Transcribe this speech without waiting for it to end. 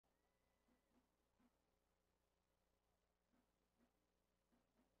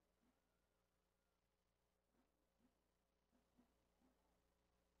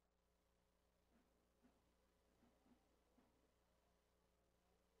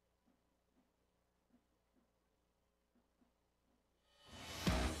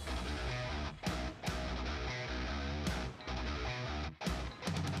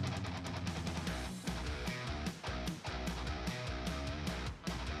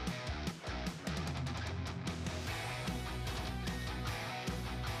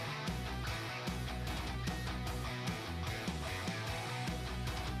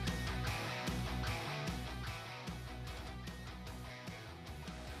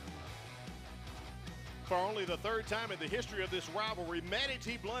For only the third time in the history of this rivalry, Manny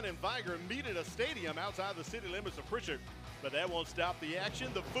T. Blount and Vigor meet at a stadium outside the city limits of Pritchard. But that won't stop the action,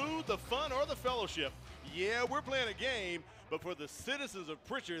 the food, the fun, or the fellowship. Yeah, we're playing a game, but for the citizens of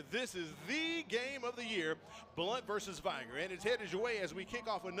Pritchard, this is the game of the year, Blount versus Vigor. And it's headed your way as we kick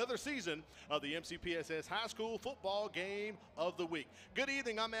off another season of the MCPSS High School Football Game of the Week. Good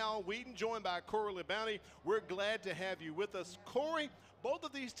evening, I'm Al Wheaton, joined by Corey Bounty. We're glad to have you with us. Corey, both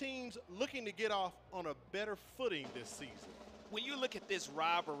of these teams looking to get off on a better footing this season. When you look at this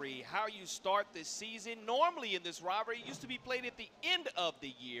rivalry, how you start this season, normally in this rivalry, it used to be played at the end of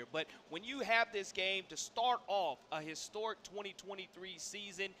the year. But when you have this game to start off a historic 2023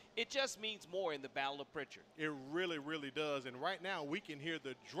 season, it just means more in the Battle of Pritchard. It really, really does. And right now, we can hear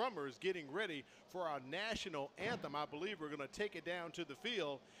the drummers getting ready for our national anthem. I believe we're going to take it down to the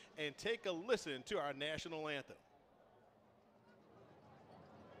field and take a listen to our national anthem.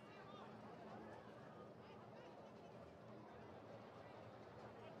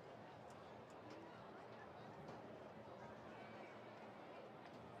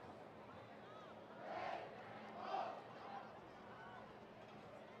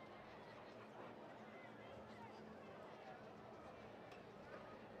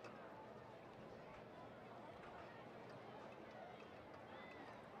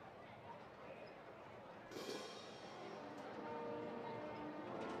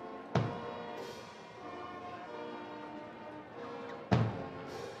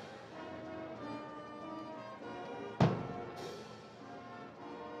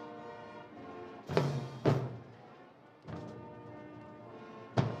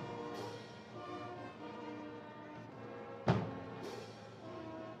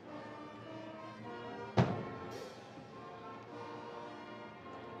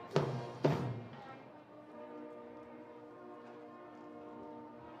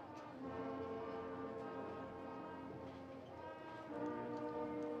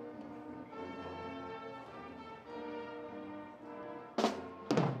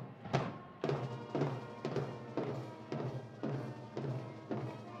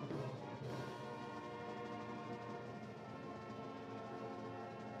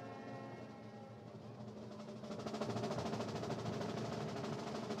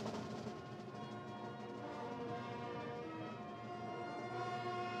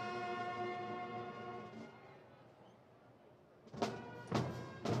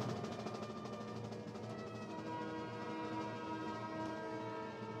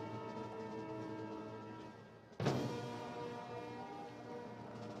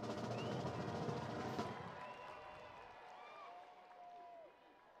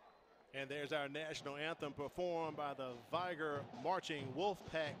 And there's our national anthem performed by the Vigor Marching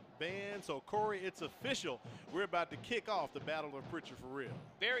Wolfpack Band. So, Corey, it's official. We're about to kick off the Battle of Pritchard for real.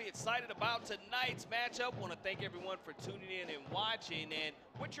 Very excited about tonight's matchup. Want to thank everyone for tuning in and watching. And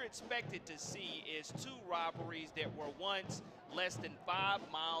what you're expected to see is two rivalries that were once less than 5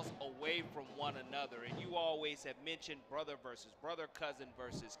 miles away from one another. And you always have mentioned brother versus brother, cousin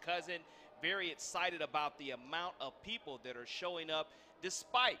versus cousin. Very excited about the amount of people that are showing up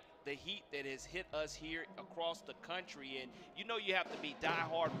despite the heat that has hit us here across the country. And you know you have to be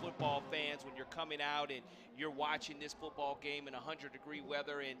diehard football fans when you're coming out and you're watching this football game in 100-degree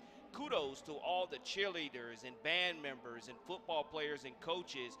weather. And kudos to all the cheerleaders and band members and football players and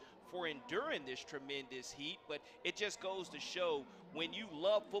coaches for enduring this tremendous heat. But it just goes to show when you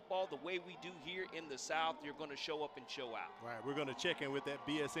love football the way we do here in the South, you're going to show up and show out. Right, we're going to check in with that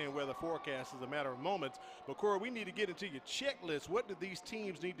BSN weather forecast as a matter of moments. But, Corey, we need to get into your checklist. What do these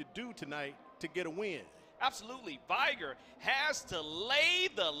teams need to do tonight to get a win? Absolutely. Vigor has to lay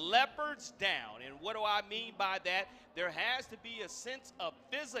the Leopards down. And what do I mean by that? There has to be a sense of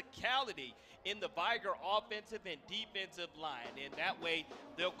physicality in the Vigor offensive and defensive line. And that way,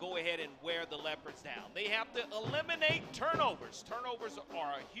 they'll go ahead and wear the Leopards down. They have to eliminate turnovers. Turnovers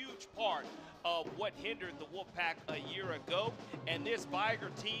are a huge part of what hindered the Wolfpack a year ago. And this Vigor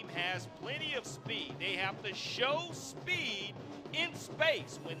team has plenty of speed. They have to show speed in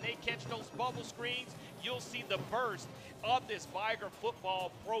space. When they catch those bubble screens, you'll see the burst of this Vigor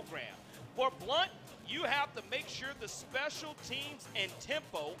football program. For Blount, you have to make sure the special teams and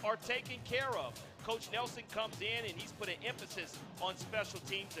tempo are taken care of. Coach Nelson comes in and he's put an emphasis on special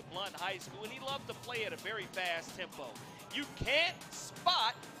teams at Blount High School, and he loves to play at a very fast tempo. You can't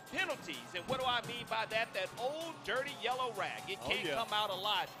spot penalties. And what do I mean by that? That old dirty yellow rag. It can't come out a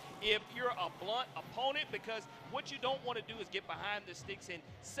lot if you're a Blount opponent, because what you don't want to do is get behind the sticks and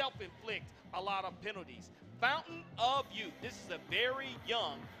self-inflict a lot of penalties. Fountain of Youth. This is a very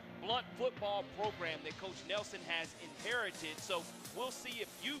young Blount football program that Coach Nelson has inherited. So we'll see if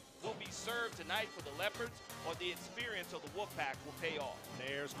youth will be served tonight for the Leopards or the experience of the Wolfpack will pay off.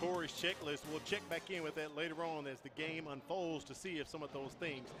 There's Corey's checklist. We'll check back in with that later on as the game unfolds to see if some of those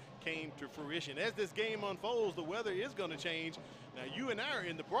things came to fruition. As this game unfolds, the weather is going to change. Now, you and I are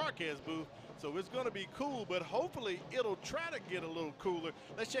in the broadcast booth, so it's going to be cool, but hopefully it'll try to get a little cooler.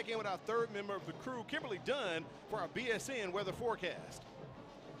 Let's check in with our third member of the crew, Kimberly Dunn, for our BSN weather forecast.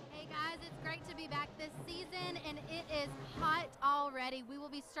 Hey guys, it's great to be back this season, and it is hot already. We will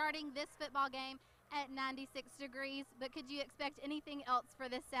be starting this football game at 96 degrees, but could you expect anything else for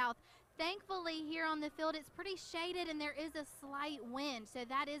the South? Thankfully, here on the field, it's pretty shaded and there is a slight wind, so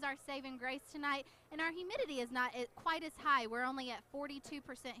that is our saving grace tonight. And our humidity is not quite as high. We're only at 42%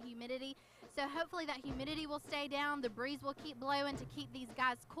 humidity, so hopefully that humidity will stay down. The breeze will keep blowing to keep these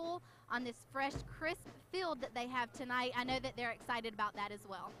guys cool on this fresh, crisp field that they have tonight. I know that they're excited about that as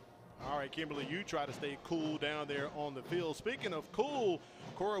well. All right, Kimberly, you try to stay cool down there on the field. Speaking of cool,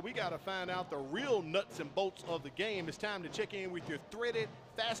 Cora, we got to find out the real nuts and bolts of the game. It's time to check in with your threaded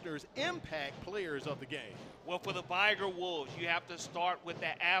fasteners impact players of the game. Well, for the Vigor Wolves, you have to start with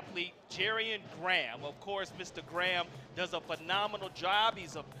the athlete, Jerian Graham. Of course, Mr. Graham does a phenomenal job.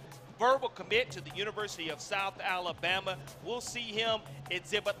 He's a verbal commit to the University of South Alabama. We'll see him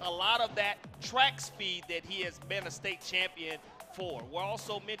exhibit a lot of that track speed that he has been a state champion for. We'll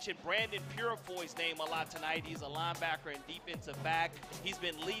also mention Brandon Purifoy's name a lot tonight. He's a linebacker and defensive back. He's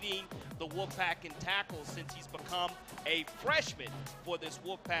been leading the Wolfpack in tackles since he's become a freshman for this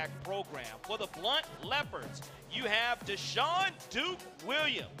Wolfpack program. For the Blount Leopards, you have Deshaun Duke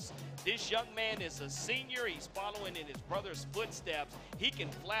Williams. This young man is a senior. He's following in his brother's footsteps. He can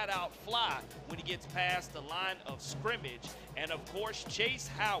flat out fly when he gets past the line of scrimmage. And of course, Chase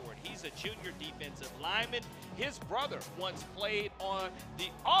Howard, he's a junior defensive lineman. His brother once played on the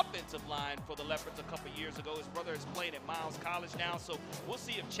offensive line for the Leopards a couple years ago. His brother is playing at Miles College now, so we'll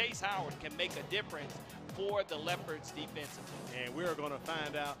see if Chase Howard can make a difference for the Leopards defensively. And we're going to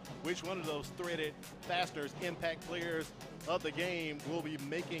find out which one of those threaded fasteners impact players of the game will be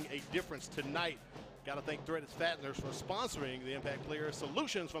making a difference tonight. Got to thank Threaded Fasteners for sponsoring the Impact Players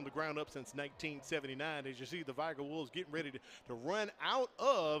Solutions from the ground up since 1979. As you see, the Vigor Wolves getting ready to run out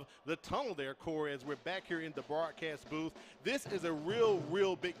of the tunnel there, Corey, as we're back here in the broadcast booth. This is a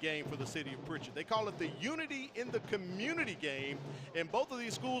real big game for the city of Pritchard. They call it the Unity in the Community game, and both of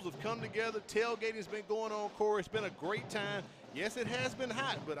these schools have come together. Tailgating's been going on, Corey. It's been a great time. Yes, it has been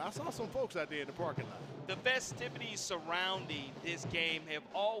hot, but I saw some folks out there in the parking lot. The festivities surrounding this game have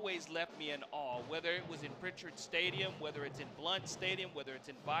always left me in awe, whether it was in Pritchard Stadium, whether it's in Blount Stadium, whether it's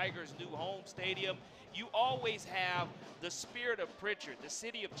in Vigor's new home stadium. You always have the spirit of Pritchard, the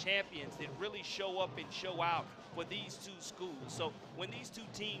city of champions, that really show up and show out for these two schools. So when these two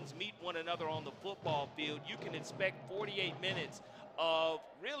teams meet one another on the football field, you can expect 48 minutes of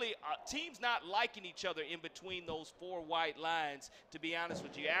really teams not liking each other in between those four white lines, to be honest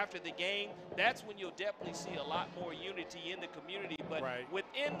with you. After the game, that's when you'll definitely see a lot more unity in the community. But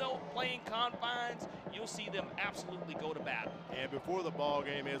within those playing confines, you'll see them absolutely go to battle. And before the ball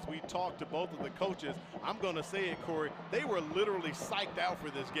game, as we talked to both of the coaches, I'm going to say it, Corey, they were literally psyched out for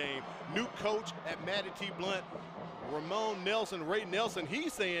this game. New coach at Manatee Blount, Ray Nelson,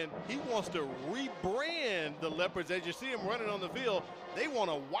 he's saying he wants to rebrand the Leopards. As you see him running on the field, they want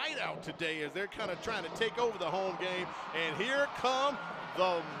a whiteout today as they're kind of trying to take over the home game. And here come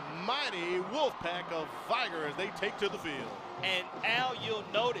the mighty Wolfpack of Vigor as they take to the field. And Al, you'll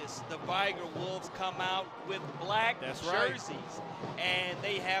notice the Vigor Wolves come out with black jerseys. And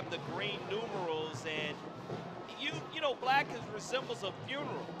they have the green numerals. And you know, black resembles a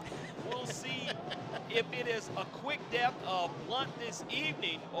funeral. We'll see if it is a quick death of Blount this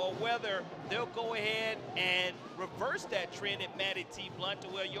evening or whether they'll go ahead and reverse that trend at Manatee Blount to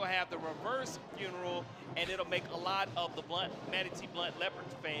where you'll have the reverse funeral, and it'll make a lot of the Manatee Blount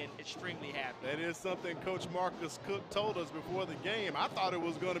Leopards fan extremely happy. That is something Coach Marcus Cook told us before the game. I thought it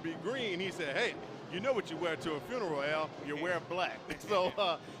was going to be green. He said, hey, you know what you wear to a funeral, Al. You wear black. So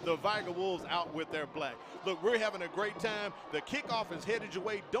the Vigor Wolves out with their black. Look, we're having a great time. The kickoff is headed your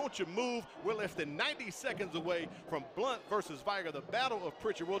way. Don't you move. We're less than 90 seconds away from Blount versus Vigor, the Battle of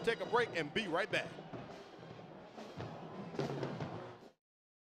Pritchard. We'll take a break and be right back.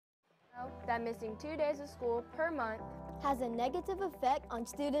 That missing 2 days of school per month has a negative effect on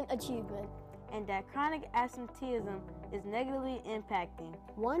student achievement, and that chronic absenteeism is negatively impacting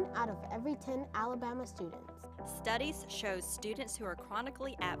 1 out of every 10 Alabama students. Studies show students who are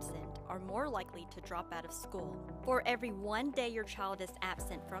chronically absent are more likely to drop out of school. For every 1 day your child is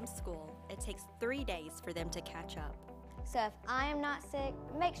absent from school, it takes 3 days for them to catch up. So if I am not sick,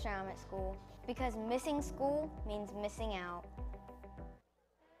 make sure I'm at school, because missing school means missing out.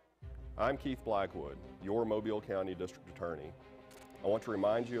 I'm Keith Blackwood, your Mobile County District Attorney. I want to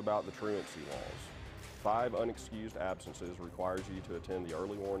remind you about the truancy laws. 5 unexcused absences requires you to attend the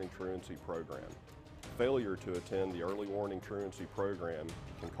early warning truancy program. Failure to attend the early warning truancy program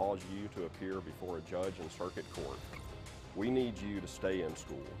can cause you to appear before a judge in circuit court. We need you to stay in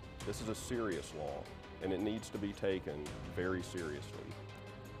school. This is a serious law, and it needs to be taken very seriously.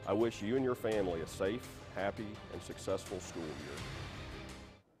 I wish you and your family a safe, happy, and successful school year.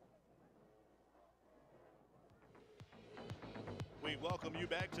 We welcome you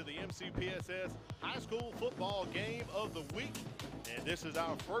back to the MCPSS High School Football Game of the Week. And this is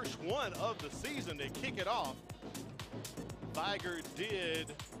our first one of the season to kick it off. Vigor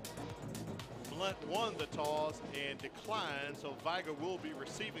did. Blount won the toss and declined, so Vigor will be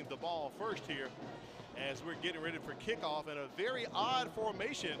receiving the ball first here as we're getting ready for kickoff in a very odd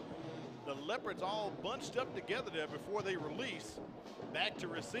formation. The Leopards all bunched up together there before they release. Back to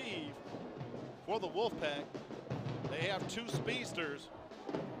receive for the Wolfpack. They have 2 speedsters,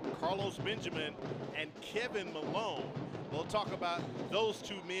 Carlos Benjamin and Kevin Malone. We'll talk about those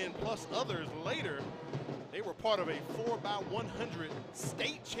 2 men plus others later. They were part of a 4x100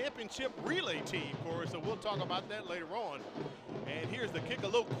 state championship relay team, Corey, so we'll talk about that later on. And here's the kick, a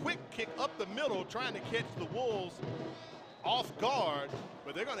little quick kick up the middle, trying to catch the Wolves off guard,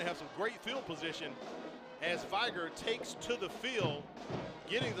 but they're going to have some great field position as Vigor takes to the field.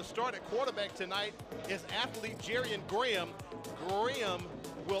 Getting the start at quarterback tonight is athlete Jarian Graham. Graham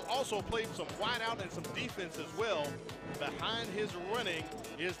will also play some wide out and some defense as well. Behind his running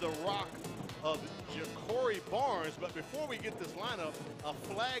is the rock of Jacory Barnes. But before we get this lineup, a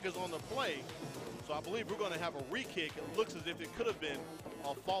flag is on the play. So I believe we're going to have a re-kick. It looks as if it could have been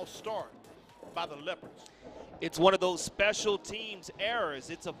a false start by the Leopards. It's one of those special teams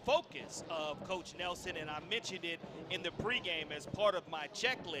errors. It's a focus of Coach Nelson, and I mentioned it in the pregame as part of my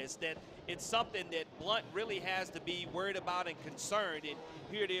checklist that it's something that Blount really has to be worried about and concerned. And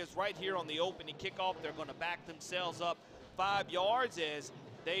here it is right here on the opening kickoff. They're going to back themselves up 5 yards as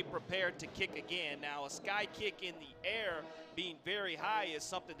they prepare to kick again. Now, a sky kick in the air being very high is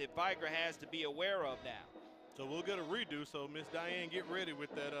something that Vigor has to be aware of now. So we'll get a redo. So Miss Diane, get ready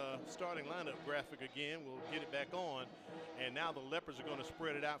with that starting lineup graphic again. We'll get it back on. And now the Leopards are going to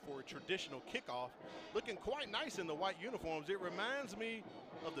spread it out for a traditional kickoff. Looking quite nice in the white uniforms. It reminds me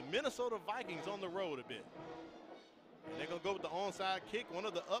of the Minnesota Vikings on the road a bit. And they're going to go with the onside kick. One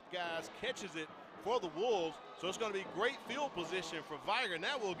of the up guys catches it for the Wolves. So it's going to be great field position for Vigor.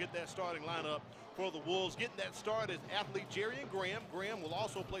 Now we'll get that starting lineup for the Wolves. Getting that start is athlete Jarian Graham. Graham will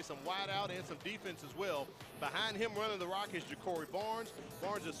also play some wide out and some defense as well. Behind him running the rock is Jacory Barnes.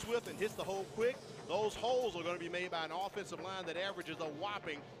 Barnes is swift and hits the hole quick. Those holes are going to be made by an offensive line that averages a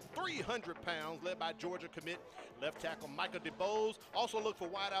whopping 300 pounds, led by Georgia commit left tackle Michael DeBose. Also look for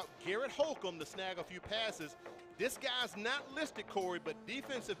wide out Garrett Holcomb to snag a few passes. This guy's not listed, Corey, but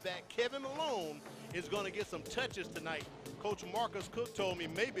defensive back Kevin Malone is going to get some touches tonight. Coach Marcus Cook told me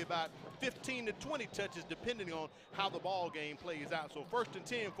maybe about 15 to 20 touches depending on how the ball game plays out. So 1st and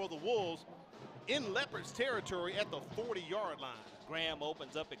 10 for the Wolves in Leopards territory at the 40-yard line. Graham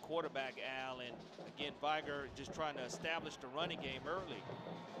opens up at quarterback, Al, and again, Vigor just trying to establish the running game early.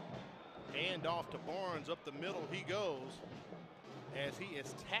 Hand off to Barnes, up the middle he goes as he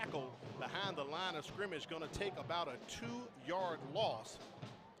is tackled behind the line of scrimmage. Going to take about a 2-yard loss.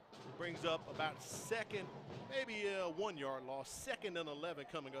 Brings up about second, maybe a 1-yard loss. 2nd and 11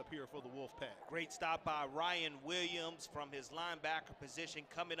 coming up here for the Wolfpack. Great stop by Ryan Williams from his linebacker position,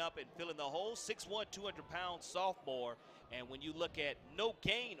 coming up and filling the hole. 6'1", 200-pound sophomore. And when you look at no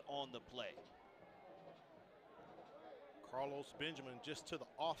gain on the play. Carlos Benjamin just to the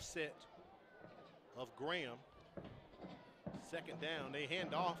offset of Graham. 2nd down, they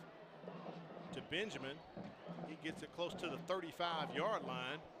hand off to Benjamin. He gets it close to the 35-yard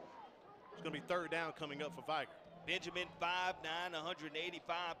line. It's going to be 3rd down coming up for Vigor. Benjamin, 5'9",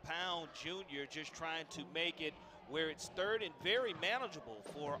 185-pound junior, just trying to make it where it's 3rd and very manageable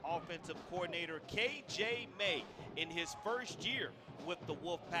for offensive coordinator K.J. May in his first year with the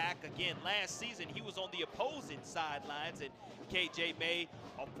Wolfpack. Again, last season he was on the opposing sidelines, and K.J. May,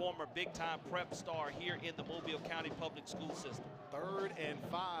 a former big-time prep star here in the Mobile County Public School System. 3rd and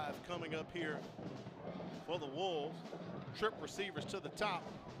 5 coming up here for the Wolves. Trip receivers to the top.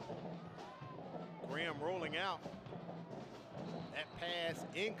 Graham rolling out. That pass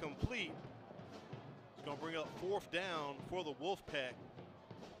incomplete. It's going to bring up 4th down for the Wolfpack.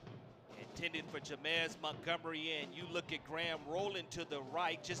 And intended for Jamez Montgomery, and you look at Graham rolling to the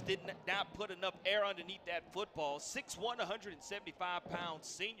right, just did not put enough air underneath that football. 6'1", 175-pound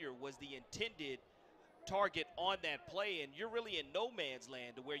senior was the intended target on that play, and you're really in no man's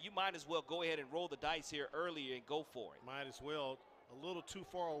land to where you might as well go ahead and roll the dice here earlier and go for it. Might as well. A little too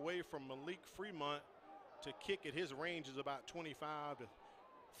far away from Malik Fremont to kick at his range is about 25 to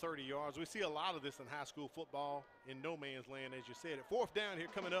 30 yards. We see a lot of this in high school football in no man's land, as you said. At 4th down here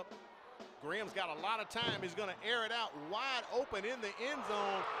coming up, Graham's got a lot of time. He's going to air it out wide open in the end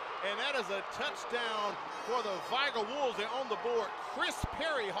zone, and that is a touchdown for the Vigor Wolves. They're on the board. Chris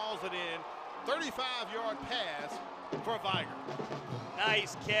Perry hauls it in. 35-yard pass for Vigor.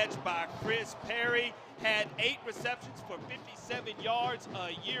 Nice catch by Chris Perry. Had 8 receptions for 57 yards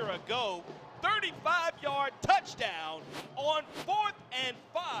a year ago. 35-yard touchdown on 4th and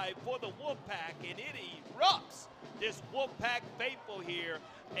 5 for the Wolfpack, and it erupts this Wolfpack faithful here.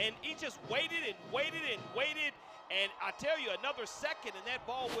 And he just waited and waited and waited, and I tell you, another second and that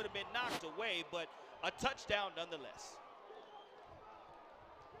ball would have been knocked away, but a touchdown nonetheless.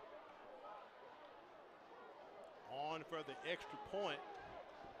 On for the extra point.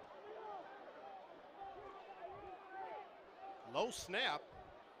 Low snap.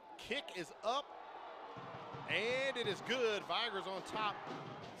 Kick is up, and it is good. Vigor's on top,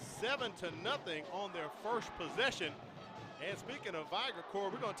 7-0 on their first possession. And speaking of Vigor, Corey,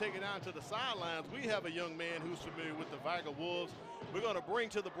 we're going to take it down to the sidelines. We have a young man who's familiar with the Vigor Wolves. We're going to bring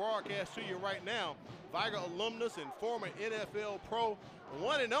to the broadcast to you right now, Vigor alumnus and former NFL pro,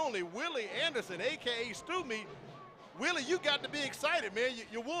 one and only Willie Anderson, a.k.a. Stu Meat. Willie, you got to be excited, man.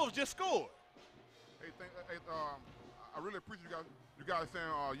 Your Wolves just scored. Hey, I really appreciate you guys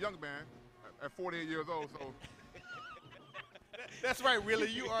saying young man at 48 years old. So. That's right, Willie.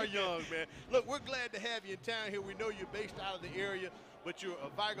 You are young, man. Look, we're glad to have you in town here. We know you're based out of the area, but you're a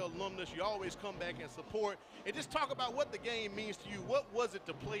Vigor alumnus. You always come back and support. And just talk about what the game means to you. What was it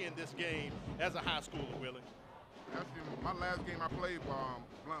to play in this game as a high schooler, Willie? Actually, my last game I played,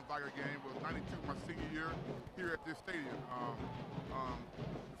 Blount Vigor game, was '92, my senior year here at this stadium.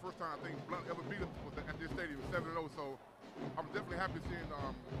 The first time I think Blount ever beat us was at this stadium, 7-0. So I'm definitely happy seeing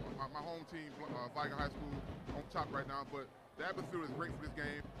my home team, Vigor High School, on top right now. But the atmosphere is great for this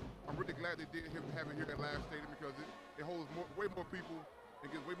game. I'm really glad they did have it here at last stadium because it holds way more people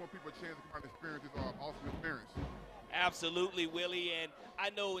and gives way more people a chance to come out and experience this awesome experience. Absolutely, Willie, and I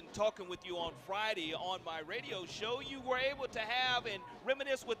know in talking with you on Friday on my radio show, you were able to have and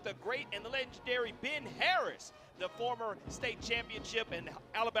reminisce with the great and the legendary Ben Harris, the former state championship and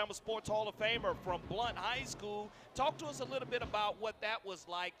Alabama Sports Hall of Famer from Blount High School. Talk to us a little bit about what that was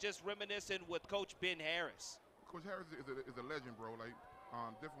like, just reminiscing with Coach Ben Harris. Coach Harris is a legend, bro. Like,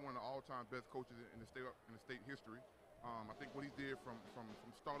 definitely one of the all-time best coaches in the state history. I think what he did from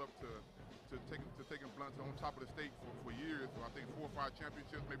startup to taking Blount to on top of the state for years, I think 4 or 5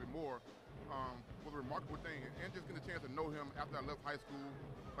 championships, maybe more, was a remarkable thing. And just getting a chance to know him after I left high school,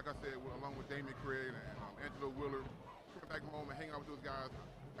 like I said, along with Damien Craig and Angelo Willard, coming back home and hanging out with those guys,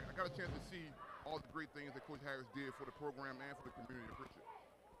 I got a chance to see all the great things that Coach Harris did for the program and for the community of Pritchett.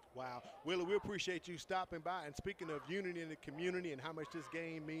 Wow. Willie, we appreciate you stopping by. And speaking of unity in the community and how much this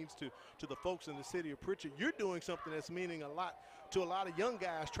game means to the folks in the city of Pritchett, you're doing something that's meaning a lot to a lot of young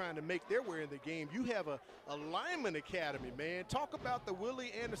guys trying to make their way in the game. You have a lineman academy, man. Talk about the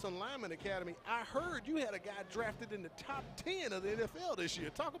Willie Anderson Lineman Academy. I heard you had a guy drafted in the top 10 of the NFL this year.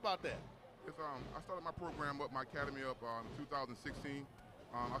 Talk about that. Yes, I started my program up, my academy up in 2016.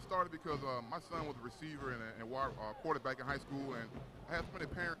 I started because my son was a receiver and a quarterback in high school, and I had so many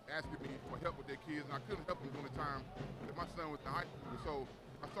parents asking me for help with their kids, and I couldn't help them during the time that my son was in high school. So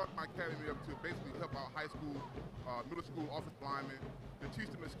I started my academy up to basically help out high school, middle school offensive linemen, to teach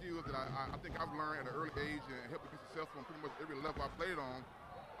them the skills that I think I've learned at an early age and help them be successful on pretty much every level I played on.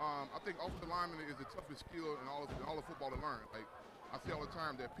 I think offensive lineman is the toughest skill in all of football to learn. Like I say all the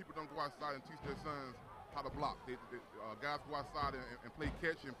time that people don't go outside and teach their sons how to block. Guys go outside and play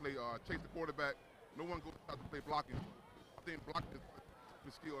catch and play chase the quarterback. No one goes out to play blocking. I think blocking is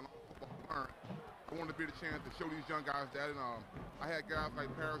the skill in all football to learn. I wanted to be the chance to show these young guys that. And I had guys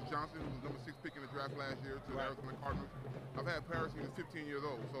like Paris Johnson, who was number 6 pick in the draft last year to the Arizona Cardinals. I've had Paris, he was 15 years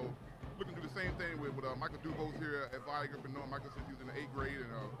old. So looking to do the same thing with Michael Dubose here at Vigor. Been knowing Michael since he was in the 8th grade,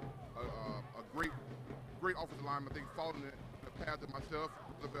 and a great offensive lineman. I think following the path of myself,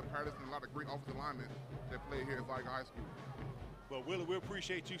 Elizabeth Patterson, and a lot of great offensive linemen that play here at Vigor High School. Well, Willie, we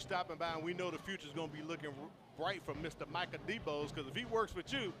appreciate you stopping by, and we know the future's going to be looking bright for Mr. Micah Debos, because if he works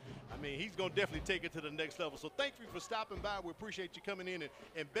with you, I mean, he's going to definitely take it to the next level. So thank you for stopping by. We appreciate you coming in,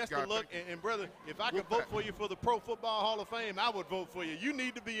 and best of luck. And, brother, if I could vote for you for the Pro Football Hall of Fame, I would vote for you. You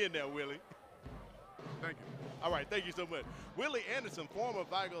need to be in there, Willie. Thank you. All right, thank you so much. Willie Anderson, former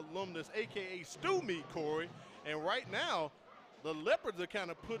Vigor alumnus, a.k.a. Stew Meat, Corey. And right now, the Leopards are kind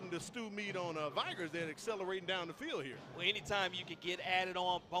of putting the stew meat on Vigors and accelerating down the field here. Well, anytime you can get added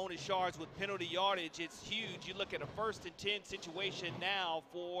on bonus yards with penalty yardage, it's huge. You look at a 1st and 10 situation now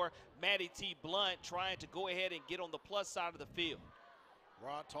for Matty T. Blount trying to go ahead and get on the plus side of the field.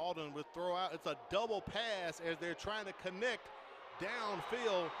 Rod Talden would throw out. It's a double pass as they're trying to connect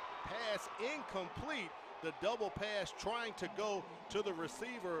downfield. Pass incomplete. The double pass trying to go to the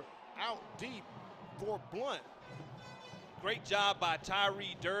receiver out deep for Blount. Great job by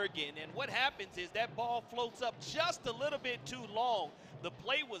Tyree Durgan. And what happens is that ball floats up just a little bit too long. The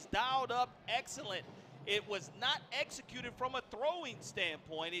play was dialed up excellent. It was not executed from a throwing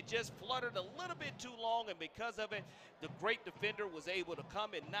standpoint. It just fluttered a little bit too long, and because of it, the great defender was able to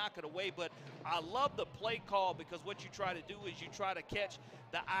come and knock it away. But I love the play call, because what you try to do is you try to catch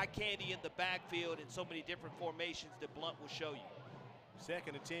the eye candy in the backfield in so many different formations that Blount will show you.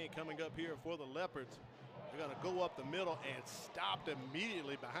 2nd and 10 coming up here for the Leopards. They're going to go up the middle and stopped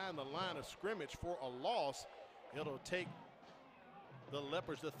immediately behind the line of scrimmage for a loss. It'll take the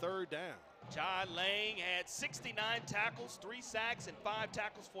Leopards to 3rd down. John Lang had 69 tackles, 3 sacks, and 5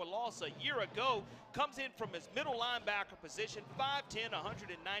 tackles for loss a year ago. Comes in from his middle linebacker position, 5'10",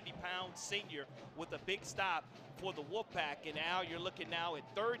 190-pound senior with a big stop for the Wolfpack. And now you're looking now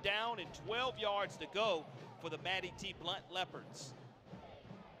at 3rd down and 12 yards to go for the Matty T. Blount Leopards.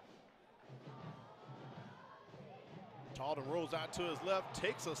 Talden rolls out to his left,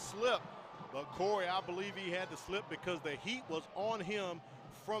 takes a slip. But Corey, I believe he had to slip because the heat was on him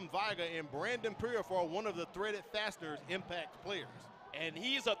from Vigor, and Brandon Purifoy, one of the threaded fasteners impact players. And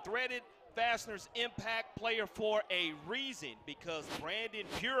he's a threaded fasteners impact player for a reason, because Brandon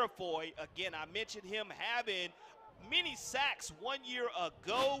Purifoy, again, I mentioned him having many sacks 1 year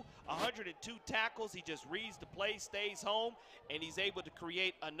ago, 102 tackles. He just reads the play, stays home, and he's able to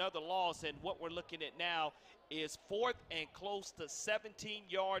create another loss. And what we're looking at now is 4th and close to 17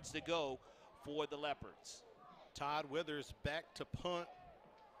 yards to go for the Leopards. Todd Withers back to punt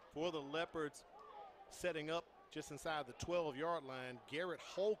for the Leopards, setting up just inside the 12-yard line. Garrett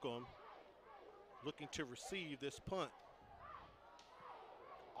Holcomb looking to receive this punt.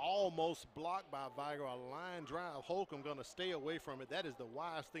 Almost blocked by Vigor, a line drive. Holcomb going to stay away from it. That is the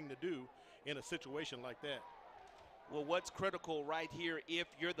wise thing to do in a situation like that. Well, what's critical right here, if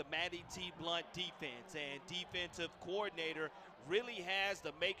you're the Matty T. Blount defense and defensive coordinator, really has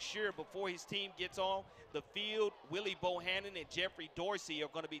to make sure before his team gets on the field, Willie Bohannon and Jeffrey Dorsey are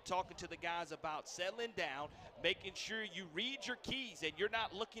going to be talking to the guys about settling down, making sure you read your keys and you're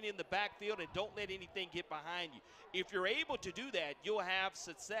not looking in the backfield, and don't let anything get behind you. If you're able to do that, you'll have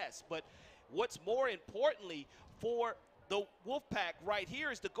success. But what's more importantly for the Wolfpack right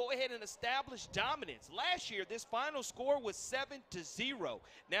here is to go ahead and establish dominance. Last year, this final score was 7-0.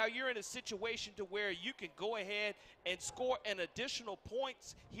 Now you're in a situation to where you can go ahead and score an additional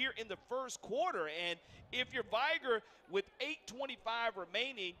points here in the first quarter. And if you're Vigor with 8:25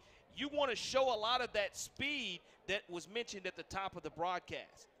 remaining, you want to show a lot of that speed that was mentioned at the top of the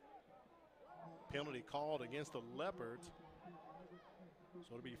broadcast. Penalty called against the Leopards.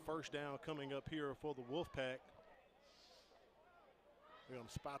 So it'll be 1st down coming up here for the Wolfpack. We're going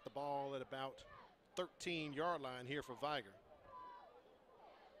to spot the ball at about 13-yard line here for Vigor.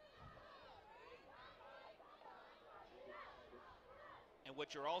 And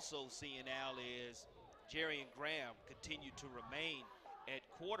what you're also seeing, Al, is Jerry and Graham continue to remain at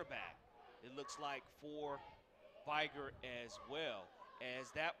quarterback. It looks like for Vigor as well, as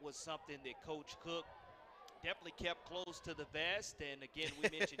that was something that Coach Cook definitely kept close to the vest. And again, we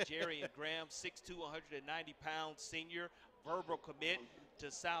mentioned Jerry and Graham, 6'2", 190-pound senior, verbal commit to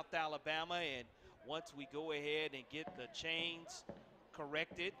South Alabama. And once we go ahead and get the chains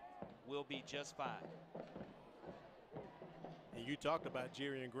corrected, we'll be just fine. And you talked about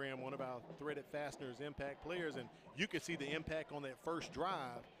Jerry and Graham, one of our threaded fasteners impact players, and you could see the impact on that first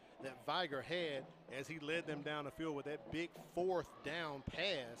drive that Vigor had as he led them down the field with that big 4th down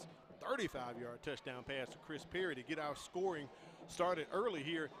pass, 35-yard touchdown pass to Chris Perry to get our scoring started early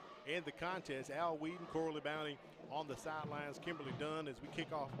here in the contest. Al Wheaton, Corley Bounty on the sidelines, Kimberly Dunn as we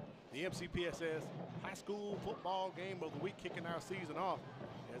kick off the MCPSS high school football game of the week, kicking our season off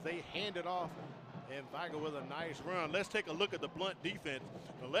as they hand it off, and Vigor with a nice run. Let's take a look at the Blount defense.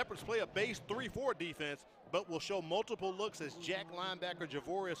 The Leopards play a base 3-4 defense. but will show multiple looks as Jack linebacker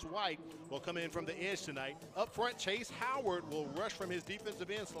Javorius White will come in from the edge tonight. Up front, Chase Howard will rush from his defensive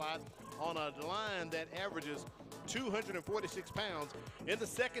end slot on a line that averages 246 pounds. In the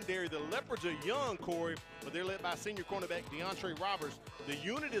secondary, the Leopards are young, Corey, but they're led by senior cornerback DeAndre Roberts. The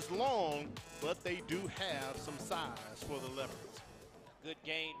unit is long, but they do have some size for the Leopards. Good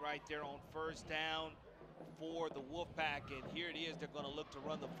gain right there on first down for the Wolfpack, and here it is. They're going to look to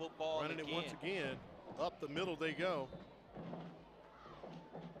run the football Running again. it once again. Up the middle they go.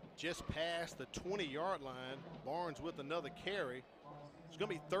 Just past the 20-yard line. Barnes with another carry. It's going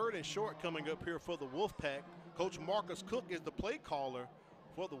to be 3rd and short coming up here for the Wolfpack. Coach Marcus Cook is the play caller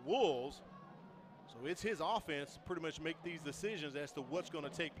for the Wolves. So it's his offense to pretty much make these decisions as to what's going to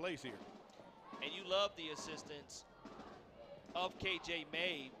take place here. And you love the assistance of KJ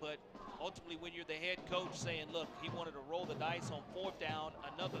May, but ultimately when you're the head coach saying, look, he wanted to roll the dice on 4th down,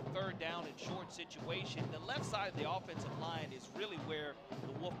 another 3rd down and short situation, the left side of the offensive line is really where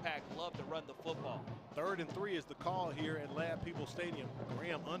the Wolfpack love to run the football. 3rd and 3 is the call here at Lab People Stadium.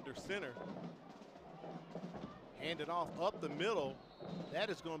 Graham under center. Handed off up the middle. That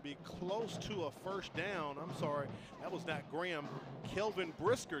is going to be close to a 1st down. I'm sorry, that was not Graham. Kelvin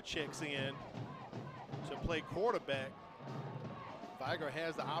Brisker checks in to play quarterback. Vigor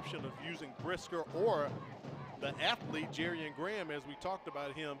has the option of using Brisker or the athlete, Jerrion Graham, as we talked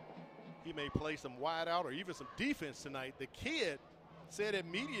about him. He may play some wide out or even some defense tonight. The kid said at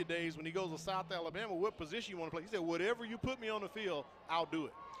media days when he goes to South Alabama, what position you want to play? He said, whatever you put me on the field, I'll do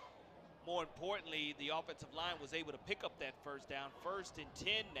it. More importantly, the offensive line was able to pick up that 1st down. 1st and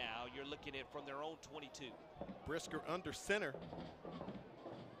 10 now. You're looking at from their own 22. Brisker under center.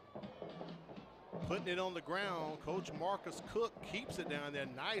 Putting it on the ground. Coach Marcus Cook keeps it down there.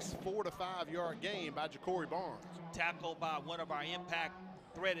 Nice 4 to 5 yard gain by Ja'Cory Barnes. Tackled by one of our impact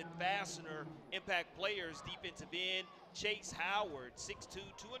threaded fastener impact players, defensive end Chase Howard, 6'2",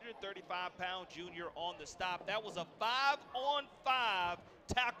 235-pound junior on the stop. That was a 5-on-5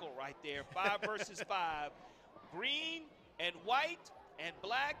 tackle right there, 5 versus 5. Green and white and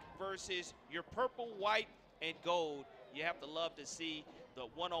black versus your purple, white, and gold. You have to love to see the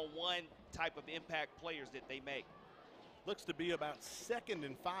one-on-one type of impact players that they make. Looks to be about 2nd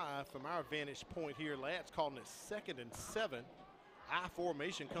and 5 from our vantage point here. Lads calling it 2nd and 7. I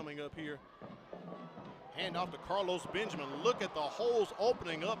formation coming up here. Hand off to Carlos Benjamin. Look at the holes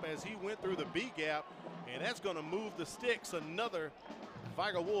opening up as he went through the B gap, and that's going to move the sticks. Another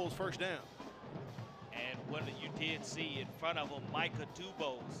Vigor Wolves 1st down. And what you did see in front of him, Micah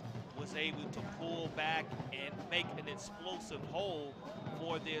Dubose was able to pull back and make an explosive hole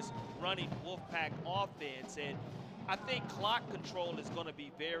for this running Wolfpack offense. And I think clock control is going to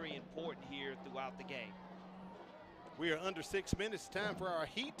be very important here throughout the game. We are under 6 minutes. Time for our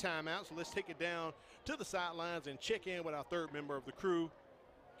heat timeout, so let's take it down to the sidelines and check in with our 3rd member of the crew,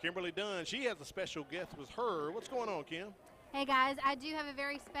 Kimberly Dunn. She has a special guest with her. What's going on, Kim? Hey guys, I do have a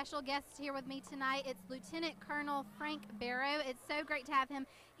very special guest here with me tonight. It's Lieutenant Colonel Frank Barrow. It's so great to have him.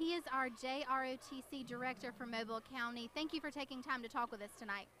 He is our JROTC Director for Mobile County. Thank you for taking time to talk with us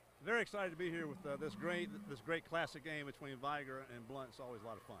tonight. Very excited to be here with this great classic game between Vigor and Blount. It's always a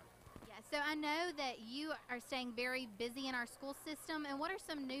lot of fun. Yeah, so I know that you are staying very busy in our school system, and what are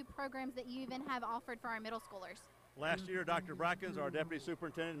some new programs that you even have offered for our middle schoolers? Last year, Dr. Brackens, our Deputy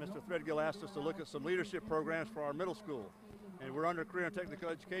Superintendent, Mr. Threadgill, asked us to look at some leadership programs for our middle school. And we're under career and technical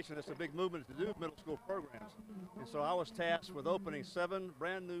education. That's a big movement to do middle school programs. And so I was tasked with opening 7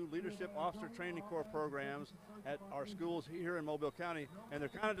 brand new Leadership Officer Training Corps programs at our schools here in Mobile County. And they're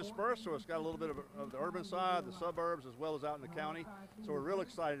kind of dispersed, so it's got a little bit of the urban side, the suburbs, as well as out in the county. So we're real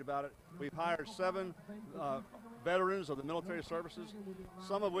excited about it. We've hired 7 veterans of the military services,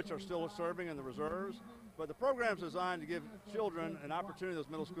 some of which are still serving in the reserves. But the program's designed to give children an opportunity in those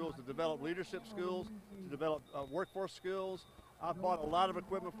middle schools to develop leadership skills, to develop workforce skills. I've bought a lot of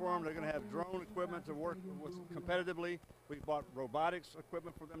equipment for them. They're going to have drone equipment to work with competitively. We've bought robotics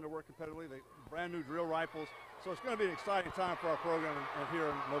equipment for them to work competitively, brand new drill rifles. So it's going to be an exciting time for our program here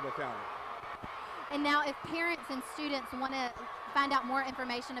in Mobile County. And now if parents and students want to find out more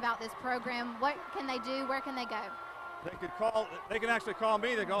information about this program, what can they do? Where can they go? They can actually call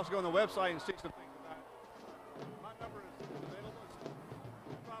me. They can also go on the website and see some things about it. My number is available. It's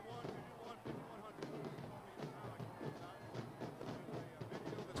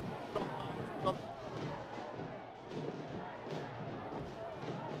 251-5100.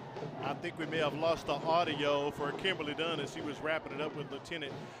 I think we may have lost the audio for Kimberly Dunn as he was wrapping it up with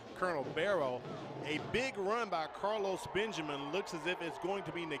Lieutenant Colonel Barrow. A big run by Carlos Benjamin looks as if it's going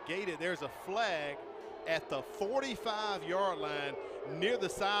to be negated. There's a flag at the 45-yard line. near the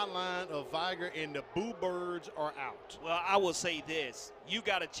sideline of Vigor, and the Boo Birds are out. Well, I will say this. You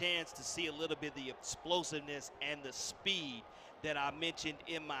got a chance to see a little bit of the explosiveness and the speed that I mentioned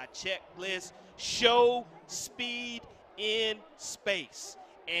in my checklist. Show speed in space.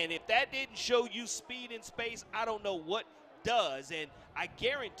 And if that didn't show you speed in space, I don't know what does. And I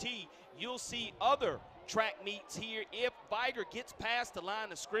guarantee you'll see other track meets here. If Vigor gets past the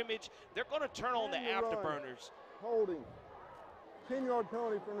line of scrimmage, they're going to turn on the afterburners. Holding. 10-yard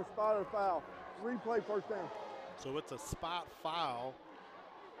penalty from the spotted foul. Replay first down. So it's a spot foul,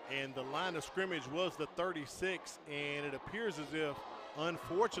 and the line of scrimmage was the 36, and it appears as if,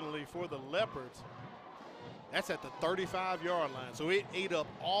 unfortunately for the Leopards, that's at the 35-yard line. So it ate up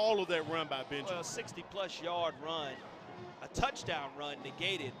all of that run by Benjamin. Well, 60-plus yard run, a touchdown run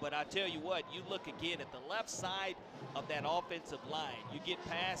negated, but I tell you what, you look again at the left side of that offensive line. You get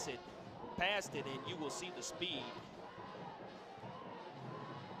past it, and you will see the speed.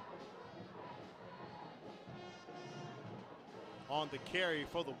 On the carry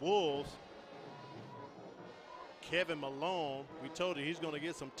for the Wolves, Kevin Malone, we told you he's going to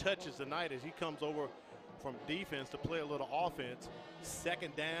get some touches tonight as he comes over from defense to play a little offense.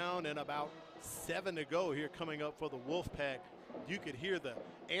 Second down and about 7 to go here coming up for the Wolfpack. You could hear the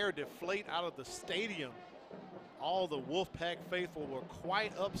air deflate out of the stadium. All the Wolfpack faithful were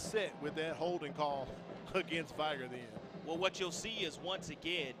quite upset with that holding call against Vigor then. Well, what you'll see is, once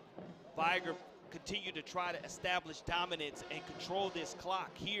again, Vigor continue to try to establish dominance and control this clock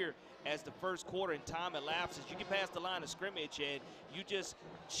here as the first quarter and time elapses. You get past the line of scrimmage and you just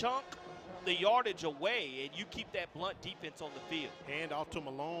chunk the yardage away, and you keep that Blount defense on the field. Hand off to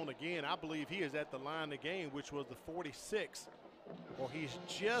Malone again. I believe he is at the line of the game, which was the 46. Well, he's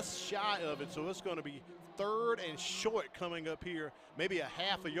just shy of it, so it's going to be 3rd and short coming up here, maybe a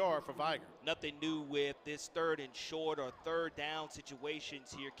half a yard for Vigor. Nothing new with this 3rd and short or 3rd down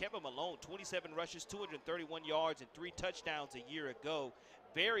situations here. Kevin Malone, 27 rushes, 231 yards, and 3 touchdowns a year ago.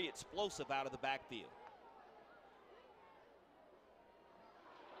 Very explosive out of the backfield.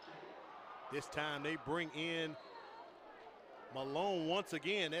 This time they bring in Malone once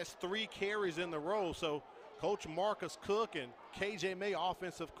again. That's 3 carries in the row. So Coach Marcus Cook and KJ May,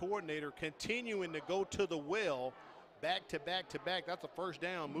 offensive coordinator, continuing to go to the well back to back to back. That's a first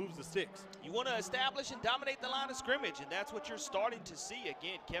down, moves to 6. You want to establish and dominate the line of scrimmage, and that's what you're starting to see.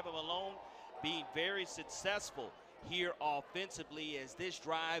 Again, Kevin Malone being very successful here offensively, as this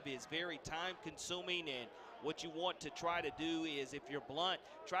drive is very time consuming, and what you want to try to do is, if you're Blount,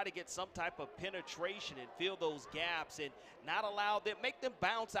 try to get some type of penetration and fill those gaps and not allow them, make them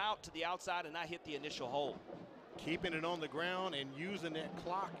bounce out to the outside and not hit the initial hole. Keeping it on the ground and using that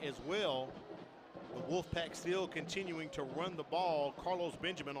clock as well. The Wolfpack still continuing to run the ball. Carlos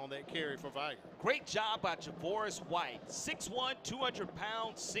Benjamin on that carry for Vigor. Great job by Javoris White. 6'1",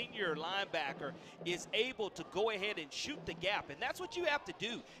 200-pound senior linebacker is able to go ahead and shoot the gap, and that's what you have to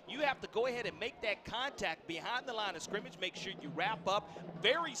do. You have to go ahead and make that contact behind the line of scrimmage, make sure you wrap up.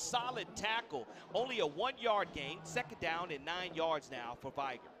 Very solid tackle. Only a 1-yard gain. 2nd down and 9 yards now for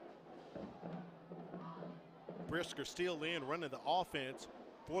Vigor. Brisker still in, running the offense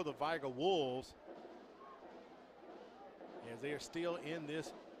for the Vigor Wolves, as they are still in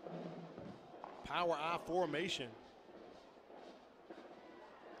this power I formation.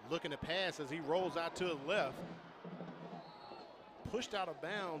 Looking to pass as he rolls out to the left. Pushed out of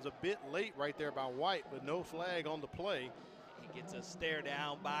bounds a bit late right there by White, but no flag on the play. He gets a stare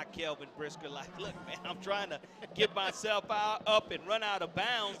down by Kelvin Brisker like, look, man, I'm trying to get myself up and run out of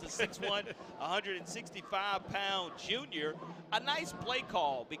bounds. The 6'1", 165-pound junior. A nice play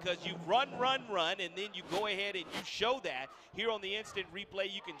call, because you run, and then you go ahead and you show that. Here on the instant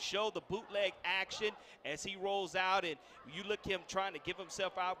replay, you can show the bootleg action as he rolls out, and you look him trying to give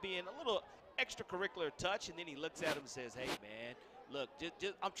himself out, being a little extracurricular touch, and then he looks at him and says, hey, man, look,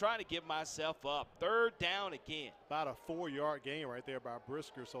 I'm trying to give myself up. 3rd down again. About a 4-yard gain right there by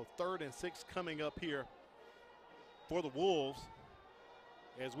Brisker. So 3rd and 6 coming up here for the Wolves,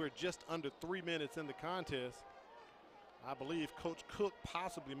 as we're just under 3 minutes in the contest. I believe Coach Cook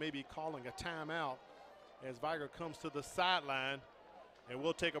possibly may be calling a timeout as Vigor comes to the sideline. And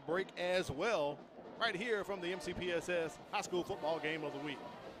we'll take a break as well right here from the MCPSS High School Football Game of the Week.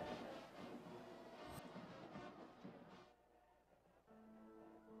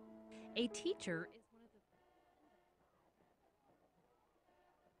 A teacher is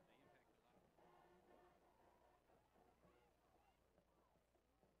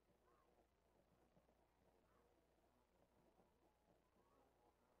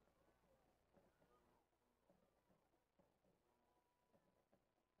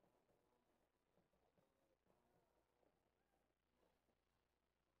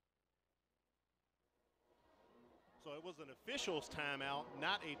So it was an official's timeout,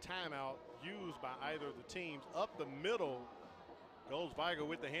 not a timeout used by either of the teams. Up the middle goes Vigor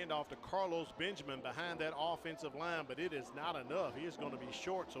with the handoff to Carlos Benjamin behind that offensive line, but it is not enough. He is going to be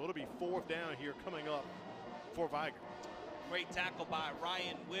short, so it'll be 4th down here coming up for Vigor. Great tackle by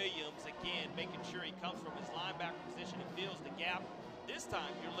Ryan Williams, again, making sure he comes from his linebacker position and fills the gap. This time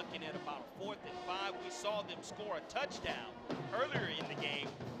you're looking at about a 4th and 5. We saw them score a touchdown earlier in the game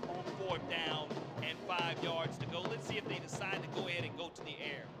on 4th down and 5 yards to go. Let's see if they decide to go ahead and go to the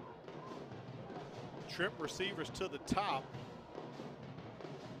air. Trip receivers to the top.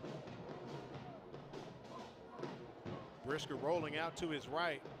 Brisker rolling out to his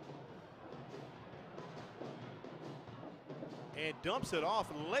right. And dumps it off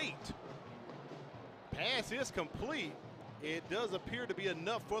late. Pass is complete. It does appear to be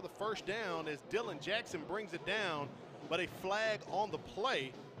enough for the 1st down as Dylan Jackson brings it down, but a flag on the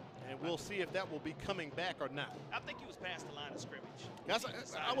play, and we'll see if that will be coming back or not. I think he was past the line of scrimmage.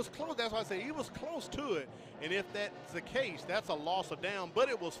 I was close. That's why I say he was close to it, and if that's the case, that's a loss of down, but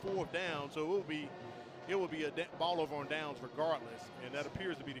it was 4th down, so it will be a ball over on downs regardless, and that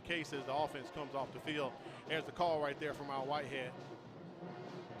appears to be the case as the offense comes off the field. There's the call right there from our white hat.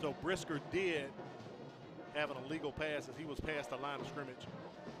 So Brisker did have an illegal pass as he was past the line of scrimmage.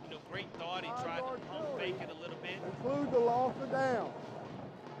 You know, great thought. He tried to pump fake it a little bit. Include the loss of down.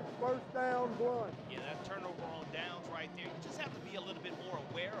 1st down, Blount. Yeah, that turnover on downs right there. You just have to be a little bit more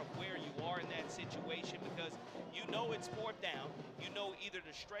aware of where you are in that situation, because you know it's 4th down. You know either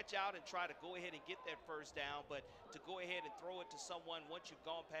to stretch out and try to go ahead and get that 1st down, but to go ahead and throw it to someone once you've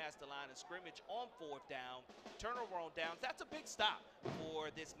gone past the line of scrimmage on 4th down, turnover on downs, that's a big stop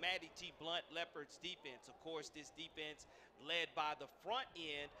for this Matty T. Blount Leopards defense. Of course, this defense led by the front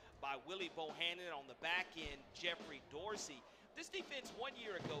end by Willie Bohannon, on the back end, Jeffrey Dorsey. This defense 1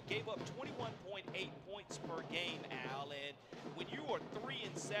 year ago gave up 21.8 points per game, Al, and when you are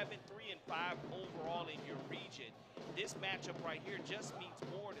 3-7, 3-5 overall in your region, this matchup right here just means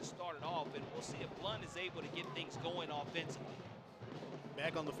more to start it off, and we'll see if Blount is able to get things going offensively.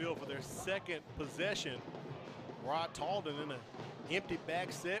 Back on the field for their 2nd possession. Rod Talden in an empty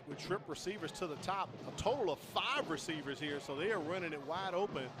back set with trip receivers to the top. A total of 5 receivers here, so they are running it wide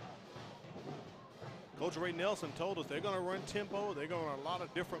open. Coach Ray Nelson told us they're going to run tempo. They're going to run a lot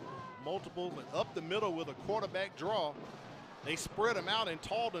of different multiples, and up the middle with a quarterback draw. They spread them out, and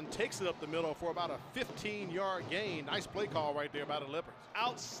Talden takes it up the middle for about a 15-yard gain. Nice play call right there by the Leopards.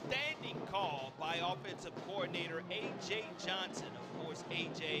 Outstanding call by offensive coordinator A.J. Johnson. Of course,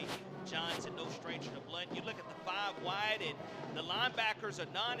 A.J. Johnson, no stranger to Blount. You look at the 5 wide, and the linebackers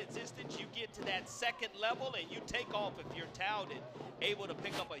are non-existent. You get to that 2nd level, and you take off if you're Talden, able to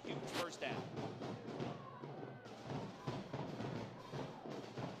pick up a huge 1st down.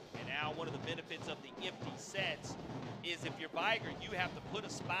 Now, one of the benefits of the empty sets is if you're Vigor, you have to put a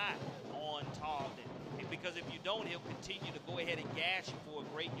spy on Talden, because if you don't, he'll continue to go ahead and gash you for a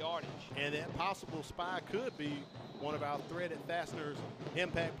great yardage. And that possible spy could be one of our threaded fasteners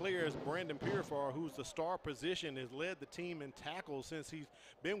impact players, Brandon Pierfar, who's the star position, has led the team in tackles since he's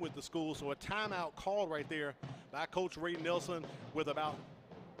been with the school. So a timeout called right there by Coach Ray Nelson with about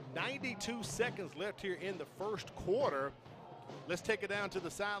 92 seconds left here in the 1st quarter. Let's take it down to the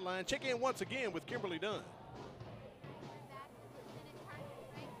sideline. Check in once again with Kimberly Dunn.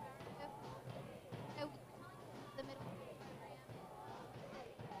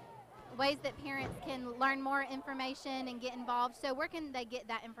 Ways that parents can learn more information and get involved. So where can they get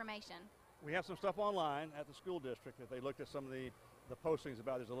that information? We have some stuff online at the school district. If they looked at some of the postings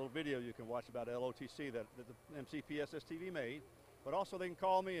about, there's a little video you can watch about LOTC that the MCPSSTV made. But also they can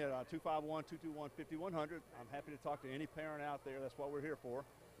call me at 251-221-5100. I'm happy to talk to any parent out there. That's what we're here for.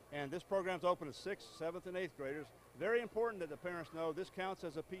 And this program's open to 6th, 7th, and 8th graders. Very important that the parents know this counts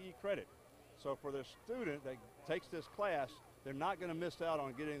as a PE credit. So for the student that takes this class, they're not going to miss out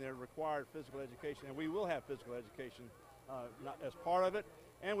on getting their required physical education. And we will have physical education as part of it.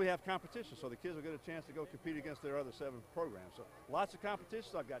 And we have competition, so the kids will get a chance to go compete against their other 7 programs. So lots of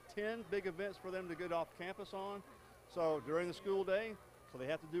competitions. I've got 10 big events for them to get off campus on. So during the school day, so they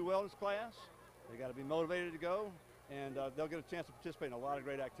have to do well in this class. They got to be motivated to go, and they'll get a chance to participate in a lot of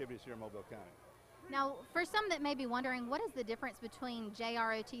great activities here in Mobile County. Now, for some that may be wondering, what is the difference between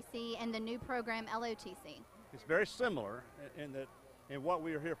JROTC and the new program LOTC? It's very similar in what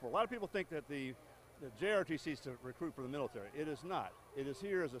we are here for. A lot of people think that the JROTC is to recruit for the military. It is not. It is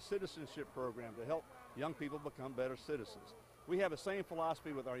here as a citizenship program to help young people become better citizens. we have the same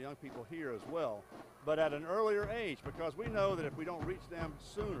philosophy with our young people here as well, but at an earlier age, because we know that if we don't reach them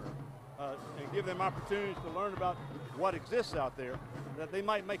sooner and give them opportunities to learn about what exists out there, that they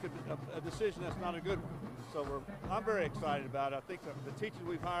might make a decision that's not a good one. So I'm very excited about it. I think the teachers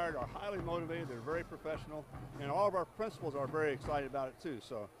we've hired are highly motivated, they're very professional, and all of our principals are very excited about it too.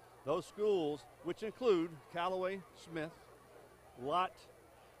 So those schools, which include Callaway, Smith, Lott,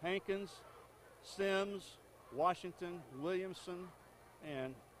 Hankins, Sims, Washington, Williamson,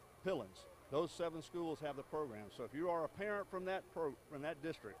 and Pillins. Those 7 schools have the program. So if you are a parent from that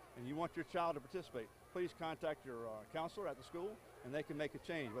district and you want your child to participate, please contact your counselor at the school and they can make a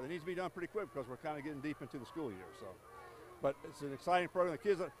change. But it needs to be done pretty quick because we're kind of getting deep into the school year. So, but it's an exciting program. The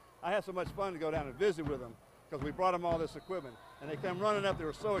kids, I had so much fun to go down and visit with them because we brought them all this equipment and they come running up. They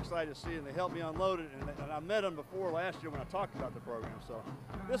were so excited to see it and they helped me unload it. And I met them before last year when I talked about the program. So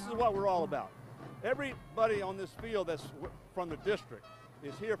this is what we're all about. Everybody on this field that's from the district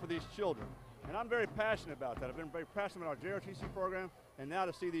is here for these children. And I'm very passionate about that. I've been very passionate about our JRTC program, and now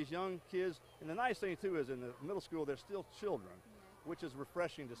to see these young kids. And the nice thing, too, is in the middle school, they're still children, which is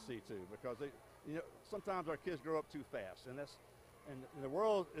refreshing to see, too, because they, you know, sometimes our kids grow up too fast, and the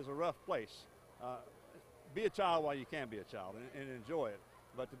world is a rough place. Be a child while you can be a child and enjoy it.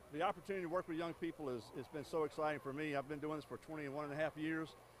 But the opportunity to work with young people has been so exciting for me. I've been doing this for 21.5 years,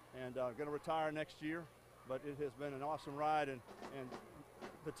 and going to retire next year. But it has been an awesome ride, and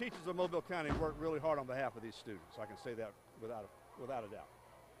the teachers of Mobile County work really hard on behalf of these students. I can say that without a doubt.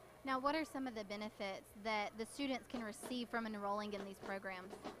 Now, what are some of the benefits that the students can receive from enrolling in these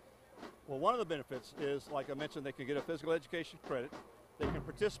programs? Well, one of the benefits is, like I mentioned, they can get a physical education credit. They can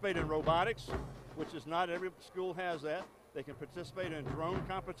participate in robotics, which is not every school has that. They can participate in drone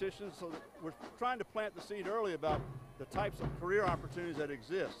competitions. So we're trying to plant the seed early about the types of career opportunities that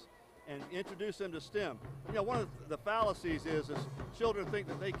exist and introduce them to STEM. You know, one of the fallacies is children think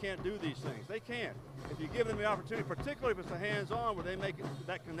that they can't do these things. They can. If you give them the opportunity, particularly if it's a hands-on where they make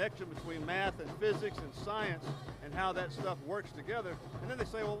that connection between math and physics and science and how that stuff works together, and then they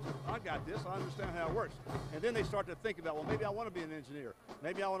say, well, I got this, I understand how it works. And then they start to think about, well, maybe I want to be an engineer.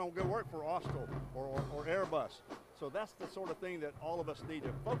 Maybe I want to go work for Austal or Airbus. So that's the sort of thing that all of us need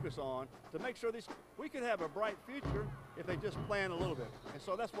to focus on to make sure we could have a bright future if they just plan a little bit. And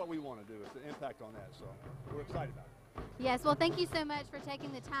so that's what we want to do, is to impact on that. So we're excited about it. Yes, well, thank you so much for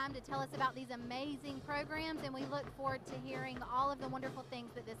taking the time to tell us about these amazing programs, and we look forward to hearing all of the wonderful things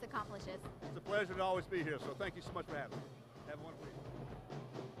that this accomplishes. It's a pleasure to always be here, so thank you so much for having me. Have a wonderful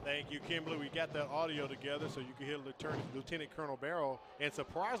evening. Thank you, Kimberly. We got that audio together so you can hear Lieutenant Colonel Barrow. And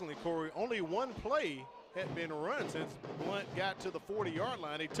surprisingly, Corey, only one play had been run since Blount got to the 40-yard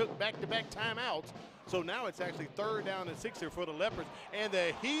line. They took back-to-back timeouts, so now it's actually 3rd down and 6 here for the Leopards. And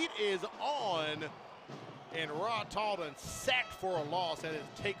the heat is on, and Rod Talden sacked for a loss, and it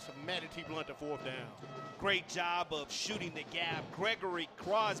takes Matty T. Blount to 4th down. Great job of shooting the gap. Gregory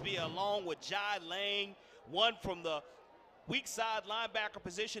Crosby along with Jai Lang, one from the weak side linebacker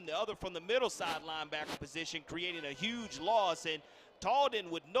position, the other from the middle side linebacker position, creating a huge loss. And Talden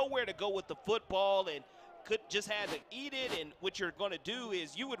with nowhere to go with the football and just had to eat it. And what you're going to do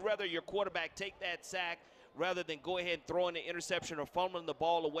is you would rather your quarterback take that sack rather than go ahead and throw in an interception or fumbling the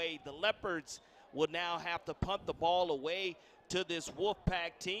ball away. The Leopards will now have to punt the ball away to this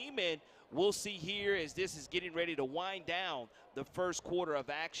Wolfpack team, and we'll see here as this is getting ready to wind down the first quarter of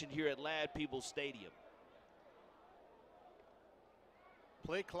action here at Ladd-Peebles Stadium.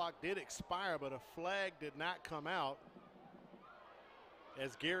 Play clock did expire, but a flag did not come out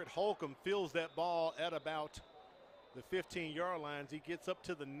as Garrett Holcomb fills that ball at about the 15-yard line. He gets up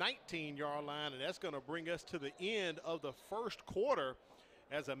to the 19-yard line, and that's going to bring us to the end of the first quarter,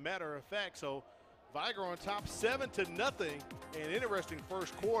 as a matter of fact. So Vigor on top 7-0. An interesting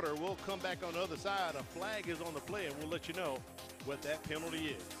first quarter. We'll come back on the other side. A flag is on the play, and we'll let you know what that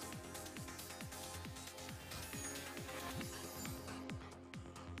penalty is.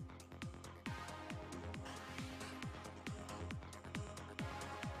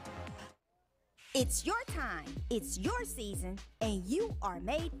 It's your time, it's your season, and you are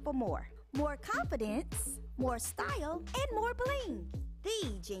made for more. More confidence, more style, and more bling.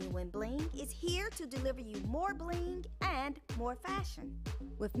 The Genuine Bling is here to deliver you more bling and more fashion.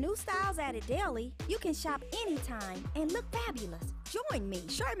 With new styles added daily, you can shop anytime and look fabulous. Join me,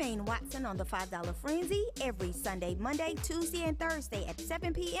 Charmaine Watson, on the $5 Frenzy every Sunday, Monday, Tuesday, and Thursday at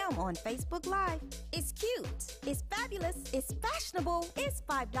 7 p.m. on Facebook Live. It's cute, it's fabulous, it's fashionable, it's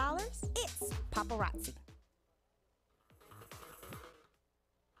 $5, it's paparazzi.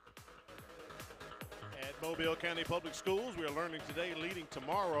 At Mobile County Public Schools. We are learning today, leading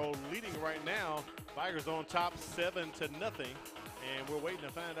tomorrow. Leading right now, Vigor's on top 7-0. And we're waiting to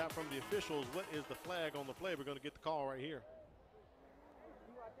find out from the officials what is the flag on the play. We're going to get the call right here.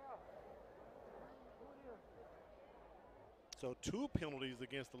 So 2 penalties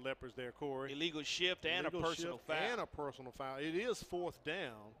against the Leopards there, Corey. Illegal shift and a personal foul. And a personal foul. It is 4th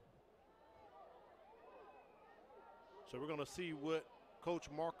down. So we're going to see what Coach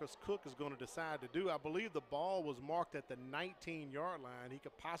Marcus Cook is going to decide to do. I believe the ball was marked at the 19-yard line. He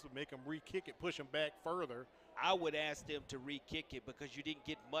could possibly make him re-kick it, push him back further. I would ask them to re-kick it because you didn't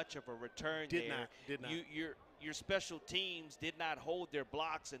get much of a return there. Did not. Your special teams did not hold their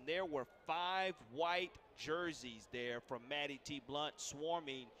blocks, and there were 5 white jerseys there from Matty T. Blount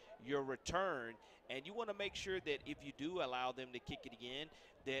swarming your return. And you want to make sure that if you do allow them to kick it again,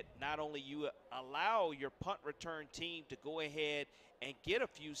 that not only you allow your punt return team to go ahead and get a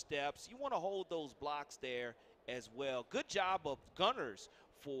few steps, you want to hold those blocks there as well. Good job of gunners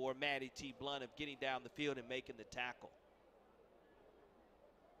for Matty T. Blount of getting down the field and making the tackle.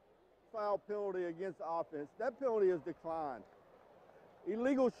 Foul penalty against the offense. That penalty is declined.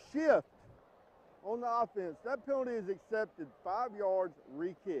 Illegal shift on the offense. That penalty is accepted. 5 yards,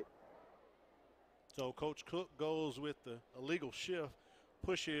 re-kick. So Coach Cook goes with the illegal shift,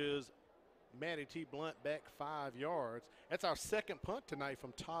 pushes Matty T. Blount back 5 yards. That's our second punt tonight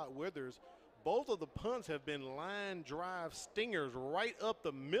from Todd Withers. Both of the punts have been line drive stingers right up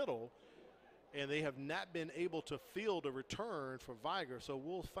the middle, and they have not been able to field a return for Vigor. So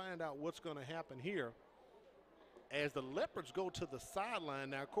we'll find out what's going to happen here as the Leopards go to the sideline.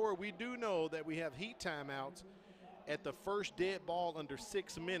 Now, Corey, we do know that we have heat timeouts at the first dead ball under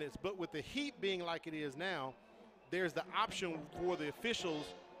 6 minutes, but with the heat being like it is now, there's the option for the officials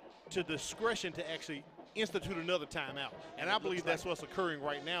to discretion to actually institute another timeout. And I believe that's what's occurring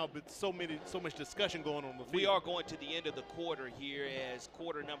right now, but so much discussion going on the field. We are going to the end of the quarter here as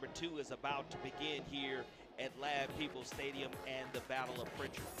quarter number 2 is about to begin here at Lab People Stadium and the Battle of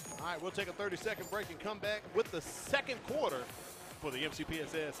Pritchard. All right, we'll take a 30-second break and come back with the second quarter for the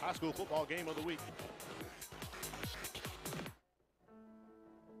MCPSS High School Football Game of the Week.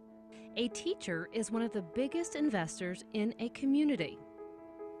 A teacher is one of the biggest investors in a community.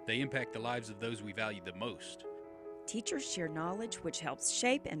 They impact the lives of those we value the most. Teachers share knowledge which helps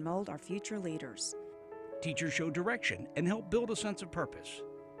shape and mold our future leaders. Teachers show direction and help build a sense of purpose.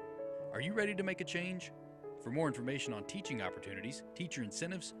 Are you ready to make a change? For more information on teaching opportunities, teacher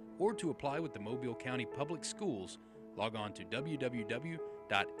incentives, or to apply with the Mobile County Public Schools, log on to www.mcpss.com.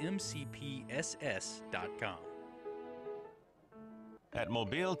 At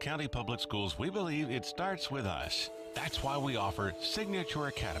Mobile County Public Schools, we believe it starts with us. That's why we offer Signature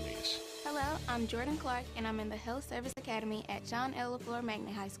Academies. Hello, I'm Jordan Clark, and I'm in the Health Service Academy at John L. LaFleur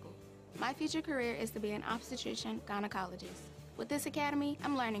Magnet High School. My future career is to be an obstetrician-gynecologist. With this academy,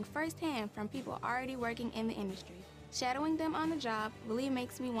 I'm learning firsthand from people already working in the industry. Shadowing them on the job really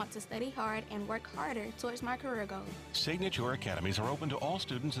makes me want to study hard and work harder towards my career goals. Signature Academies are open to all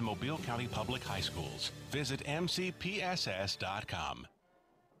students in Mobile County Public High Schools. Visit MCPSS.com.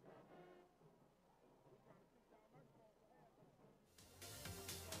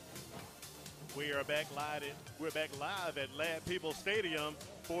 We're back live at Lab People Stadium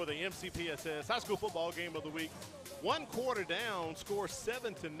for the MCPSS High School Football Game of the Week. 1 quarter down, score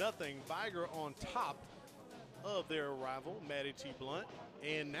 7-0. Vigor on top of their rival, Matty T. Blount.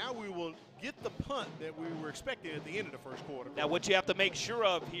 And now we will get the punt that we were expecting at the end of the first quarter. Now what you have to make sure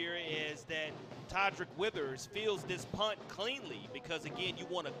of here is that Todrick Withers fields this punt cleanly, because again, you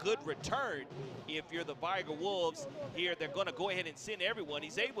want a good return. If you're the Vigor Wolves here, they're going to go ahead and send everyone.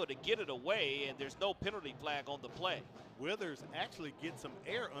 He's able to get it away, and there's no penalty flag on the play. Withers actually gets some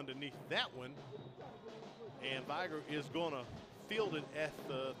air underneath that one, and Vigor is going to field it at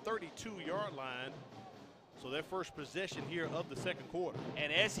the 32-yard line. So their first possession here of the second quarter.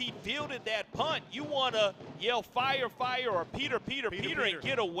 And as he fielded that punt, you want to yell fire, fire, or Peter, and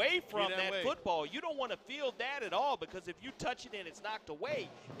get away from that football. You don't want to field that at all, because if you touch it and it's knocked away,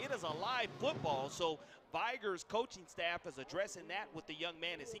 it is a live football. So Vigor's coaching staff is addressing that with the young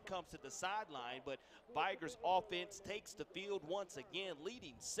man as he comes to the sideline. But Vigor's offense takes the field once again,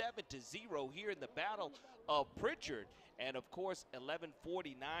 leading 7-0 here in the Battle of Pritchard. And of course,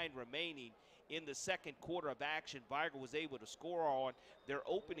 11:49 remaining in the second quarter of action. Vigor was able to score on their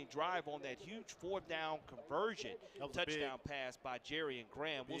opening drive on that huge 4th down conversion. Touchdown pass by Jerry and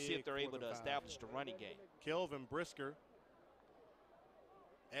Graham. We'll see if they're able to establish the running game. Kelvin Brisker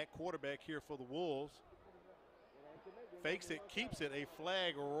at quarterback here for the Wolves. Fakes it, keeps it, a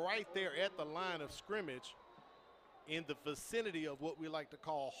flag right there at the line of scrimmage in the vicinity of what we like to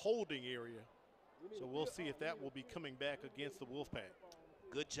call holding area. So we'll see if that will be coming back against the Wolfpack.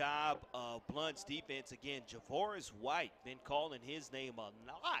 Good job of Blount's defense. Again, Javoris White been calling his name a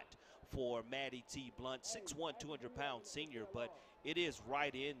lot for Matty T. Blount, 6'1", 200-pound senior, but it is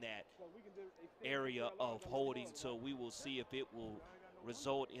right in that area of holding, so we will see if it will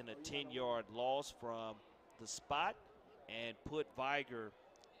result in a 10-yard loss from the spot and put Vigor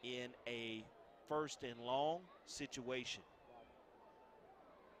in a 1st and long situation.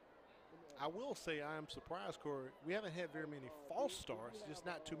 I will say I am surprised, Corey. We haven't had very many false starts, just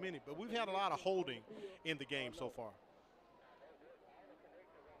not too many, but we've had a lot of holding in the game so far.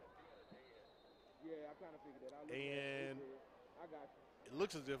 And it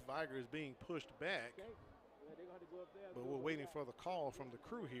looks as if Vigor is being pushed back, but we're waiting for the call from the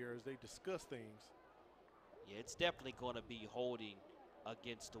crew here as they discuss things. Yeah, it's definitely going to be holding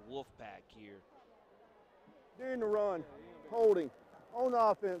against the Wolfpack here. During the run, holding on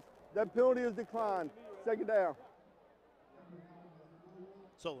offense. That penalty is declined. 2nd down.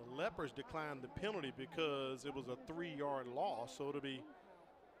 So the Leopards declined the penalty because it was a 3-yard loss. So it'll be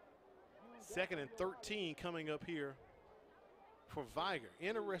 2nd and 13 coming up here for Vigor.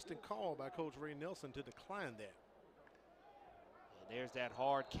 Interesting call by Coach Ray Nelson to decline that. And there's that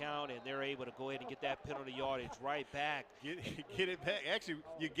hard count, and they're able to go ahead and get that penalty yardage right back. Get it back. Actually,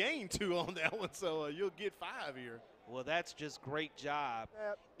 you gained 2 on that one, so you'll get 5 here. Well, that's just great job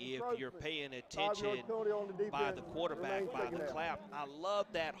if you're paying attention by the quarterback, by the clap. I love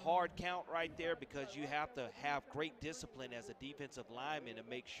that hard count right there because you have to have great discipline as a defensive lineman to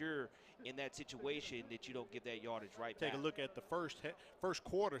make sure in that situation that you don't give that yardage right back. Take a look at the first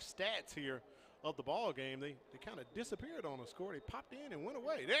quarter stats here of the ball game. They kind of disappeared on the score. They popped in and went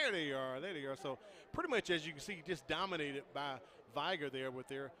away. There they are. There they are. So pretty much, as you can see, just dominated by Vigor there with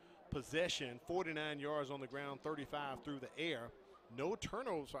their possession, 49 yards on the ground, 35 through the air. No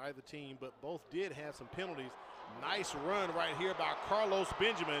turnovers for either team, but both did have some penalties. Nice run right here by Carlos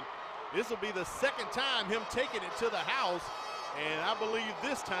Benjamin. This will be the 2nd time him taking it to the house, and I believe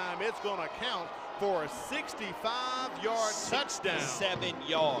this time it's going to count for a 65-yard touchdown. 67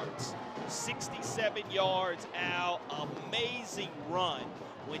 yards. 67 yards, Al. Amazing run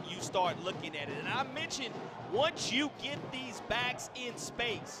when you start looking at it. And I mentioned once you get these backs in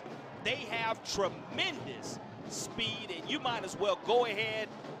space, they have tremendous speed, and you might as well go ahead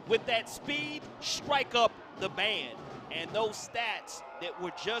with that speed, strike up the band. And those stats that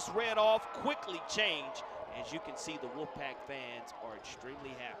were just read off quickly change. As you can see, the Wolfpack fans are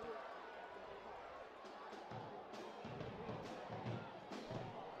extremely happy.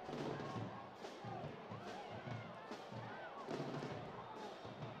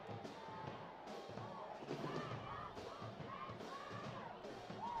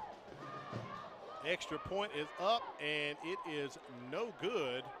 Extra point is up, and it is no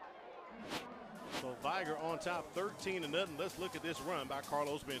good. So Vigor on top, 13-0. Let's look at this run by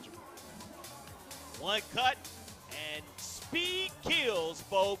Carlos Benjamin. One cut, and speed kills,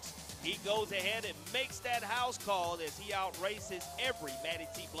 folks. He goes ahead and makes that house call as he outraces every Matty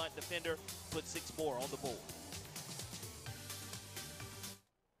T. Blount defender, puts 6 more on the board.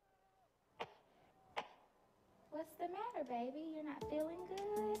 What's the matter, baby? You're not feeling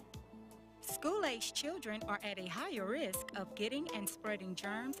good? School-aged children are at a higher risk of getting and spreading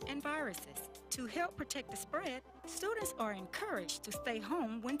germs and viruses. To help protect the spread, students are encouraged to stay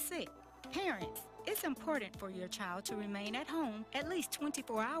home when sick. Parents, it's important for your child to remain at home at least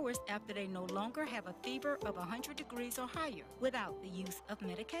 24 hours after they no longer have a fever of 100 degrees or higher without the use of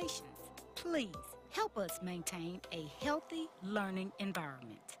medications. Please help us maintain a healthy learning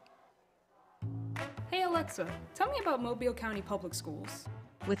environment. Hey Alexa, tell me about Mobile County Public Schools.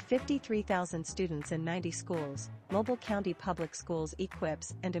 With 53,000 students in 90 schools, Mobile County Public Schools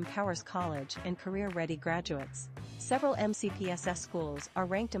equips and empowers college and career-ready graduates. Several MCPSS schools are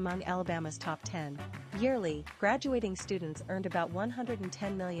ranked among Alabama's top 10. Yearly, graduating students earned about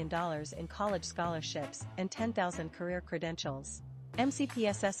 $110 million in college scholarships and 10,000 career credentials.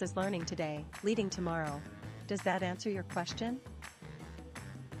 MCPSS is learning today, leading tomorrow. Does that answer your question?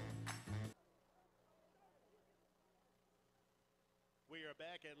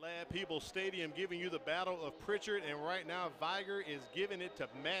 Back at Lab Peoples Stadium, giving you the battle of Pritchard, and right now Vigor is giving it to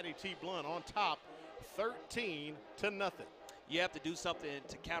Matty T. Blount on top, 13-0. You have to do something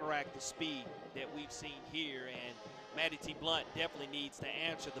to counteract the speed that we've seen here, and Matty T. Blount definitely needs to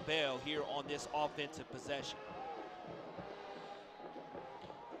answer the bell here on this offensive possession.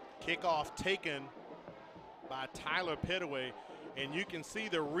 Kickoff taken by Tyler Pettaway, and you can see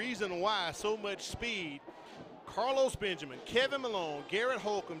the reason why so much speed. Carlos Benjamin, Kevin Malone, Garrett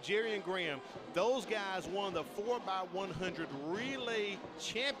Holcomb, Jerry and Graham, those guys won the 4x100 relay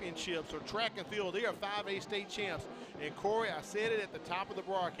championships or track and field. They are 5A state champs. And Corey, I said it at the top of the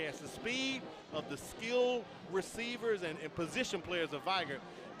broadcast, the speed of the skilled receivers and position players of Vigor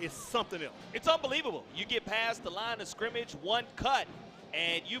is something else. It's unbelievable. You get past the line of scrimmage, one cut,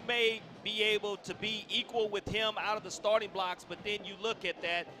 and you may be able to be equal with him out of the starting blocks, but then you look at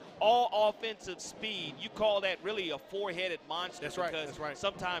that all offensive speed. You call that really a four-headed monster. That's right. Because that's right.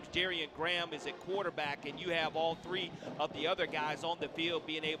 sometimes Jerry and Graham is at quarterback, and you have all three of the other guys on the field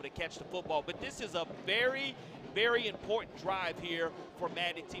being able to catch the football. But this is a very, very important drive here for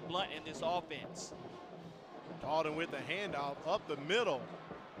Matty T. Blount in this offense. Dalton with the handoff up the middle.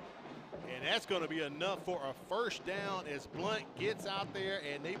 And that's going to be enough for a first down as Blount gets out there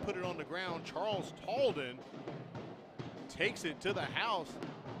and they put it on the ground. Charles Talden takes it to the house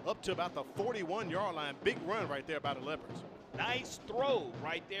up to about the 41-yard line. Big run right there by the Leopards. Nice throw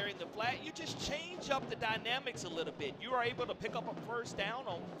right there in the flat. You just change up the dynamics a little bit. You are able to pick up a first down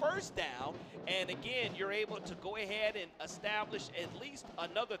on first down. And again, you're able to go ahead and establish at least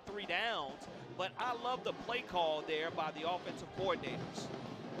another 3 downs. But I love the play call there by the offensive coordinators.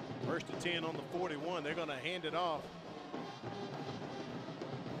 First and 10 on the 41. They're going to hand it off.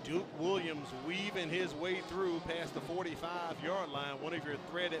 Duke Williams weaving his way through past the 45-yard line. One of your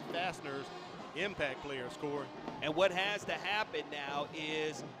threaded fasteners impact players, Corey. And what has to happen now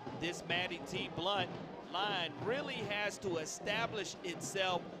is this Matty T. Blount line really has to establish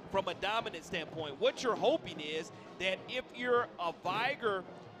itself from a dominant standpoint. What you're hoping is that if you're a Vigor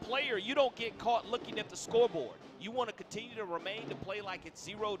player, you don't get caught looking at the scoreboard. You want to continue to remain to play like it's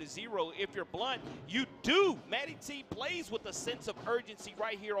 0-0. If you're Blount, you do. Matty T plays with a sense of urgency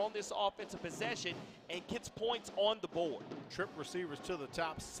right here on this offensive possession and gets points on the board. Trip receivers to the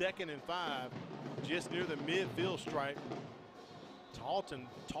top, 2nd and 5, just near the midfield stripe.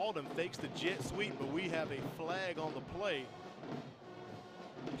 Talden fakes the jet sweep, but we have a flag on the play.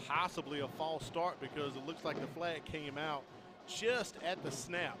 Possibly a false start because it looks like the flag came out just at the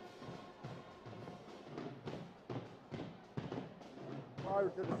snap. Prior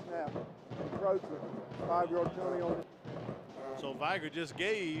to the snap, approach it, 5-yard penalty on it. So Vigor just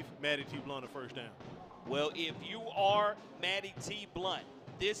gave Matty T. Blount a first down. Well, if you are Matty T. Blount,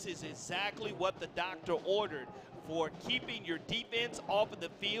 this is exactly what the doctor ordered for keeping your defense off of the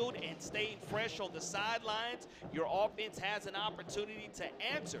field and staying fresh on the sidelines. Your offense has an opportunity to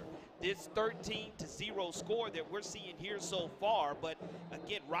answer this 13-0 score that we're seeing here so far. But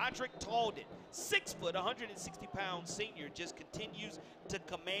again, Roderick Talden, 6 foot, 160-pound senior, just continues to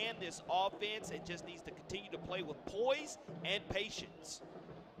command this offense and just needs to continue to play with poise and patience.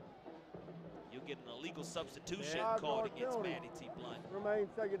 You'll get an illegal substitution called against Matty T. Blount. Remain,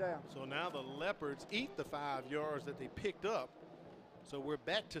 second down. So now the Leopards eat the 5 yards that they picked up. So we're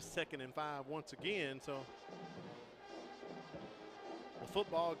back to 2nd and 5 once again. So the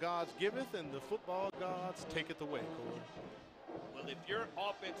football gods giveth and the football gods taketh away, Corey. Well, if your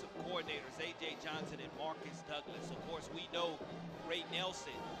offensive coordinators, A.J. Johnson and Marcus Douglas, of course, we know Ray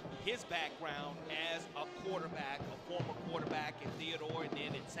Nelson, his background as a quarterback, a former quarterback in Theodore and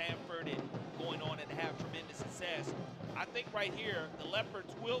then in Sanford and going on and have tremendous success. I think right here, the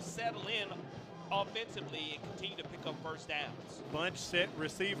Leopards will settle in offensively and continue to pick up first downs. Bunch set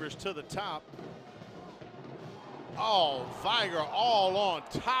receivers to the top. Oh, Vigor all on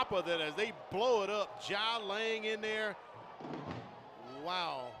top of that as they blow it up. Ja Lang in there.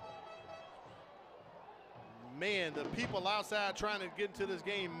 Wow. Man, the people outside trying to get into this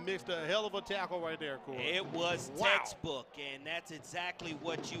game missed a hell of a tackle right there, Corey. It was textbook, and that's exactly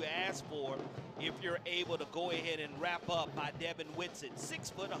what you asked for if you're able to go ahead and wrap up by Devin Whitson. 6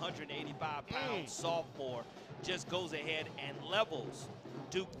 foot, 185-pound sophomore just goes ahead and levels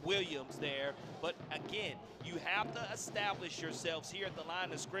Duke Williams there. But again, you have to establish yourselves here at the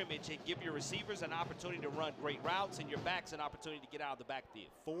line of scrimmage and give your receivers an opportunity to run great routes and your backs an opportunity to get out of the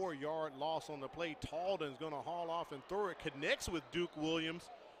backfield. 4-yard loss on the play. Talden's going to haul off and throw it. Connects with Duke Williams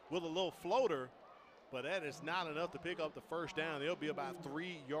with a little floater, but that is not enough to pick up the first down. They'll be about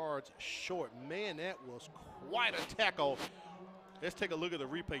 3 yards short. Man, that was quite a tackle. Let's take a look at the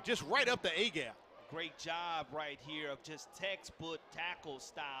replay. Just right up the A-gap. Great job right here of just textbook tackle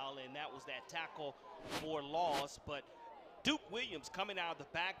style, and that was that tackle for loss. But Duke Williams coming out of the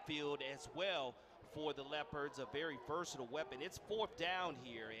backfield as well for the Leopards, a very versatile weapon. It's 4th down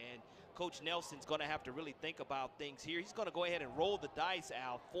here, and Coach Nelson's going to have to really think about things here. He's going to go ahead and roll the dice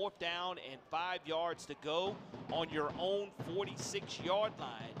out. 4th down and 5 yards to go on your own 46-yard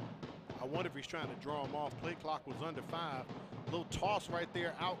line. I wonder if he's trying to draw him off. Play clock was under 5. Little toss right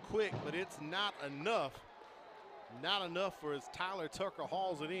there out quick, but it's not enough Not enough for as Tyler Tucker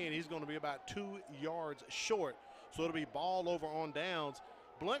hauls it in. He's going to be about 2 yards short. So it'll be ball over on downs.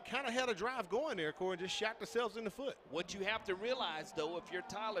 Blount kind of had a drive going there, Corey, and just shot themselves in the foot. What you have to realize, though, if you're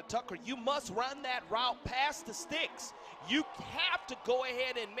Tyler Tucker, you must run that route past the sticks. You have to go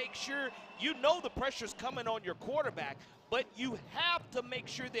ahead and make sure you know the pressure's coming on your quarterback, but you have to make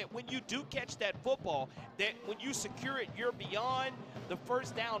sure that when you do catch that football, that when you secure it, you're beyond the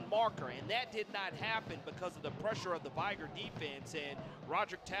first down marker, and that did not happen because of the pressure of the Vigor defense, and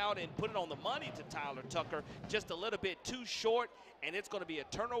Roderick Towden put it on the money to Tyler Tucker, just a little bit too short, and it's going to be a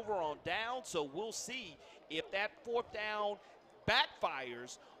turnover on down, so we'll see if that fourth down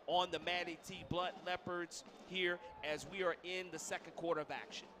backfires on the Matty T. Blount Leopards here as we are in the second quarter of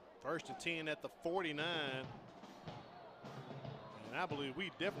action. 1st and 10 at the 49. And I believe we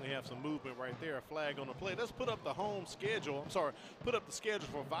definitely have some movement right there, a flag on the play. Let's put up the home schedule. Put up the schedule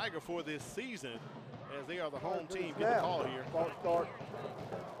for Vigor for this season as they are the home team. Get the call here. False start.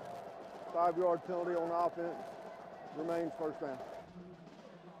 5-yard penalty on offense. Remains first down.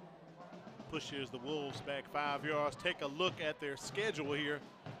 Pushes the Wolves back 5 yards. Take a look at their schedule here.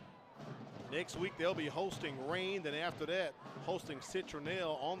 Next week they'll be hosting Rain. Then after that, hosting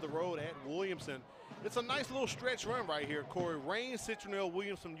Citronelle on the road at Williamson. It's a nice little stretch run right here, Corey. Rain, Citronelle,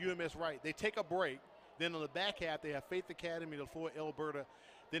 Williamson, UMS Wright. They take a break. Then on the back half, they have Faith Academy, LaFoy, Alberta.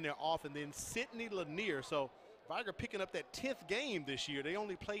 Then they're off, and then Sidney Lanier. So Vigor picking up that 10th game this year. They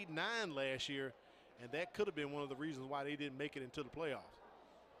only played 9 last year, and that could have been one of the reasons why they didn't make it into the playoffs.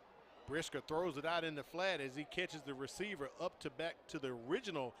 Brisker throws it out in the flat as he catches the receiver up to back to the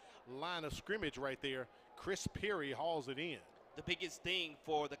original line of scrimmage right there. Chris Perry hauls it in. The biggest thing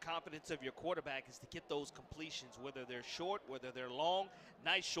for the confidence of your quarterback is to get those completions, whether they're short, whether they're long.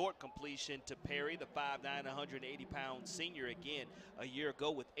 Nice short completion to Perry, the 5'9", 180-pound senior, again, a year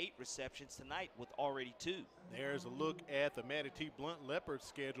ago with 8 receptions, tonight with already 2. There's a look at the Matty T. Blount Leopards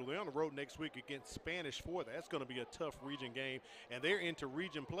schedule. They're on the road next week against Spanish Fort. That's going to be a tough region game, and they're into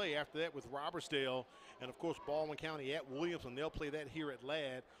region play after that with Robertsdale and, of course, Baldwin County at Williamson. They'll play that here at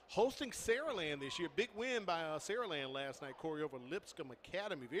Ladd. Hosting Saraland this year. Big win by Saraland last night, Corey, over Lipscomb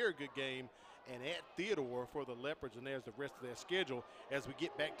Academy. Very good game. And at Theodore for the Leopards, and there's the rest of their schedule as we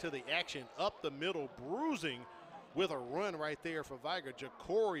get back to the action. Up the middle, bruising with a run right there for Vigor.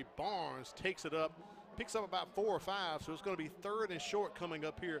 Ja'Cory Barnes takes it up, picks up about 4 or 5, so it's going to be 3rd and short coming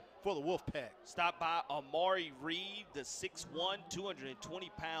up here for the Wolfpack. Stop by Amari Reed, the 6'1",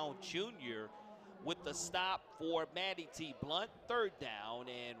 220-pound junior, with the stop for Matty T. Blount. 3rd down,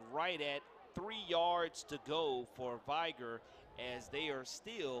 and right at 3 yards to go for Vigor as they are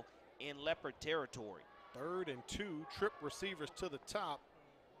still in Leopard territory. 3rd and 2, trip receivers to the top.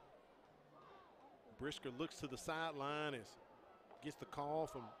 Brisker looks to the sideline as gets the call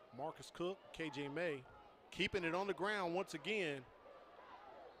from Marcus Cook, KJ May. Keeping it on the ground once again.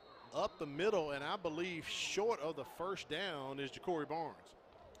 Up the middle, and I believe short of the 1st down is Ja'Cory Barnes.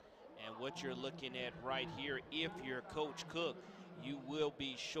 And what you're looking at right here, if you're Coach Cook, you will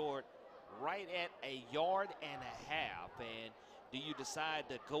be short right at 1.5 yards. And do you decide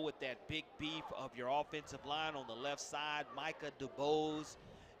to go with that big beef of your offensive line on the left side, Micah DuBose,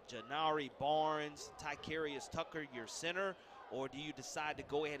 Janari Barnes, Tycarius Tucker, your center, or do you decide to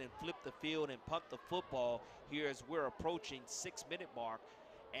go ahead and flip the field and punt the football here as we're approaching 6-minute mark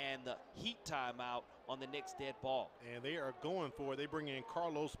and the heat timeout on the next dead ball? And they are going for it. They bring in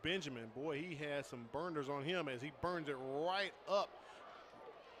Carlos Benjamin. Boy, he has some burners on him as he burns it right up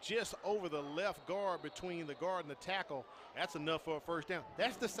just over the left guard between the guard and the tackle. That's enough for a 1st down.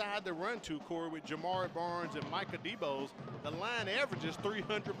 That's the side to run to, Corey, with Jamari Barnes and Micah DuBose. The line averages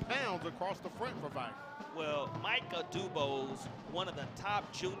 300 pounds across the front for Vigor. Well, Micah DuBose, one of the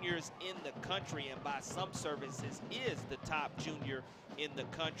top juniors in the country, and by some services is the top junior in the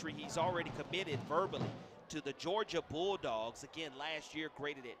country. He's already committed verbally to the Georgia Bulldogs. Again, last year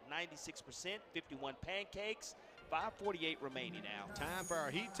graded at 96%, 51 pancakes, 5:48 remaining now. Time for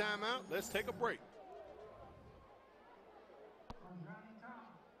our heat timeout. Let's take a break.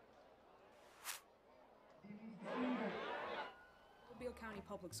 Mobile County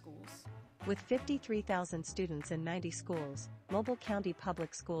Public Schools. With 53,000 students in 90 schools, Mobile County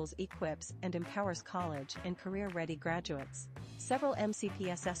Public Schools equips and empowers college and career-ready graduates. Several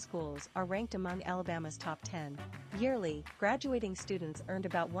MCPSS schools are ranked among Alabama's top 10. Yearly, graduating students earned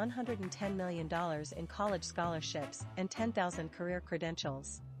about $110 million in college scholarships and 10,000 career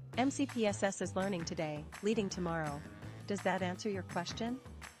credentials. MCPSS is learning today, leading tomorrow. Does that answer your question?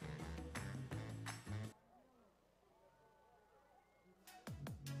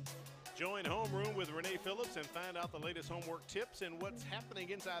 Join Homeroom with Renee Phillips and find out the latest homework tips and what's happening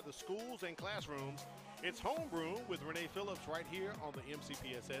inside the schools and classrooms. It's Homeroom with Renee Phillips right here on the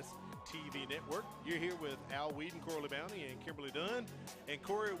MCPSS TV network. You're here with Al Whedon, Corley Bounty, and Kimberly Dunn. And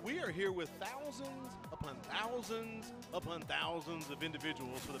Corey, we are here with thousands upon thousands upon thousands of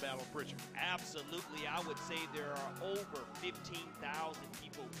individuals for the Battle of Pritchard. Absolutely. I would say there are over 15,000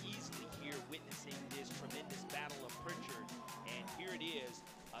 people easily here witnessing this tremendous Battle of Pritchard. And here it is.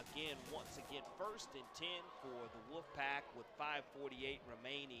 Again, once again, 1st and 10 for the Wolfpack with 5:48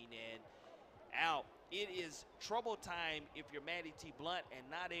 remaining. And Al, it is trouble time if you're Matty T. Blount and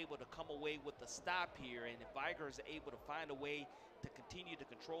not able to come away with the stop here. And if Vigor is able to find a way to continue to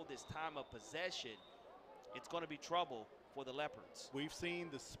control this time of possession, it's going to be trouble for the Leopards. We've seen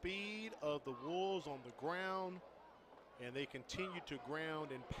the speed of the Wolves on the ground, and they continue to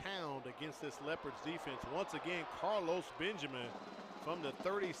ground and pound against this Leopards defense. Once again, Carlos Benjamin from the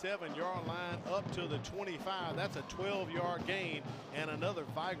 37-yard line up to the 25. That's a 12-yard gain and another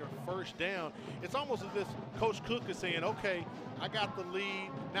Vigor first down. It's almost as if Coach Cook is saying, okay, I got the lead.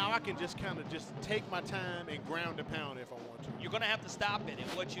 Now I can just kind of just take my time and ground and pound if I want to. You're going to have to stop it, and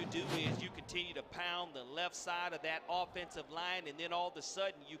what you do is you continue to pound the left side of that offensive line, and then all of a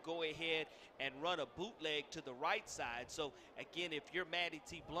sudden you go ahead and run a bootleg to the right side. So, again, if you're Matty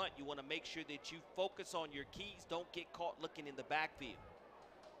T. Blount, you want to make sure that you focus on your keys. Don't get caught looking in the backfield.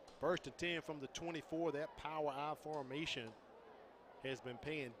 1st and 10 from the 24. That power I formation has been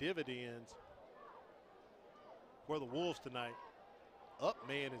paying dividends for the Wolves tonight. Up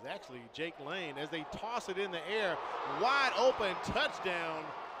man is actually Jake Lane as they toss it in the air. Wide open touchdown.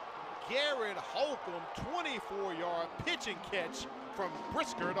 Garrett Holcomb, 24-yard pitch and catch from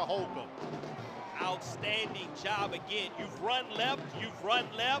Brisker to Holcomb. Outstanding job again. You've run left,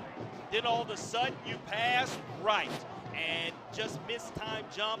 then all of a sudden you pass right. And just missed time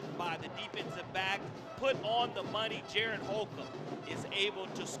jump by the defensive back. Put on the money. Jared Holcomb is able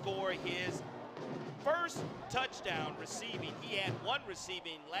to score his first touchdown receiving. He had one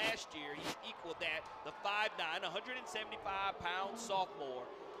receiving last year. He's equaled that. The 5'9", 175-pound sophomore,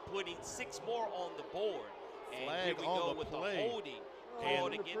 putting 6 more on the board. And Flag here we on go the with play. the holding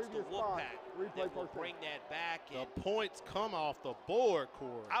called against the Wolfpack. That will bring that back. The points come off the board,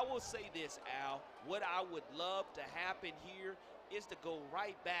 Corey. I will say this, Al. What I would love to happen here is to go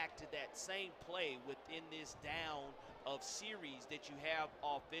right back to that same play within this down of series that you have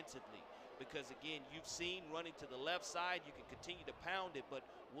offensively. Because, again, you've seen running to the left side. You can continue to pound it, but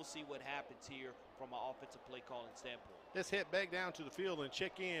we'll see what happens here from an offensive play calling standpoint. Let's head back down to the field and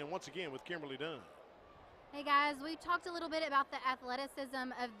check in once again with Kimberly Dunn. Hey guys, we talked a little bit about the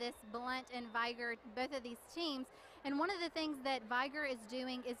athleticism of this Blount and Vigor, both of these teams. And one of the things that Vigor is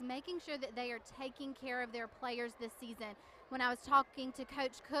doing is making sure that they are taking care of their players this season. When I was talking to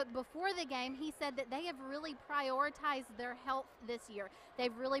Coach Cook before the game, he said that they have really prioritized their health this year.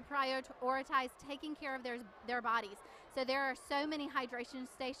 They've really prioritized taking care of their bodies. So there are so many hydration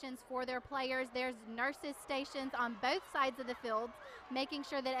stations for their players. There's nurses stations on both sides of the field, making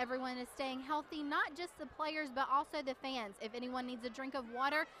sure that everyone is staying healthy, not just the players, but also the fans. If anyone needs a drink of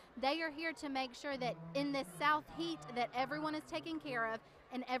water, they are here to make sure that in this south heat that everyone is taken care of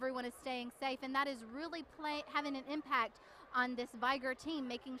and everyone is staying safe. And that is really having an impact on this Vigor team,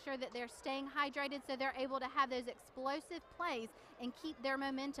 making sure that they're staying hydrated so they're able to have those explosive plays and keep their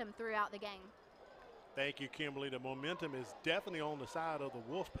momentum throughout the game. Thank you, Kimberly. The momentum is definitely on the side of the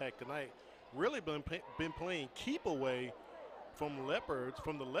Wolfpack tonight. Really been playing keep away from the Leopards.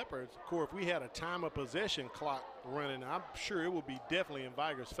 Of course, if we had a time of possession clock running, I'm sure it would be definitely in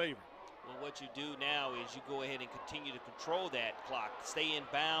Vigor's favor. Well, what you do now is you go ahead and continue to control that clock. Stay in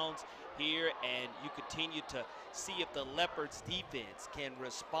bounds here, and you continue to see if the Leopards defense can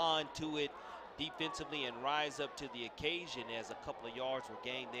respond to it defensively and rise up to the occasion, as a couple of yards were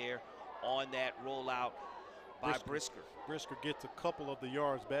gained there on that rollout by Brisker. Brisker gets a couple of the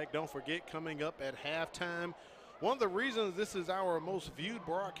yards back. Don't forget, coming up at halftime, one of the reasons this is our most viewed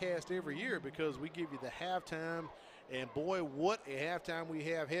broadcast every year, because we give you the halftime, and boy, what a halftime we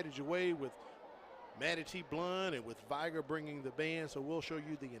have headed your way with Matty T. Blount and with Vigor bringing the band. So we'll show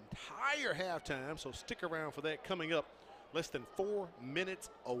you the entire halftime, so stick around for that coming up less than 4 minutes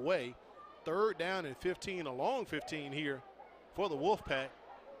away. 3rd down and 15, a long 15 here for the Wolfpack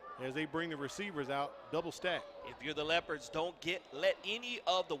as they bring the receivers out double stack. If you're the Leopards, don't let any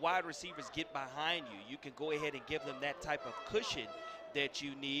of the wide receivers get behind you. You can go ahead and give them that type of cushion that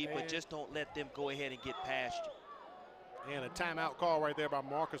you need, but just don't let them go ahead and get past you. And a timeout call right there by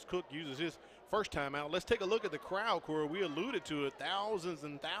Marcus Cook, uses his first timeout. Let's take a look at the crowd, Corey. We alluded to it, thousands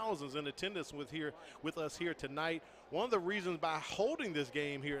and thousands in attendance with us here tonight. One of the reasons by holding this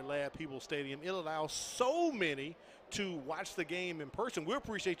game here at Lab People Stadium, it allows so many to watch the game in person. We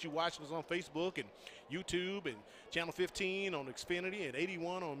appreciate you watching us on Facebook and YouTube and Channel 15 on Xfinity and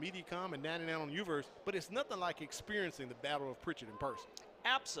 81 on Mediacom and 99 on Uverse, but it's nothing like experiencing the Battle of Pritchard in person.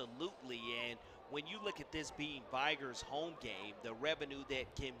 Absolutely, and when you look at this being Vigor's home game, the revenue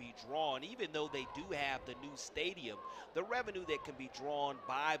that can be drawn, even though they do have the new stadium, the revenue that can be drawn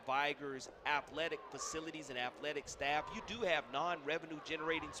by Vigor's athletic facilities and athletic staff, you do have non-revenue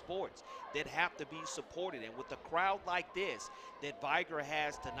generating sports that have to be supported. And with a crowd like this that Vigor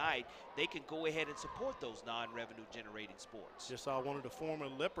has tonight, they can go ahead and support those non-revenue generating sports. Just saw one of the former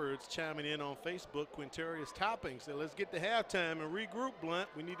Leopards chiming in on Facebook, Quintarius Topping, said, let's get to halftime and regroup, Blount.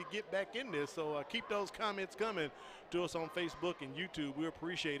 We need to get back in this. So keep those comments coming to us on Facebook and YouTube. We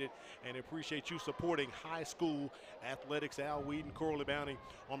appreciate it and appreciate you supporting high school athletics. Al Whedon, Corley Bounty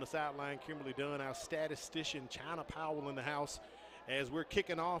on the sideline, Kimberly Dunn, our statistician, China Powell in the house, as we're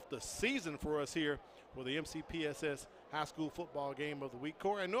kicking off the season for us here for the MCPSS high school football game of the week.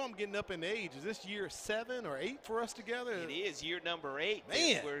 Corey, I know I'm getting up in age. Is this year 7 or 8 for us together? It is year number 8.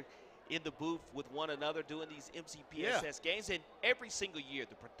 Man. We're in the booth with one another doing these MCPSS games, and every single year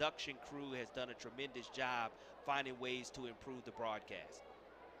the production crew has done a tremendous job finding ways to improve the broadcast.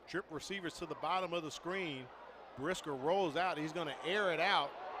 Trip receivers to the bottom of the screen. Brisker rolls out. He's going to air it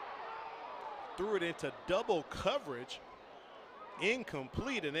out. Threw it into double coverage.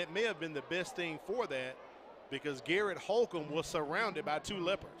 Incomplete, and it may have been the best thing for that because Garrett Holcomb was surrounded by 2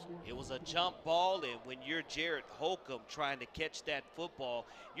 Leopards. It was a jump ball, and when you're Jarrett Holcomb trying to catch that football,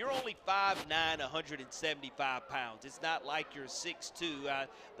 you're only 5'9", 175 pounds. It's not like you're 6'2".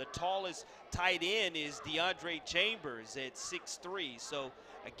 The tallest tight end is DeAndre Chambers at 6'3". So,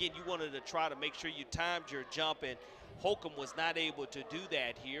 again, you wanted to try to make sure you timed your jump, and Holcomb was not able to do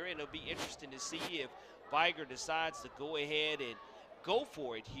that here. And it'll be interesting to see if Vigor decides to go ahead and go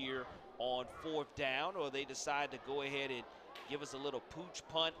for it here on 4th down, or they decide to go ahead and give us a little pooch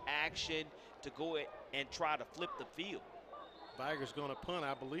punt action to go and try to flip the field. Vigor's going to punt.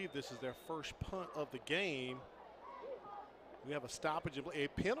 I believe this is their first punt of the game. We have a stoppage, a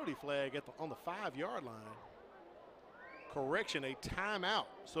penalty flag on the 5-yard line. Correction, a timeout.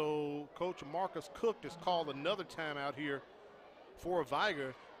 So Coach Marcus Cook has called another timeout here for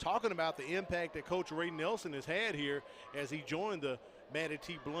Vigor, talking about the impact that Coach Ray Nelson has had here as he joined the Matty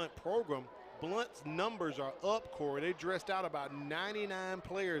T. Blount program. Blount's numbers are up, Corey. They dressed out about 99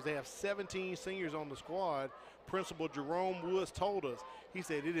 players. They have 17 seniors on the squad. Principal Jerome Woods told us, he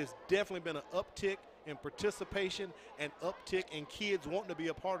said it has definitely been an uptick in participation and uptick in kids wanting to be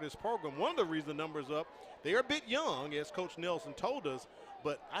a part of this program. One of the reasons the numbers up, they are a bit young, as Coach Nelson told us,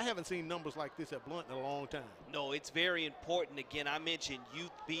 but I haven't seen numbers like this at Blount in a long time. No, it's very important. Again, I mentioned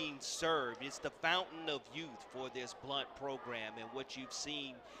youth being served. It's the fountain of youth for this Blount program, and what you've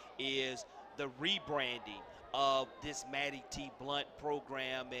seen is the rebranding of this Matty T. Blount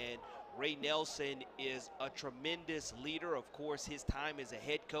program, and Ray Nelson is a tremendous leader. Of course, his time as a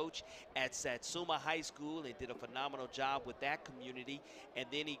head coach at Satsuma High School and did a phenomenal job with that community. And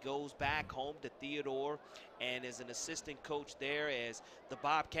then he goes back home to Theodore and is an assistant coach there as the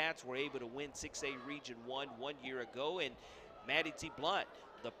Bobcats were able to win 6A Region 1 year ago. And Matty T. Blount,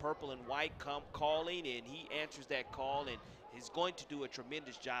 the purple and white, come calling, and he answers that call and is going to do a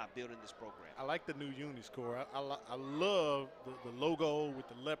tremendous job building this program. I like the new uniscore. I love the logo with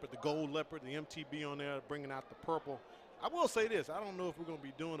the leopard, the gold leopard, the MTB on there, bringing out the purple. I will say this, I don't know if we're going to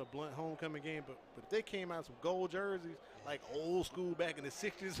be doing a Blount homecoming game, but if they came out some gold jerseys, like old school back in the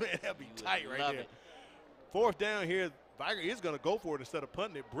 60s, man, that'd be tight right there. 4th down here, Vigor is going to go for it instead of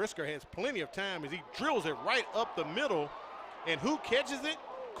punting it. Brisker has plenty of time as he drills it right up the middle. And who catches it?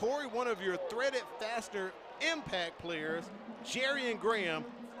 Corey, one of your threaded faster impact players, Jerry and Graham.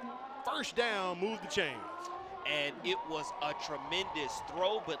 1st down, move the chains. And it was a tremendous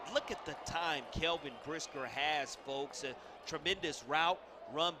throw, but look at the time Kelvin Brisker has, folks. A tremendous route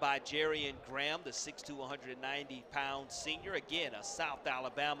run by Jerry and Graham, the 6'2", 190-pound senior. Again, a South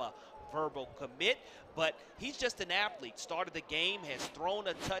Alabama verbal commit, but he's just an athlete. Started the game, has thrown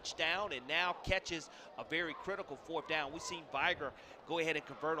a touchdown, and now catches a very critical 4th down. We've seen Vigor go ahead and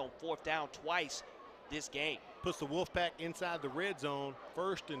convert on 4th down twice this game. Puts the Wolfpack inside the red zone,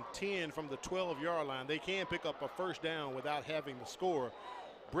 1st and 10 from the 12-yard line. They can pick up a 1st down without having to score.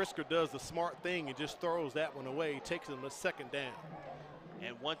 Brisker does the smart thing and just throws that one away, takes them a 2nd down.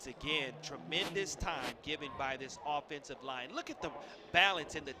 And once again, tremendous time given by this offensive line. Look at the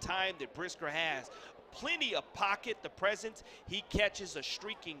balance and the time that Brisker has. Plenty of pocket, the presence. He catches a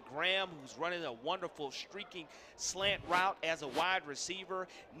streaking Graham who's running a wonderful streaking slant route as a wide receiver.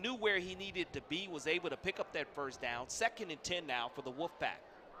 Knew where he needed to be, was able to pick up that 1st down. 2nd and 10 now for the Wolfpack.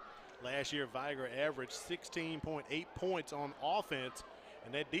 Last year, Vigor averaged 16.8 points on offense,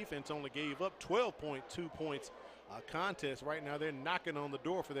 and that defense only gave up 12.2 points a contest. Right now, they're knocking on the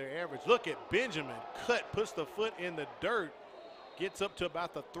door for their average. Look at Benjamin. Puts the foot in the dirt. Gets up to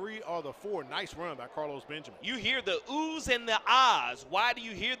about the 3 or the 4. Nice run by Carlos Benjamin. You hear the oohs and the ahs. Why do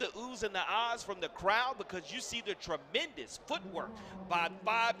you hear the oohs and the ahs from the crowd? Because you see the tremendous footwork by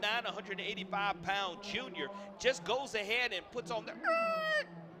 5'9", 185-pound junior. Just goes ahead and puts on the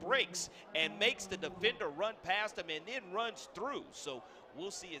brakes and makes the defender run past him and then runs through. So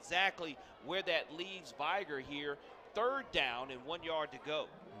we'll see exactly where that leaves Vigor here. 3rd down and 1 yard to go.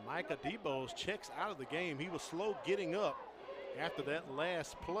 Micah Debose checks out of the game. He was slow getting up after that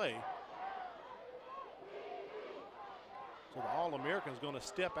last play. So the All-American's going to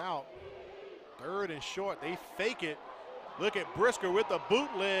step out. 3rd and short. They fake it. Look at Brisker with the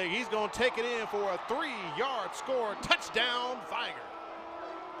bootleg. He's going to take it in for a 3-yard score. Touchdown, Vigor.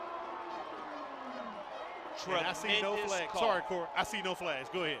 And I see no flags. Sorry, Corey. I see no flags.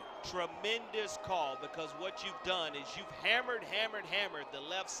 Go ahead. Tremendous call, because what you've done is you've hammered the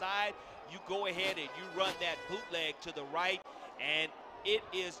left side. You go ahead and you run that bootleg to the right, and it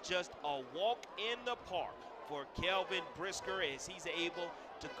is just a walk in the park for Kelvin Brisker as he's able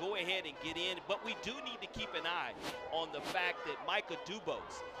to go ahead and get in. But we do need to keep an eye on the fact that Micah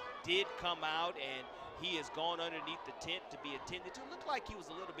Dubose did come out, and he has gone underneath the tent to be attended to. It looked like he was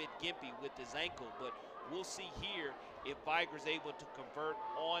a little bit gimpy with his ankle, but we'll see here if Vigor's able to convert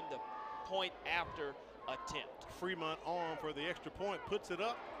on the point after attempt. Fremont on for the extra point, puts it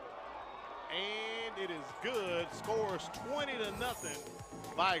up, and it is good. Scores 20-0.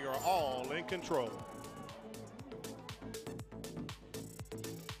 Vigor all in control.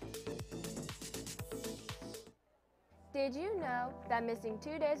 Did you know that missing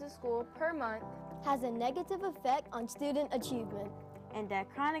 2 days of school per month has a negative effect on student achievement? And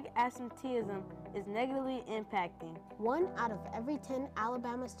that chronic absenteeism is negatively impacting 1 out of every 10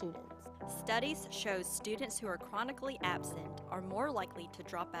 Alabama students. Studies show students who are chronically absent are more likely to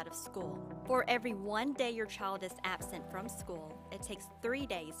drop out of school. For every 1 day your child is absent from school, it takes 3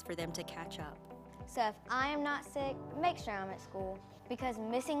 days for them to catch up. So if I am not sick, make sure I'm at school, because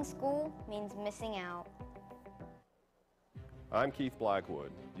missing school means missing out. I'm Keith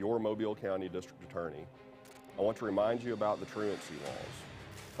Blackwood, your Mobile County District Attorney. I want to remind you about the truancy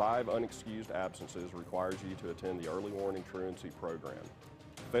laws. 5 unexcused absences requires you to attend the early warning truancy program.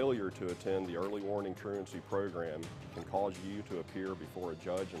 Failure to attend the early warning truancy program can cause you to appear before a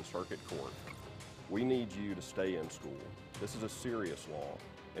judge in circuit court. We need you to stay in school. This is a serious law,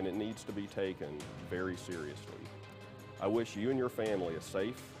 and it needs to be taken very seriously. I wish you and your family a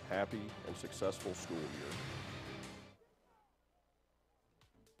safe, happy, and successful school year.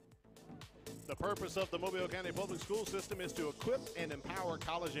 The purpose of the Mobile County Public School System is to equip and empower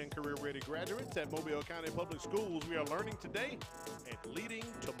college and career-ready graduates. At Mobile County Public Schools, we are learning today and leading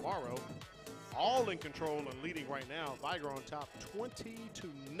tomorrow. All in control and leading right now. Vigor on top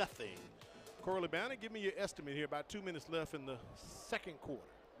 20-0. Corley Bounty, give me your estimate here. About 2 minutes left in the second quarter.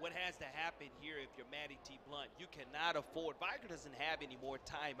 What has to happen here if you're Matty T. Blount, you cannot afford, Vigor doesn't have any more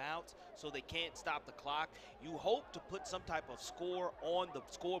timeouts, so they can't stop the clock. You hope to put some type of score on the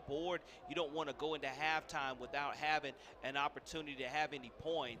scoreboard. You don't want to go into halftime without having an opportunity to have any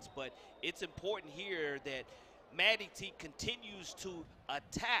points, but it's important here that Matty T continues to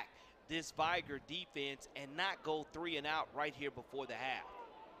attack this Vigor defense and not go 3 and out right here before the half.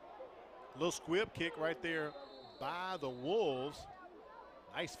 Little squib kick right there by the Wolves.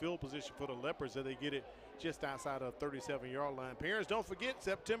 Nice field position for the Leopards as they get it just outside of 37-yard line. Parents, don't forget,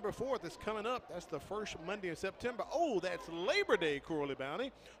 September 4th is coming up. That's the first Monday in September. Oh, that's Labor Day, Corley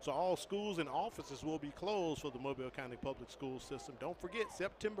Bounty. So all schools and offices will be closed for the Mobile County Public School System. Don't forget,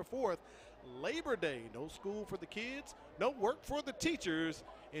 September 4th, Labor Day. No school for the kids, no work for the teachers.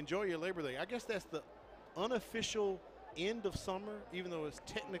 Enjoy your Labor Day. I guess that's the unofficial end of summer, even though it's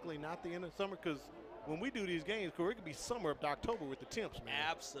technically not the end of summer, because when we do these games, it could be summer up to October with the temps, man.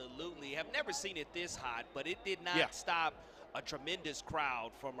 Absolutely. I've never seen it this hot, but it did not stop a tremendous crowd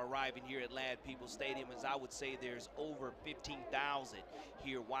from arriving here at Ladd Peoples Stadium, as I would say there's over 15,000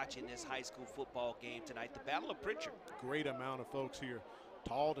 here watching this high school football game tonight. The Battle of Pritchard. Great amount of folks here.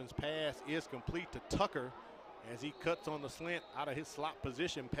 Talden's pass is complete to Tucker as he cuts on the slant out of his slot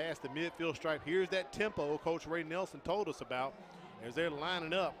position past the midfield stripe. Here's that tempo Coach Ray Nelson told us about as they're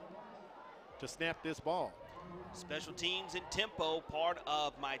lining up to snap this ball. Special teams and tempo, part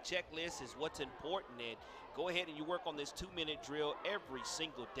of my checklist, is what's important. And go ahead and you work on this 2-minute drill every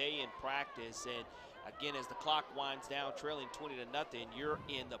single day in practice. And again, as the clock winds down, trailing 20-0, you're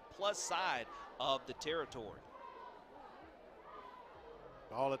in the plus side of the territory.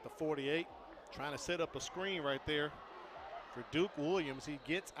 Ball at the 48, trying to set up a screen right there for Duke Williams. He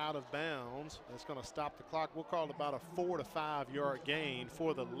gets out of bounds. That's going to stop the clock. We'll call it about a 4 to 5 yard gain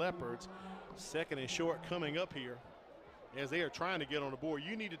for the Leopards. Second and short coming up here as they are trying to get on the board.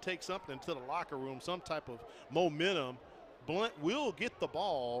 You need to take something to the locker room, some type of momentum. Blount will get the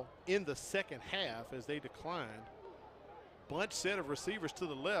ball in the second half as they decline. Bunch set of receivers to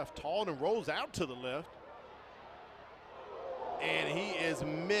the left. Talden rolls out to the left. And he is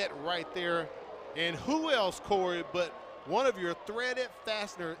met right there. And who else, Corey, but one of your threaded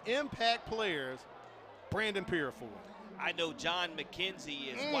fastener impact players, Brandon Purifoy. I know John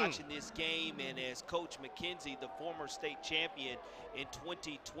McKenzie is watching this game, and as Coach McKenzie, the former state champion in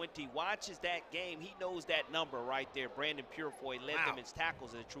 2020, watches that game, he knows that number right there. Brandon Purifoy led them in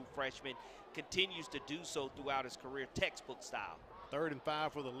tackles as a true freshman, continues to do so throughout his career, textbook style. 3rd and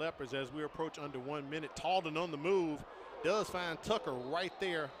 5 for the Leopards as we approach under 1 minute. Talden on the move, does find Tucker right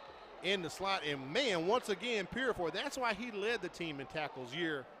there in the slot. And man, once again, Purifoy, that's why he led the team in tackles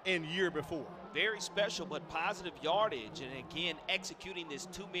year before. Very special but positive yardage. And again, executing this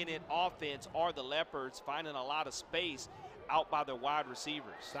 2-minute offense are the Leopards, finding a lot of space out by their wide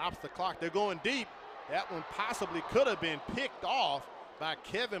receivers. Stops the clock. They're going deep. That one possibly could have been picked off by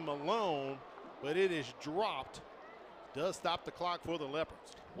Kevin Malone, but it is dropped. Does stop the clock for the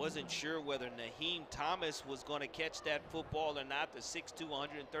Leopards. Wasn't sure whether Naheem Thomas was going to catch that football or not, the 6'2",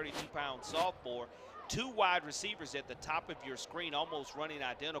 132-pound sophomore. 2 wide receivers at the top of your screen, almost running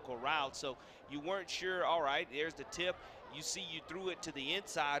identical routes, so you weren't sure. All right, there's the tip. You see you threw it to the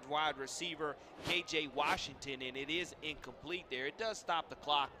inside wide receiver, K.J. Washington, and it is incomplete there. It does stop the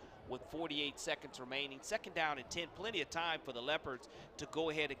clock with 48 seconds remaining. 2nd down and 10, plenty of time for the Leopards to go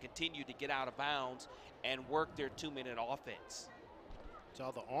ahead and continue to get out of bounds and work their 2-minute offense.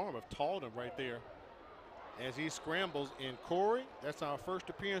 Saw the arm of Talden right there as he scrambles. And Corey, that's our first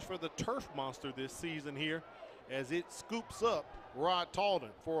appearance for the Turf Monster this season here as it scoops up Rod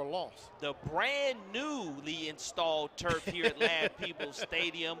Talden for a loss. The brand newly installed turf here at Ladd Peoples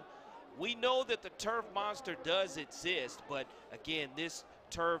Stadium. We know that the Turf Monster does exist, but again, this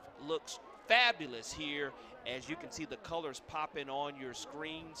turf looks fabulous here as you can see the colors popping on your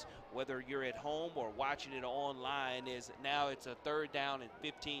screens, whether you're at home or watching it online. Is now it's a 3rd down and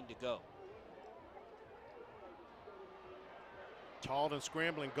 15 to go. Talden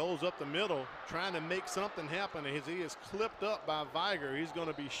scrambling, goes up the middle, trying to make something happen as he is clipped up by Vigor. He's going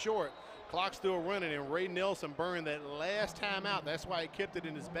to be short. Clock still running, and Ray Nelson burned that last time out. That's why he kept it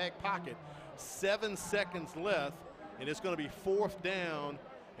in his back pocket. 7 seconds left, and it's going to be 4th down.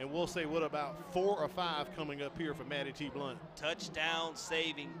 And we'll say, what about 4 or 5 coming up here for Matty T. Blount? Touchdown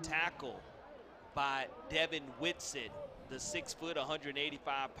saving tackle by Devin Whitson, the 6',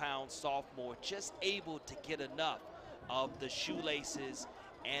 185-pound sophomore, just able to get enough of the shoelaces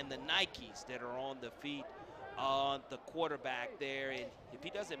and the Nikes that are on the feet on the quarterback there. And if he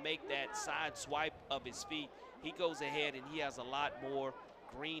doesn't make that side swipe of his feet, he goes ahead and he has a lot more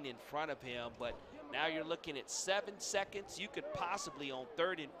green in front of him. But now you're looking at 7 seconds. You could possibly on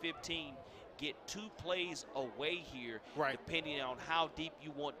 3rd and 15 get 2 plays away here, depending on how deep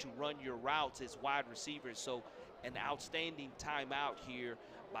you want to run your routes as wide receivers. So an outstanding timeout here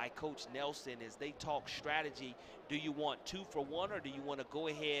by Coach Nelson as they talk strategy. Do you want 2 for 1, or do you want to go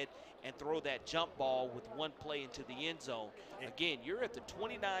ahead and throw that jump ball with 1 play into the end zone? Again, you're at the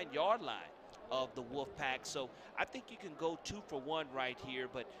 29-yard line of the Wolfpack, so I think you can go 2 for 1 right here,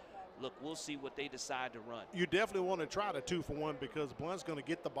 but look, we'll see what they decide to run. You definitely want to try the 2 for 1 because Blount's going to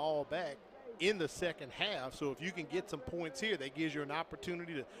get the ball back in the second half. So if you can get some points here, that gives you an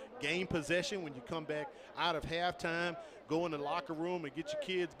opportunity to gain possession when you come back out of halftime, go in the locker room and get your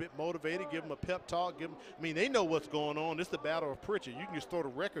kids a bit motivated, give them a pep talk. I mean, they know what's going on. This is the Battle of Pritchard. You can just throw the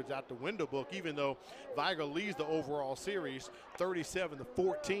records out the window book, even though Vigor leads the overall series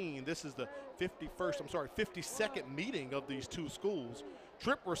 37-14. This is the 52nd meeting of these 2 schools.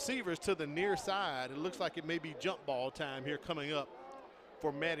 Trip receivers to the near side. It looks like it may be jump ball time here coming up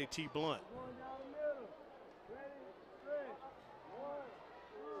for Matty T. Blount.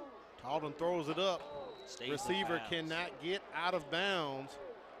 Talden throws it up. Receiver cannot get out of bounds,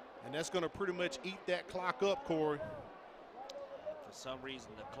 and that's going to pretty much eat that clock up, Corey. For some reason,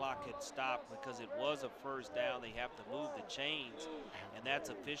 the clock had stopped because it was a 1st down. They have to move the chains, and that's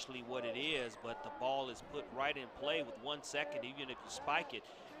officially what it is, but the ball is put right in play with 1 second. Even if you spike it,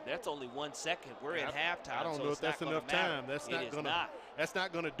 that's only 1 second. We're at halftime. I don't know if that's enough time. That's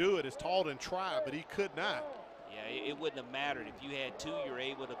not going to do it. As Talden tried, but he could not. Yeah, it wouldn't have mattered. If you had 2, you're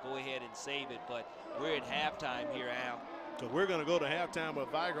able to go ahead and save it, but we're at halftime here, Al. So we're going to go to halftime with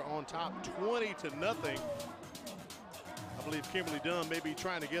Vigor on top 20-0. I believe Kimberly Dunn may be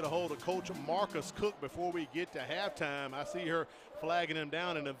trying to get a hold of Coach Marcus Cook before we get to halftime. I see her flagging him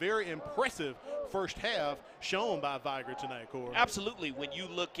down in a very impressive first half shown by Vigor tonight, Corey. Absolutely. When you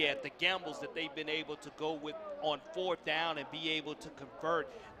look at the gambles that they've been able to go with on 4th down and be able to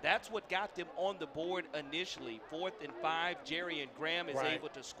convert, that's what got them on the board initially. 4th and 5, Jerry and Graham is able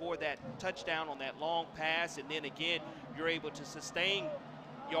to score that touchdown on that long pass, and then again, you're able to sustain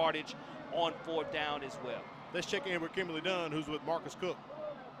yardage on 4th down as well. Let's check in with Kimberly Dunn, who's with Marcus Cook.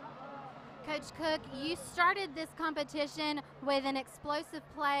 Coach Cook, you started this competition with an explosive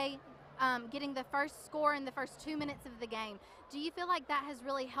play, getting the first score in the first 2 minutes of the game. Do you feel like that has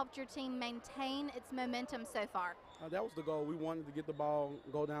really helped your team maintain its momentum so far? That was the goal. We wanted to get the ball,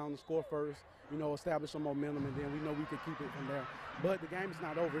 go down and score first, you know, establish some momentum, and then we know we could keep it from there. But the game is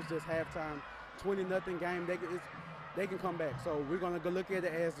not over. It's just halftime, 20-0 game. They can come back. So we're going to look at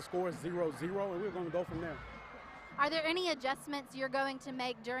it as the score is 0-0, and we're going to go from there. Are there any adjustments you're going to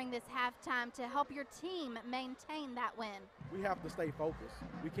make during this halftime to help your team maintain that win? We have to stay focused.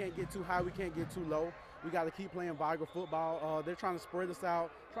 We can't get too high. We can't get too low. We got to keep playing Vigor football. They're trying to spread us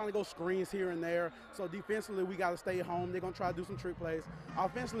out, trying to go screens here and there. So defensively, we got to stay home. They're going to try to do some trick plays.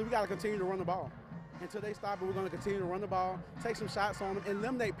 Offensively, we got to continue to run the ball. Until they stop it, we're going to continue to run the ball, take some shots on them, and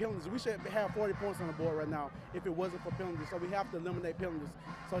eliminate penalties. We should have 40 points on the board right now if it wasn't for penalties. So we have to eliminate penalties.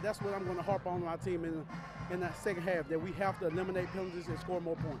 So that's what I'm going to harp on our team in the second half, that we have to eliminate penalties and score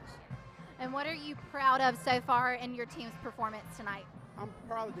more points. And what are you proud of so far in your team's performance tonight? I'm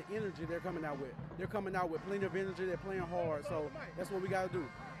proud of the energy they're coming out with. They're coming out with plenty of energy. They're playing hard. So that's what we got to do.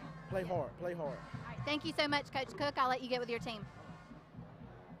 Play hard, play hard. All right, thank you so much, Coach Cook. I'll let you get with your team.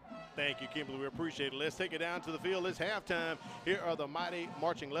 Thank you, Kimberly. We appreciate it. Let's take it down to the field. It's halftime. Here are the mighty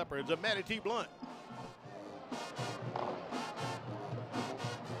marching Leopards of Matty T. Blount.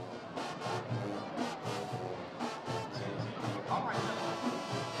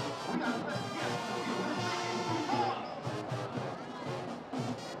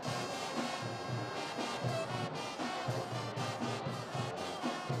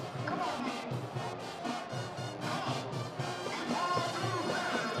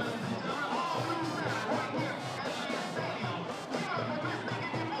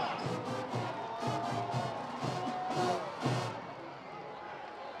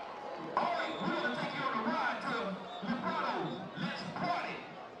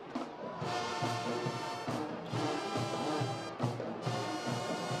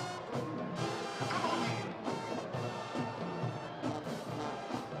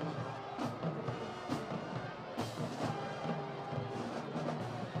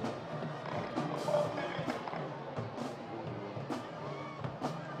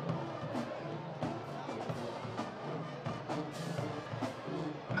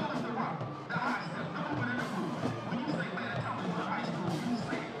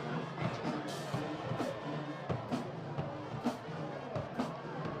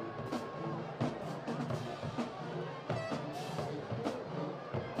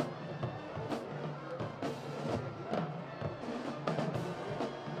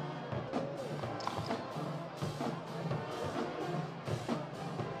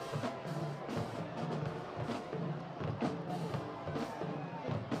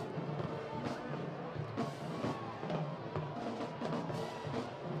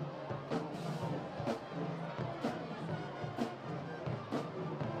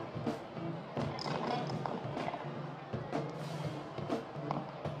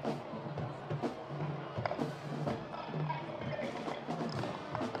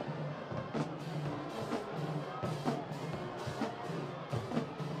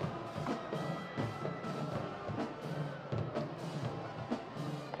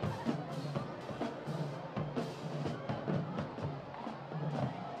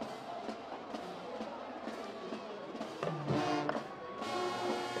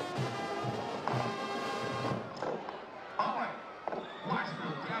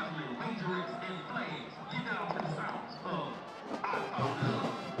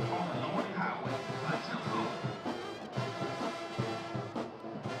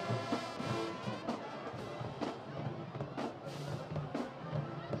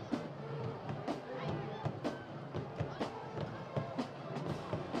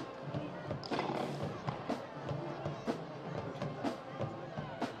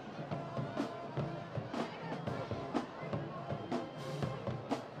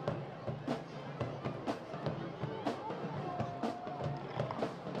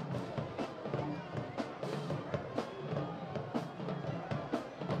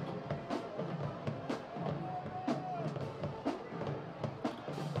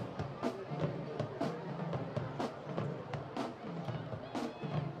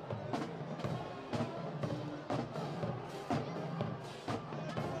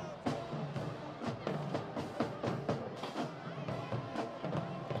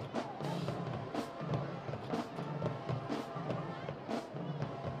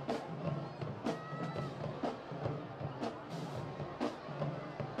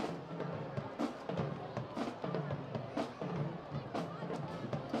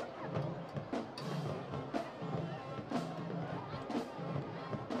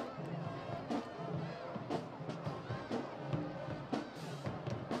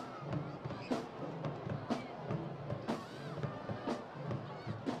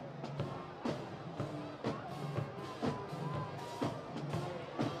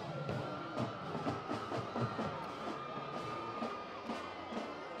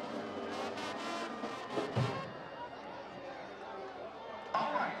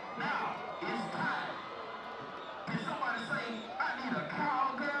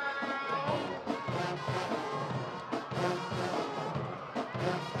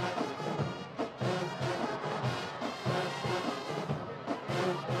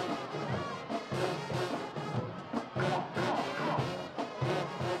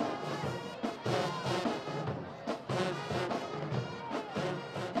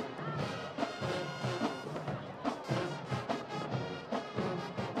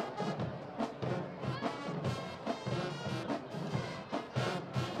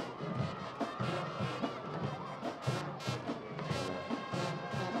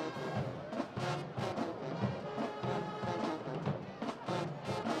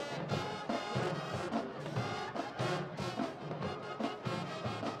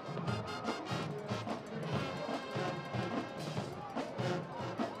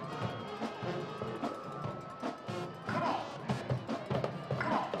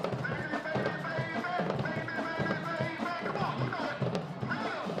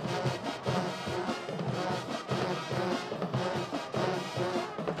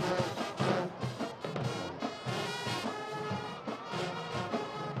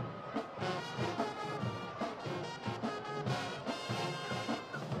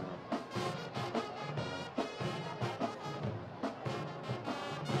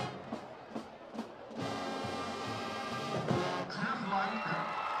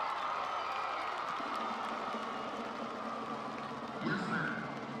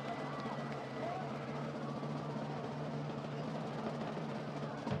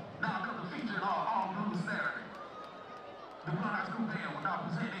 band will now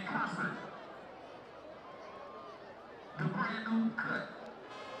present in concert the brand new cut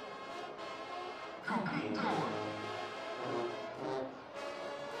from King George.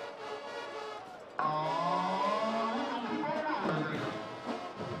 We're gonna keep on rolling, baby.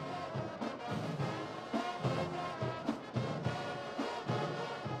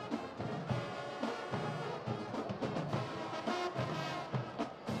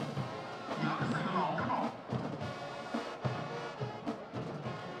 Y'all can sing along, come on.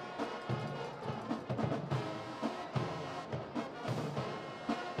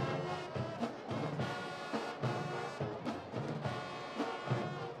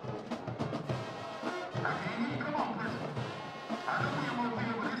 Come on, Chris. I know we in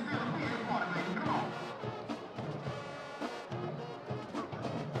Mobile, but it's still a PA party, baby. Come on.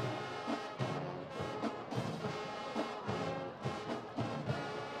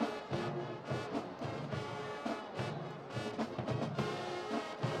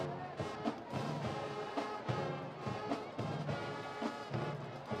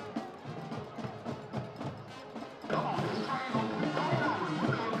 Come on, this train gonna keep on rolling.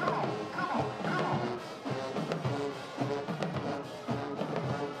 We're gonna come on, come on, come on.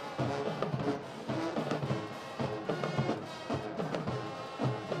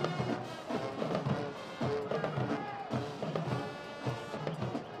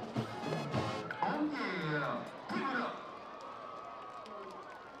 Oh yeah, give it up.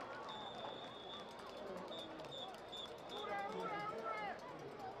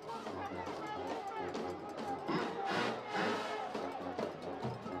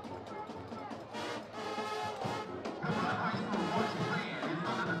 The Blount High School marching band is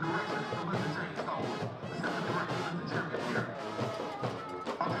under the direction of Mr. James Stone, Assistant Director Mr. Jeremy Perry,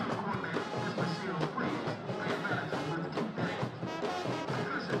 Auxiliary Coordinator Ms. Michelle Spriggs, Band Manager Mr. Keith Daniels,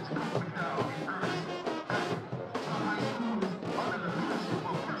 Percussion Scoop McDowell and Ernest Patrick. Blount High School is under the leadership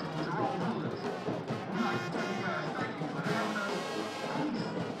of Principal Jerome Woods. We'd like to tell you guys thank you for having us, peace,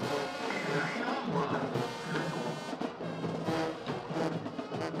 and hang on to this one.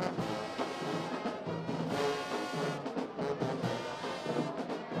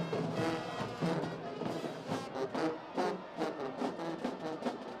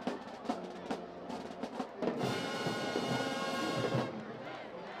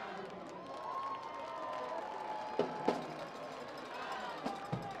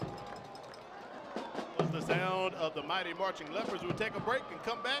 Was the sound of the mighty marching leopards. We'll take a break and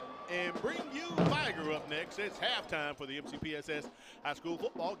come back and bring you Vigor up next. It's halftime for the MCPSS High School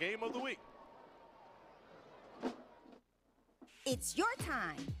Football Game of the Week. It's your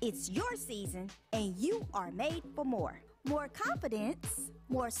time, it's your season, and you are made for more. More confidence,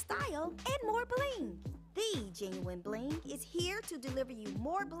 more style, and more bling. The Genuine Bling is here to deliver you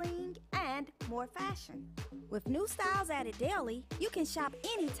more bling and more fashion. With new styles added daily, you can shop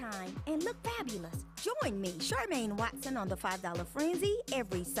anytime and look fabulous. Join me, Charmaine Watson, on the $5 Frenzy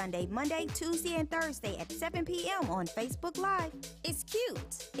every Sunday, Monday, Tuesday, and Thursday at 7 p.m. on Facebook Live. It's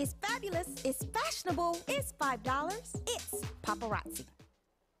cute, it's fabulous, it's fashionable, it's $5, it's paparazzi.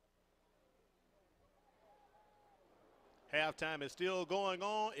 Halftime is still going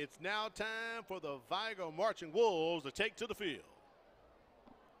on. It's now time for the Vigor Marching Wolves to take to the field.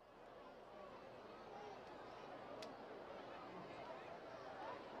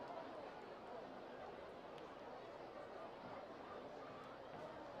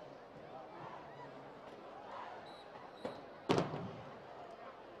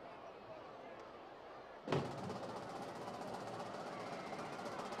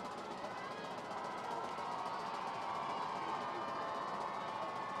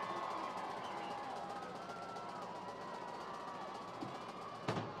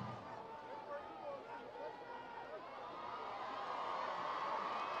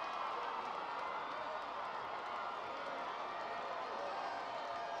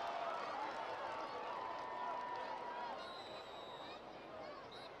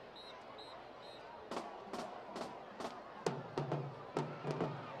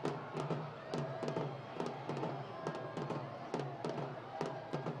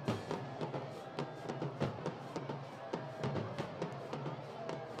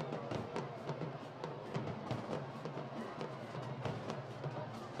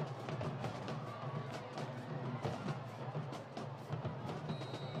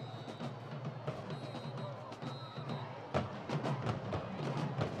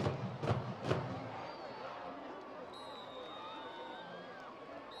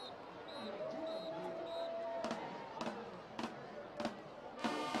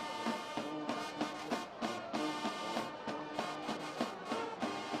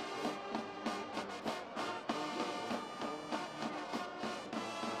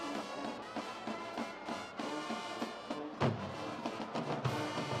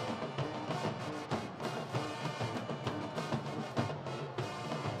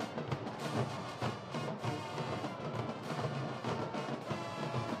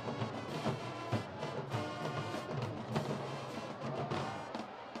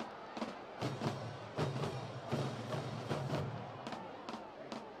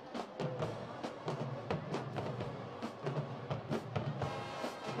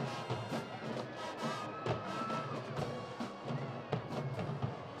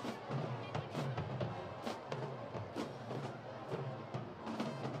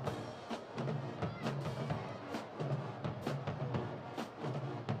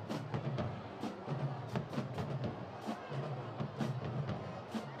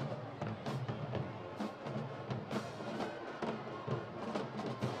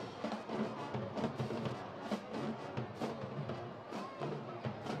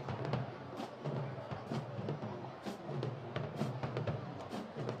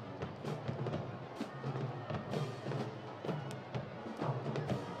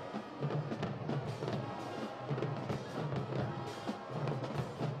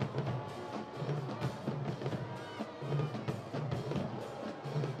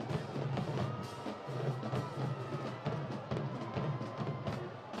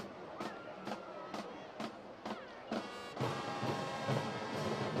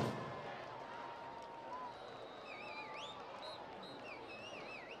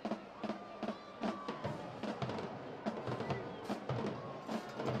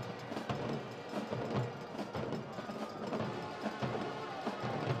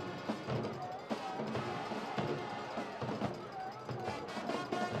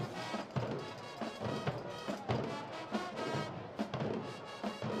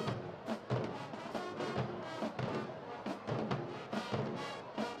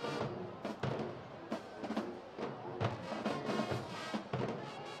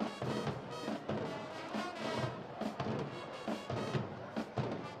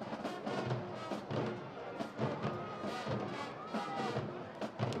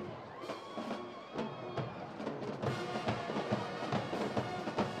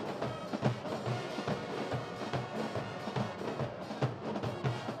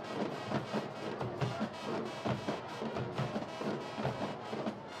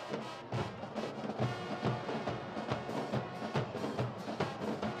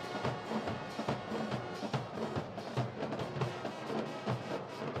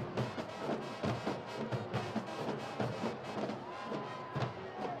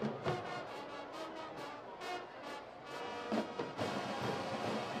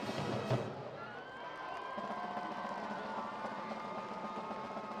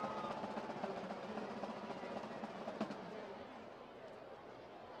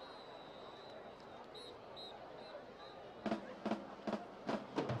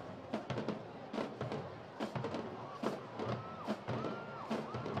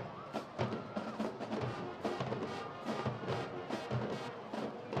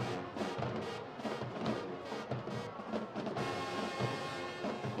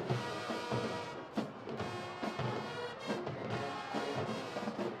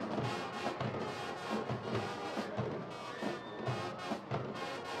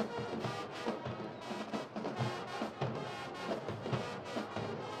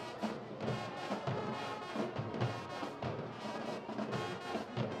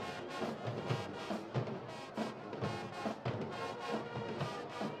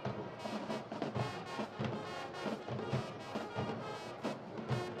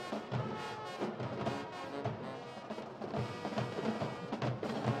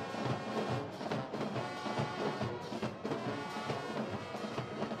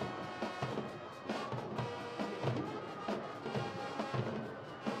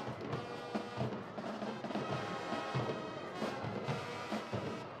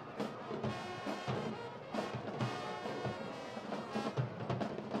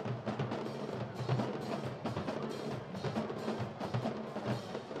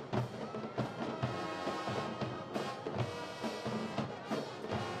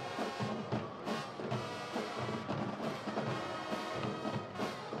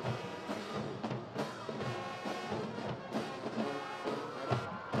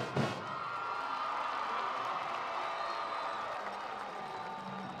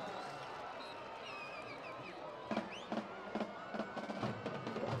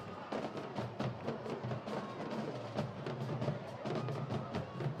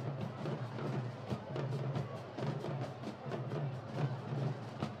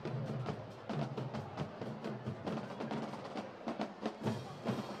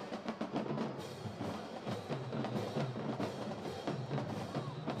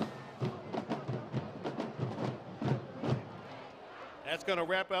 That's going to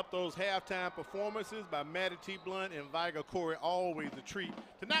wrap up those halftime performances by Maddie T. Blount and Vigor. Corey, always a treat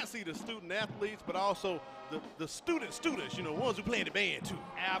to not see the student athletes, but also the students, you know, ones who play in the band too.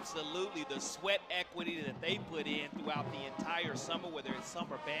 Absolutely, the sweat equity that they put in throughout the entire summer, whether it's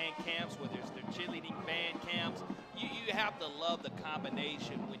summer band camps, whether it's their cheerleading band camps, you have to love the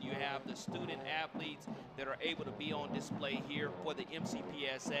combination when you have the student athletes that are able to be on display here for the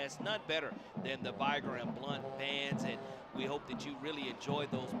MCPSS. None better than the Vigor and Blount bands, and we hope that you really enjoyed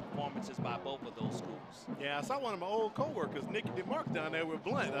those performances by both of those schools. Yeah, I saw one of my old co-workers, Nikki DeMark, down there with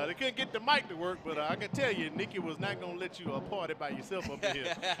Blount. They couldn't get the mic to work, but I can tell you, Nikki was not going to let you party by yourself up here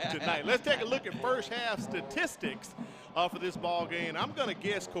tonight. Let's take a look at first half statistics for this ball game. I'm going to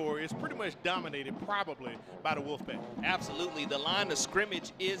guess, Corey, it's pretty much dominated probably by the Wolfpack. Absolutely. The line of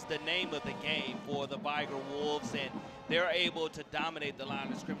scrimmage is the name of the game for the Vigor Wolves, and they're able to dominate the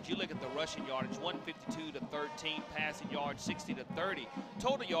line of scrimmage. You look at the rushing yardage, 152 to 13, passing yards 60 to 30,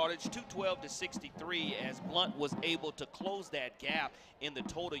 total yardage 212 to 63, as Blount was able to close that gap in the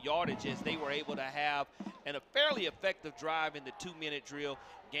total yardage as they were able to have a fairly effective drive in the 2-minute drill,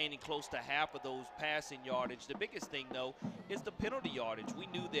 gaining close to half of those passing yardage. The biggest thing, though, is the penalty yardage. We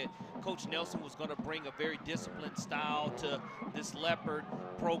knew that Coach Nelson was going to bring a very disciplined style to this Leopard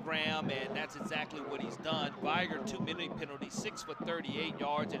program, and that's exactly what he's done. Vigor, 2-minute penalty, 6 for 38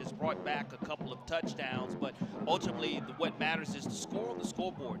 yards, and has brought back a couple of touchdowns. But ultimately, what matters is the score on the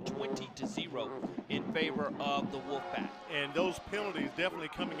scoreboard, 20-0 in favor of the Wolfpack. And those penalties definitely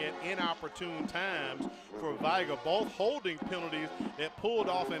coming at inopportune times for Vigor. Both holding penalties that pulled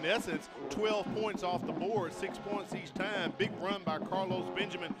off, in essence, 12 points off the board, 6 points each time. Big run by Carlos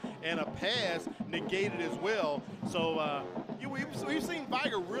Benjamin and a pass negated as well. So we've seen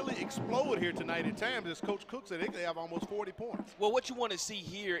Vigor really explode here tonight at times. As Coach Cook said, they could have almost 40 points. Well, what you want to see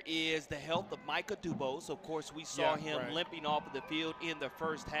here is the health of Micah Dubose. Of course, we saw him limping off of the field in the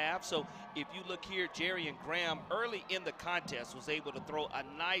first half. So if you look here, Jerry and Graham early in the contest was able to throw a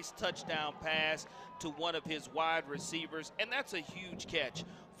nice touchdown pass to one of his wide receivers, and that's a huge catch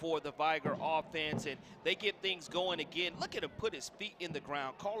for the Vigor offense, and they get things going again. Look at him put his feet in the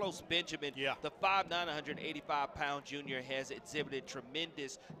ground. Carlos Benjamin, the 5'9", 185-pound junior, has exhibited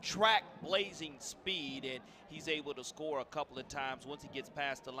tremendous track-blazing speed, and he's able to score a couple of times once he gets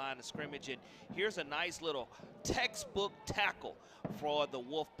past the line of scrimmage. And here's a nice little textbook tackle for the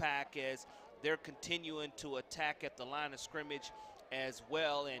Wolfpack as they're continuing to attack at the line of scrimmage as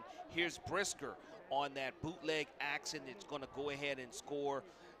well. And here's Brisker on that bootleg action that's going to go ahead and score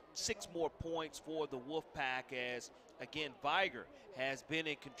 6 more points for the Wolfpack as, again, Vigor has been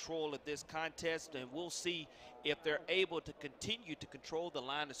in control of this contest, and we'll see if they're able to continue to control the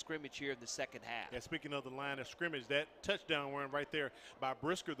line of scrimmage here in the second half. Yeah, speaking of the line of scrimmage, that touchdown run right there by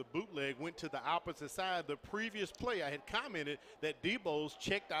Brisker, the bootleg, went to the opposite side. The previous play, I had commented that Debo's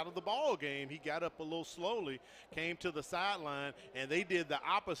checked out of the ball game. He got up a little slowly, came to the sideline, and they did the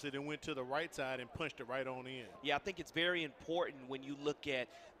opposite and went to the right side and punched it right on in. Yeah, I think it's very important when you look at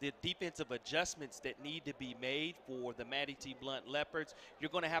the defensive adjustments that need to be made for the Maddie T. Blount Leopards.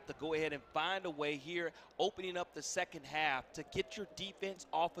 You're going to have to go ahead and find a way here, opening up the second half, to get your defense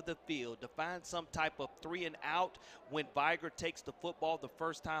off of the field, to find some type of 3 and out when Vigor takes the football the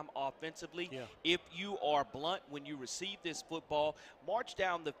first time offensively. If you are Blount, when you receive this football, march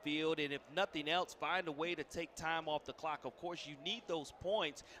down the field, and if nothing else, find a way to take time off the clock. Of course, you need those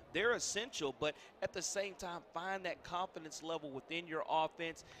points. They're essential, but at the same time, find that confidence level within your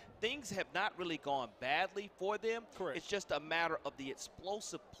offense. Things have not really gone badly for them. Correct. It's just a matter of the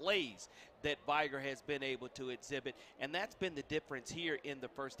explosive plays that Vigor has been able to exhibit, and that's been the difference here in the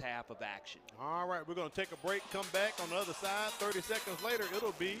first half of action. All right, we're going to take a break, come back on the other side. 30 seconds later,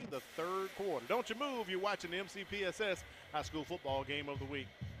 it'll be the third quarter. Don't you move. You're watching the MCPSS High School Football Game of the Week.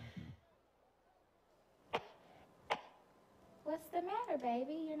 What's the matter,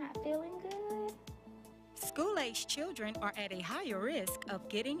 baby? You're not feeling good? School-aged children are at a higher risk of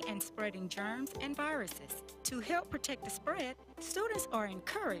getting and spreading germs and viruses. To help protect the spread, students are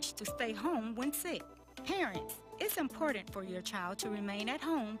encouraged to stay home when sick. Parents, it's important for your child to remain at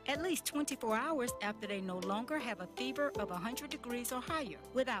home at least 24 hours after they no longer have a fever of 100 degrees or higher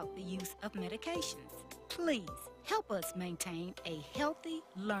without the use of medications. Please help us maintain a healthy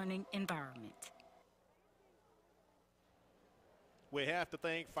learning environment. We have to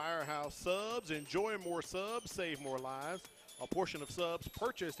thank Firehouse Subs. Enjoy more subs, save more lives. A portion of subs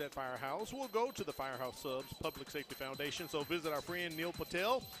purchased at Firehouse will go to the Firehouse Subs Public Safety Foundation. So visit our friend Neil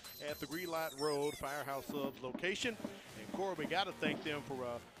Patel at the Greenlight Road Firehouse Subs location. And Corey, we got to thank them for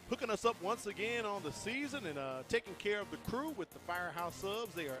hooking us up once again on the season and taking care of the crew with the Firehouse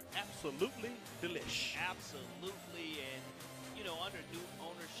Subs. They are absolutely delish. Absolutely, and you know, under new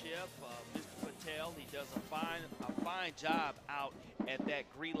ownership, Mr. Patel, he does a fine job out at that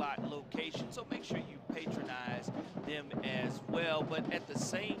Greenlock location. So make sure you patronize them as well. But at the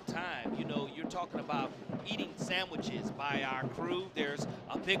same time, you know, you're talking about eating sandwiches by our crew. There's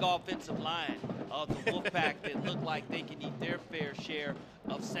a big offensive line of the Wolfpack that look like they can eat their fair share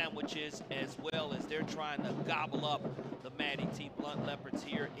of sandwiches, as well as they're trying to gobble up the Matty T. Blount Leopards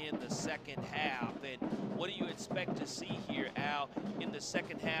here in the second half. And what do you expect to see here, Al, in the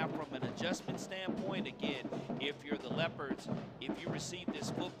second half from an adjustment standpoint? Again, if you're the Leopards, if you receive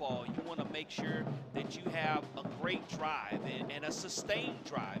this football, you want to make sure that you have a great drive and a sustained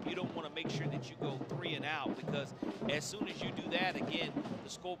drive. You don't want to make sure that you go 3 and out, because as soon as you do that, again, the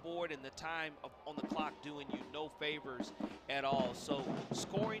scoreboard and the time on the clock doing you no favors at all. So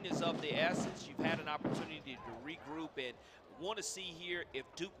scoring is of the essence. You've had an opportunity to regroup, and want to see here if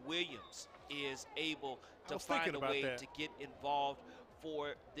Duke Williams is able to find a way to get involved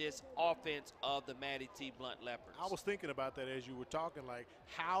for this offense of the Matty T. Blount Leopards. I was thinking about that as you were talking, like,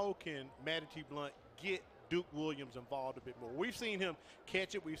 how can Matty T. Blount get Duke Williams involved a bit more? We've seen him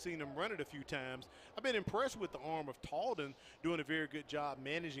catch it. We've seen him run it a few times. I've been impressed with the arm of Talden doing a very good job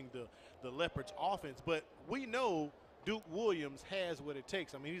managing the Leopards offense, but we know Duke Williams has what it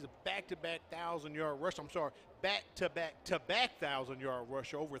takes. I mean, he's a back-to-back 1,000-yard rusher. I'm sorry, back-to-back 1,000-yard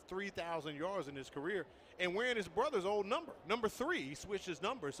rusher, over 3,000 yards in his career, and wearing his brother's old number 3. He switched his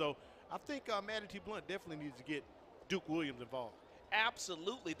number. So I think Matty T. Blount definitely needs to get Duke Williams involved.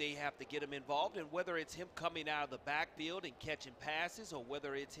 Absolutely, they have to get him involved, and whether it's him coming out of the backfield and catching passes, or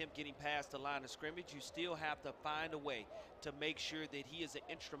whether it's him getting past the line of scrimmage, you still have to find a way to make sure that he is an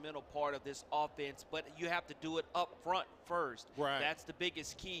instrumental part of this offense, but you have to do it up front first. Right. That's the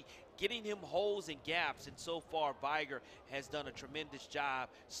biggest key, getting him holes and gaps, and so far Vigor has done a tremendous job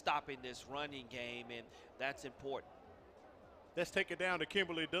stopping this running game, and that's important. Let's take it down to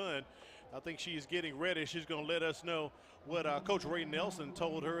Kimberly Dunn. I think she's getting ready. She's going to let us know what Coach Ray Nelson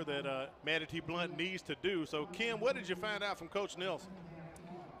told her that Matty T. Blount needs to do. So, Kim, what did you find out from Coach Nelson?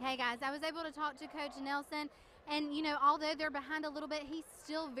 Hey, guys, I was able to talk to Coach Nelson. And, you know, although they're behind a little bit, he's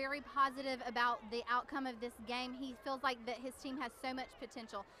still very positive about the outcome of this game. He feels like that his team has so much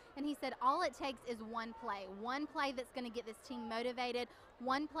potential. And he said all it takes is one play that's going to get this team motivated,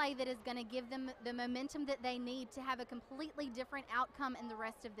 one play that is going to give them the momentum that they need to have a completely different outcome in the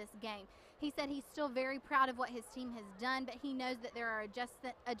rest of this game. He said he's still very proud of what his team has done, but he knows that there are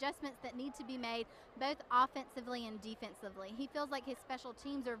adjustments that need to be made both offensively and defensively. He feels like his special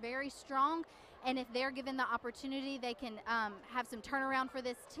teams are very strong, and if they're given the opportunity, they can have some turnaround for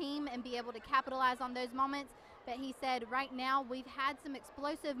this team and be able to capitalize on those moments. But he said right now we've had some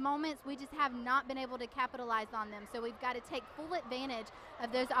explosive moments. We just have not been able to capitalize on them. So we've got to take full advantage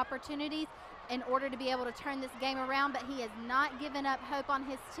of those opportunities in order to be able to turn this game around. But he has not given up hope on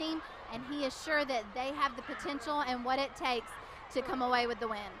his team, and he is sure that they have the potential and what it takes to come away with the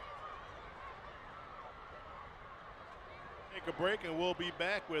win. Take a break, and we'll be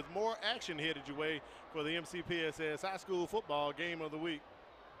back with more action headed your way for the MCPSS High School Football Game of the Week.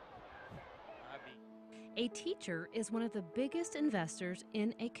 A teacher is one of the biggest investors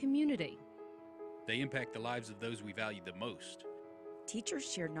in a community. They impact the lives of those we value the most. Teachers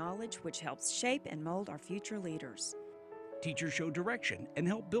share knowledge which helps shape and mold our future leaders. Teachers show direction and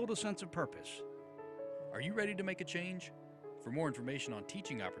help build a sense of purpose. Are you ready to make a change? For more information on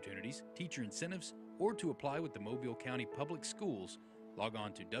teaching opportunities, teacher incentives, or to apply with the Mobile County Public Schools, log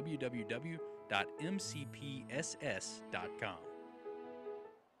on to www.mcpss.com.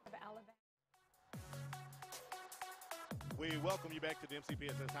 We welcome you back to the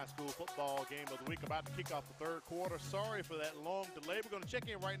MCPSS High School Football Game of the Week. About to kick off the third quarter. Sorry for that long delay. We're going to check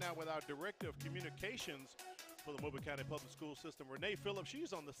in right now with our Director of Communications for the Mobile County Public School System, Renee Phillips.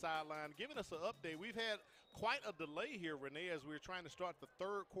 She's on the sideline giving us an update. We've had quite a delay here, Renee, as we're trying to start the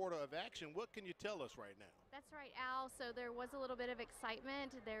third quarter of action. What can you tell us right now? That's right, Al. So there was a little bit of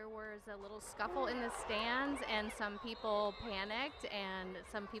excitement. There was a little scuffle in the stands, and some people panicked, and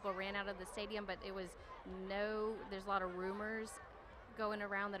some people ran out of the stadium, but it was there's a lot of rumors going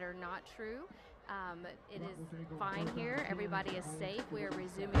around that are not true. It is fine here. Everybody is safe. We are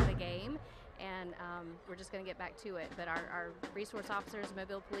resuming the game, and we're just going to get back to it. But our resource officers,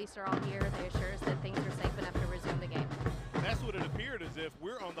 Mobile Police are all here. They assure us that things are safe enough to resume the game. That's that's what it appeared as if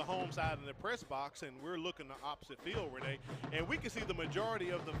we're on the home side in the press box and we're looking the opposite field, Renee, and we can see the majority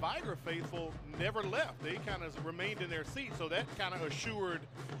of the Vigor faithful never left. They kind of remained in their seats, so that kind of assured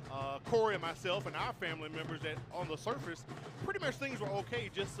Corey and myself and our family members that on the surface, pretty much things were okay,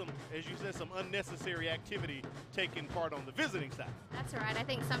 just some, as you said, some unnecessary activity taking part on the visiting side. That's right. I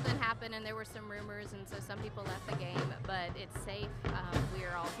think something happened and there were some rumors, and so some people left the game, but it's safe. We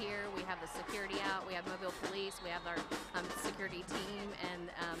are all here. We have the security out. We have Mobile Police. We have our security team, and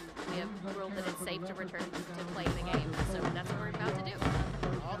we have ruled that it's safe to return to play the game. So that's what we're about to do.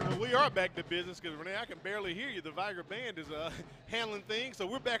 Well, we are back to business because, Renee, I can barely hear you. The Vigor band is handling things, so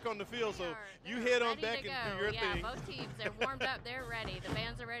we're back on the field. So you head on back and do your thing. Yeah, both teams, they're warmed up. They're ready. The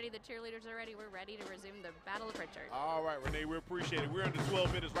bands are ready. The cheerleaders are ready. We're ready to resume the Battle of Pritchard. All right, Renee, we appreciate it. We're under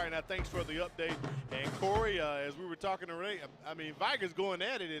 12 minutes right now. Thanks for the update. And Corey, as we were talking to Renee, I mean, Vigor's going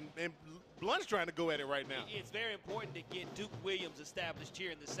at it, and Blount's trying to go at it right now. It's very important to get Duke Williams established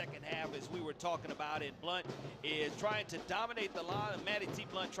here in the second half, as we were talking about it. Blount is trying to dominate the line. Matty T.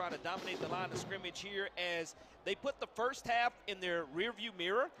 Blount trying to dominate the line of scrimmage here as they put the first half in their rearview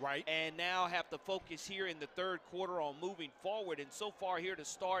mirror, right, and now have to focus here in the third quarter on moving forward. And so far here to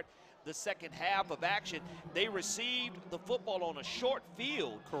start the second half of action, they received the football on a short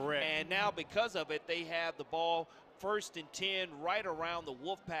field. Correct. And now because of it, they have the ball 1st and 10 right around the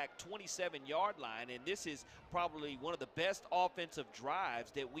Wolfpack 27-yard line, and this is probably one of the best offensive drives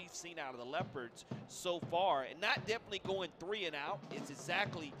that we've seen out of the Leopards so far, and not definitely going 3 and out. It's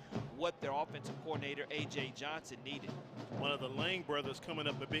exactly what their offensive coordinator, A.J. Johnson, needed. One of the Lang brothers coming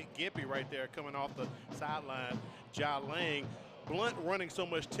up a bit gippy right there, coming off the sideline, Ja Lang. Blount running so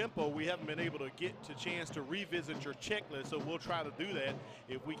much tempo, we haven't been able to get a chance to revisit your checklist, so we'll try to do that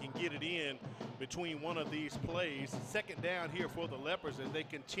if we can get it in between one of these plays. Second down here for the Leopards as they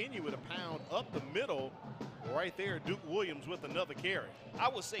continue with a pound up the middle. Right there, Duke Williams with another carry. I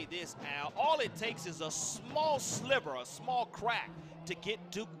will say this, Al, all it takes is a small sliver, a small crack to get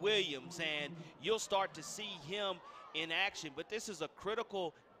Duke Williams, and you'll start to see him in action. But this is a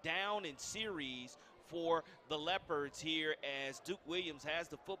critical down in series for the Leopards here as Duke Williams has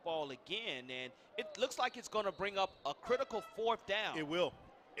the football again, and it looks like it's going to bring up a critical 4th down. It will.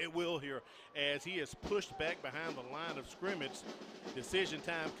 It will here as he is pushed back behind the line of scrimmage. Decision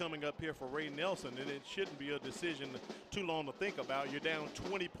time coming up here for Ray Nelson, and it shouldn't be a decision too long to think about. You're down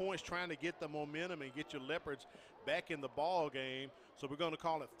 20 points trying to get the momentum and get your Leopards back in the ball game. So we're going to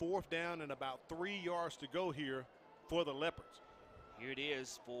call it 4th down and about 3 yards to go here for the Leopards. Here it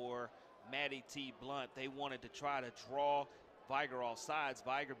is for Matty T. Blount. They wanted to try to draw Vigor off sides,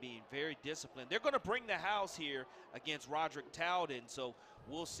 Vigor being very disciplined. They're going to bring the house here against Roderick Towden, so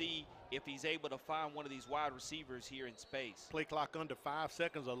we'll see if he's able to find one of these wide receivers here in space. Play clock under 5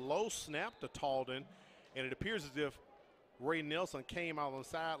 seconds, a low snap to Towden, and it appears as if Ray Nelson came out on the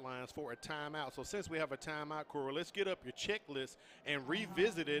sidelines for a timeout. So since we have a timeout, Corey, let's get up your checklist and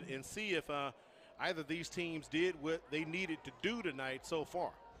revisit it and see if either of these teams did what they needed to do tonight so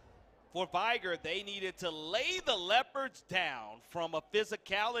far. For Vigor, they needed to lay the Leopards down from a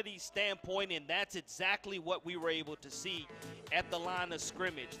physicality standpoint, and that's exactly what we were able to see at the line of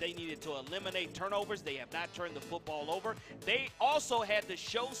scrimmage. They needed to eliminate turnovers. They have not turned the football over. They also had to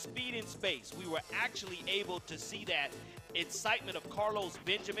show speed in space. We were actually able to see that excitement of Carlos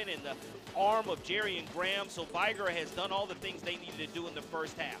Benjamin and the arm of Jerry and Graham. So Vigor has done all the things they needed to do in the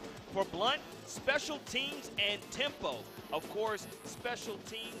first half. For Blount, special teams and tempo. Of course, special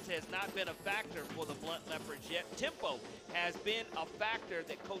teams has not been a factor for the Blount Leopards yet. Tempo has been a factor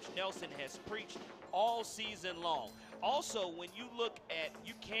that Coach Nelson has preached all season long. Also, when you look at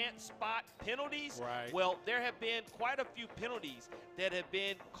you can't spot penalties, right. Well, there have been quite a few penalties that have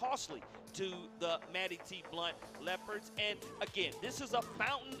been costly to the Matty T. Blount Leopards. And again, this is a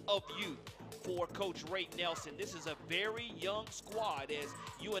fountain of youth for Coach Ray Nelson. This is a very young squad. As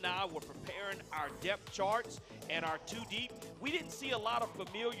you and I were preparing our depth charts and our 2 deep, we didn't see a lot of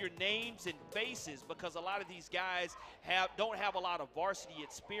familiar names and faces because a lot of these guys don't have a lot of varsity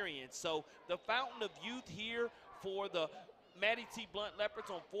experience. So the fountain of youth here for the Matty T. Blount Leopards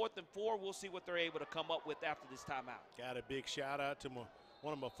on 4th and 4. We'll see what they're able to come up with after this timeout. Got a big shout out to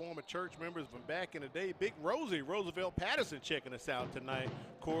one of my former church members from back in the day, Big Rosie, Roosevelt Patterson, checking us out tonight.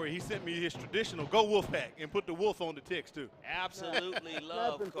 Corey, he sent me his traditional "Go Wolfpack" and put the wolf on the text too. Absolutely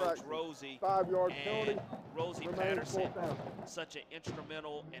love Coach Rosie. 5-yard penalty. Rosie Patterson, such an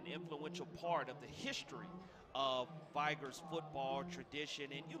instrumental and influential part of the history of Vigor's football tradition.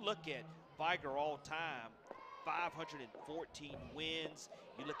 And you look at Vigor all time, 514 wins.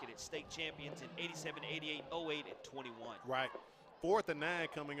 You look at it, state champions in 87, 88, 08, and 21. Right. 4th and 9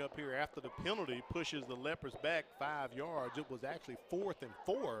 coming up here after the penalty pushes the Leopards back 5 yards. It was actually 4th and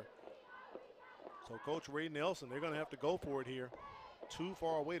 4. So Coach Ray Nelson, they're going to have to go for it here. Too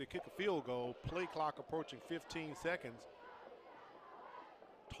far away to kick a field goal. Play clock approaching 15 seconds.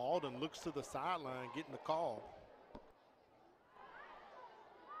 Talden looks to the sideline, getting the call.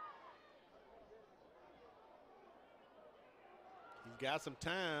 He's got some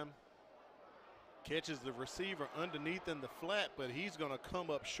time. Catches the receiver underneath in the flat, but he's going to come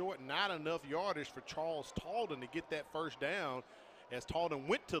up short. Not enough yardage for Charles Talden to get that first down, as Talden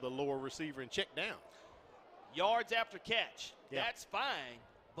went to the lower receiver and checked down. Yards after catch, yeah. That's fine,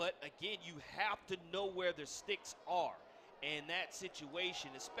 but again, you have to know where the sticks are in that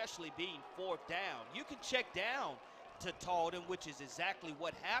situation, especially being 4th down. You can check down to Talden, which is exactly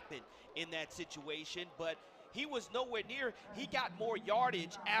what happened in that situation, but he was nowhere near. He got more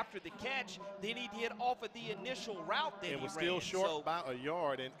yardage after the catch than he did off of the initial route that he ran. It was still short by a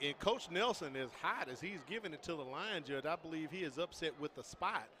yard, and Coach Nelson, as hot as he's giving it to the line judge, I believe he is upset with the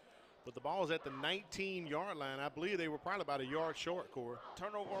spot. But the ball is at the 19-yard line. I believe they were probably about a yard short, Corey.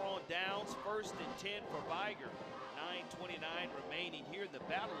 Turnover on downs, 1st and 10 for Vigor. 9:29 remaining here in the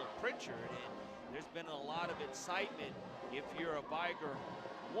Battle of Pritchard, and there's been a lot of excitement if you're a Vigor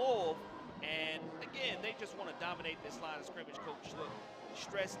Wolf. And again, they just want to dominate this line of scrimmage. Coach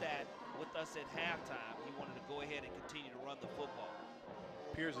stressed that with us at halftime. He wanted to go ahead and continue to run the football.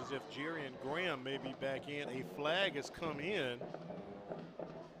 Appears as if Jerry and Graham may be back in. A flag has come in.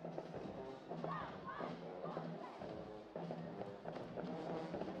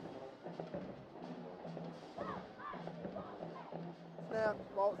 Snap,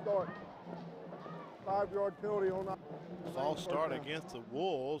 false start. 5-yard penalty on that. False start against the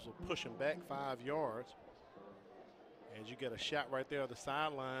Wolves will push him back 5 yards. As you get a shot right there on the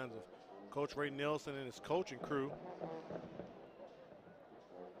sidelines of Coach Ray Nelson and his coaching crew.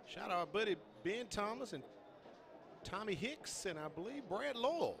 Shout out our buddy Ben Thomas and Tommy Hicks, and I believe Brad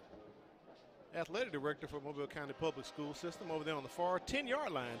Lowell, athletic director for Mobile County Public School System, over there on the far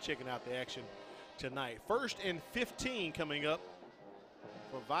 10-yard line, checking out the action tonight. 1st and 15 coming up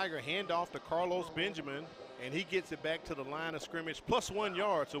for Vigor. Handoff to Carlos Benjamin, and he gets it back to the line of scrimmage, plus 1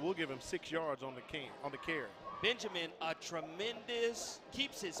 yard, so we'll give him 6 yards on the carry. Benjamin, a tremendous,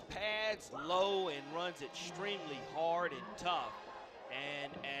 keeps his pads low and runs extremely hard and tough.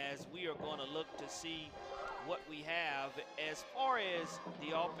 And as we are going to look to see what we have as far as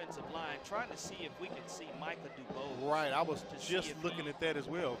the offensive line, trying to see if we can see Micah Dubose. Right, I was just looking at that as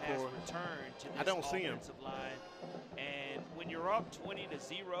well, Corey. Returned to this I don't see him. Offensive line. And when you're up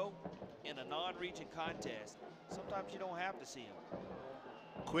 20-0 in a non-region contest, sometimes you don't have to see him.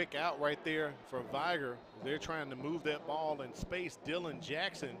 Quick out right there for Vigor. They're trying to move that ball in space. Dylan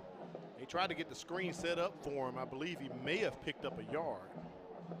Jackson, they tried to get the screen set up for him. I believe he may have picked up a yard.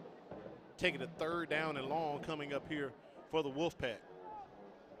 Taking a 3rd down and long coming up here for the Wolfpack.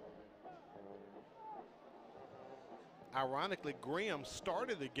 Ironically, Graham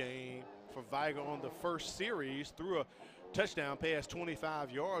started the game for Vigor on the first series, threw a touchdown pass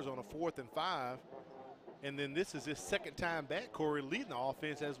 25 yards on a 4th and 5. And then this is his 2nd time back, Corey, leading the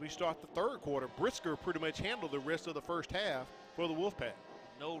offense as we start the 3rd quarter. Brisker pretty much handled the rest of the first half for the Wolfpack.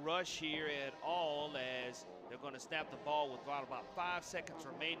 No rush here at all, as they're going to snap the ball with about 5 seconds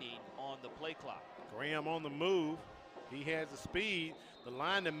remaining on the play clock. Graham on the move. He has the speed. The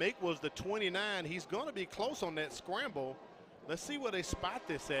line to make was the 29. He's going to be close on that scramble. Let's see where they spot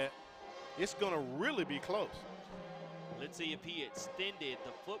this at. It's going to really be close. Let's see if he extended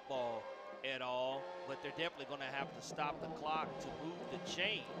the football at all, but they're definitely going to have to stop the clock to move the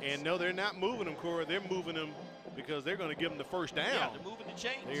chains. And no, they're not moving them, Corey. They're moving them because they're going to give them the first down. Yeah, they're moving the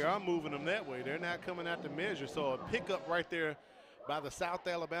chains. They are moving them that way. They're not coming out to measure. So a pickup right there by the South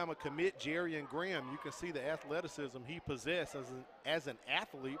Alabama commit, Jerry and Graham. You can see the athleticism he possessed as an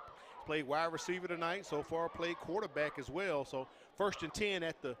athlete. Played wide receiver tonight. So far played quarterback as well. So 1st and 10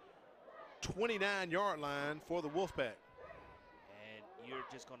 at the 29-yard line for the Wolfpack. You're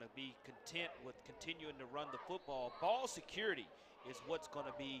just going to be content with continuing to run the football. Ball security is what's going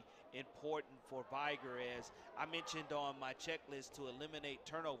to be important for Vigor, as I mentioned on my checklist to eliminate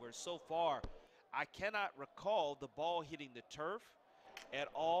turnovers. So far, I cannot recall the ball hitting the turf at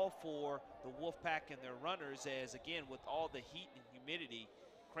all for the Wolfpack and their runners, as again, with all the heat and humidity,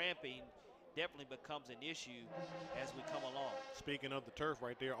 cramping definitely becomes an issue as we come along. Speaking of the turf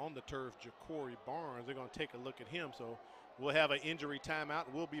right there, on the turf, Ja'Cory Barnes, they're going to take a look at him. So we'll have an injury timeout.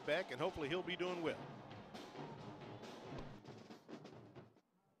 We'll be back, and hopefully he'll be doing well.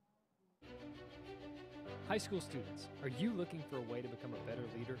 High school students, are you looking for a way to become a better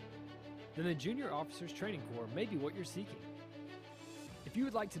leader? Then the Junior Officers Training Corps may be what you're seeking. If you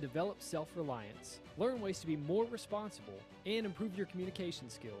would like to develop self-reliance, learn ways to be more responsible, and improve your communication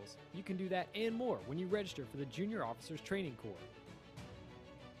skills, you can do that and more when you register for the Junior Officers Training Corps.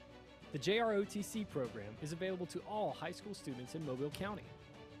 The JROTC program is available to all high school students in Mobile County.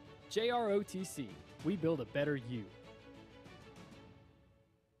 JROTC, we build a better you.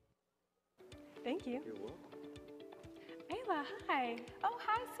 Thank you. You're welcome. Ayla, hi. Oh,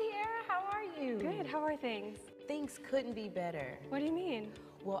 hi, Sierra. How are you? Good, how are things? Things couldn't be better. What do you mean?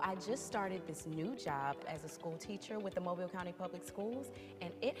 Well, I just started this new job as a school teacher with the Mobile County Public Schools,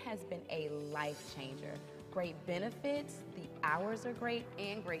 and it has been a life changer. Great benefits, the hours are great,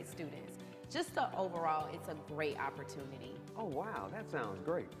 and great students. Just overall, it's a great opportunity. Oh, wow, that sounds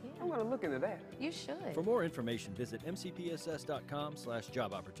great. Yeah. I'm going to look into that. You should. For more information, visit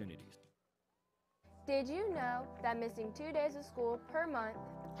mcpss.com/job opportunities. Did you know that missing 2 days of school per month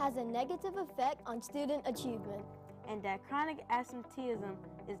has a negative effect on student achievement? And that chronic absenteeism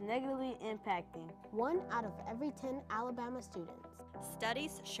is negatively impacting 1 out of every 10 Alabama students.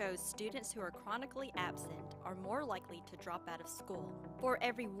 Studies show students who are chronically absent are more likely to drop out of school. For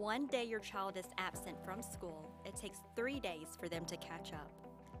every 1 day your child is absent from school, it takes 3 days for them to catch up.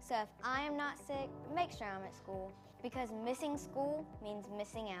 So if I am not sick, make sure I'm at school, because missing school means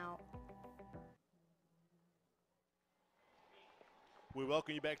missing out. We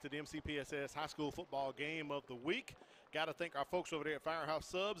welcome you back to the MCPSS High School Football Game of the Week. Got to thank our folks over there at Firehouse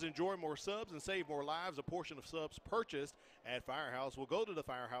Subs. Enjoy more subs and save more lives. A portion of subs purchased at Firehouse will go to the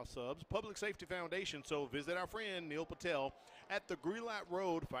Firehouse Subs Public Safety Foundation. So visit our friend Neil Patel at the Greenlight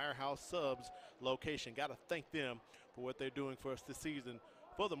Road Firehouse Subs location. Got to thank them for what they're doing for us this season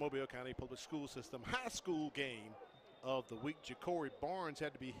for the Mobile County Public School System High School Game of the Week. Ja'Cory Barnes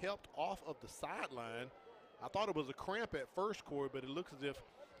had to be helped off of the sideline. I thought it was a cramp at first, Corey, but it looks as if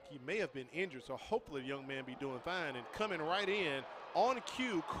he may have been injured, so hopefully the young man be doing fine. And coming right in on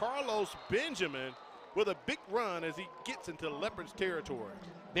cue, Carlos Benjamin with a big run as he gets into Leopards territory.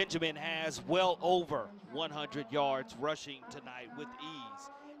 Benjamin has well over 100 yards rushing tonight with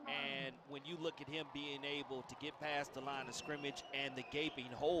ease. And when you look at him being able to get past the line of scrimmage and the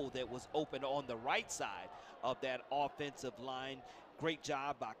gaping hole that was open on the right side of that offensive line, great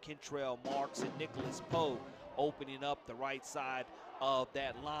job by Kentrell Marks and Nicholas Poe opening up the right side of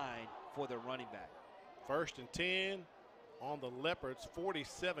that line for the running back. 1st and 10 on the Leopards'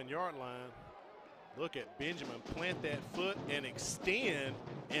 47-yard line. Look at Benjamin plant that foot and extend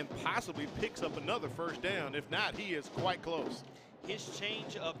and possibly picks up another first down. If not, he is quite close. His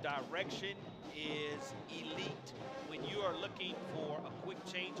change of direction is elite. When you are looking for a quick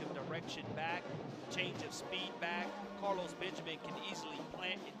change of direction back, change of speed back, Carlos Benjamin can easily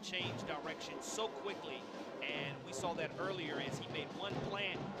plant and change direction so quickly. And we saw that earlier as he made one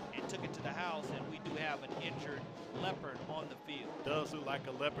plant and took it to the house, and we do have an injured Leopard on the field. Does look like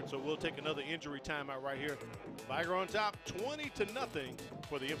a Leopard, so we'll take another injury timeout right here. Vigor on top, 20-0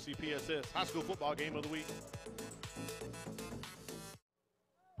 for the MCPSS High School Football Game of the Week.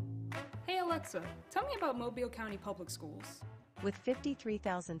 Hey Alexa, tell me about Mobile County Public Schools. With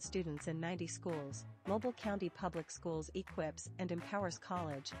 53,000 students in 90 schools, Mobile County Public Schools equips and empowers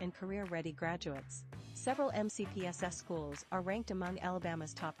college and career-ready graduates. Several MCPSS schools are ranked among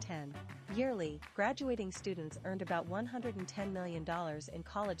Alabama's top 10. Yearly, graduating students earned about $110 million in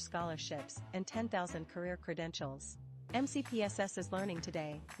college scholarships and 10,000 career credentials. MCPSS is learning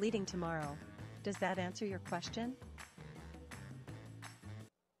today, leading tomorrow. Does that answer your question?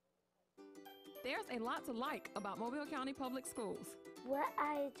 There's a lot to like about Mobile County Public Schools. What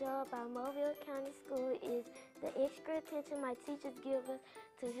I enjoy about Mobile County School is the extra attention my teachers give us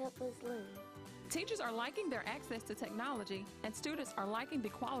to help us learn. Teachers are liking their access to technology, and students are liking the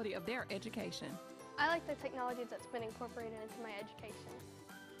quality of their education. I like the technology that's been incorporated into my education.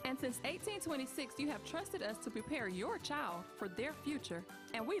 And since 1826, you have trusted us to prepare your child for their future,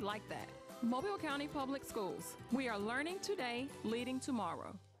 and we like that. Mobile County Public Schools. We are learning today, leading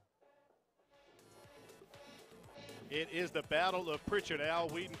tomorrow. It is the Battle of Pritchard. Al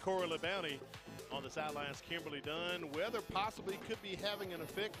Wheaton, Corey LeBounty on the sidelines. Kimberly Dunn. Weather possibly could be having an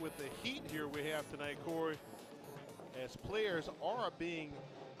effect with the heat here we have tonight, Corey, as players are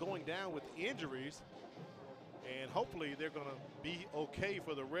going down with injuries, and hopefully they're going to be okay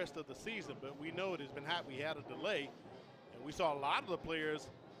for the rest of the season. But we know it has been hot. We had a delay, and we saw a lot of the players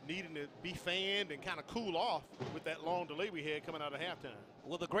needing to be fanned and kind of cool off with that long delay we had coming out of halftime.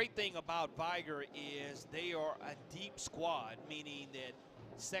 Well, the great thing about Vigor is they are a deep squad, meaning that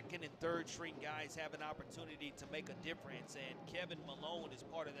second and third string guys have an opportunity to make a difference, and Kevin Malone is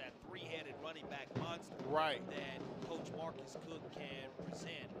part of that three-headed running back monster that Coach Marcus Cook can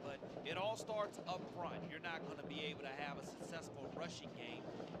present. But it all starts up front. You're not going to be able to have a successful rushing game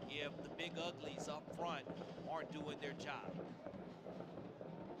if the big uglies up front aren't doing their job.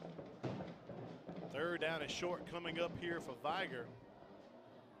 Third down and short coming up here for Vigor.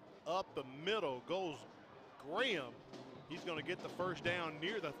 Up the middle goes Graham. He's going to get the first down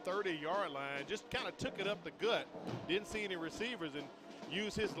near the 30-yard line. Just kind of took it up the gut. Didn't see any receivers and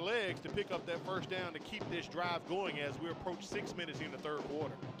used his legs to pick up that first down to keep this drive going as we approach 6 minutes in the third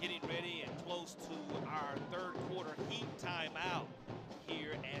quarter. Getting ready and close to our third quarter heat timeout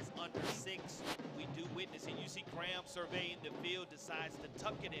here as under 6 we do witness. And you see Graham surveying the field, decides to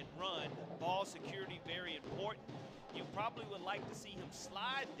tuck it and run. Ball security very important. You probably would like to see him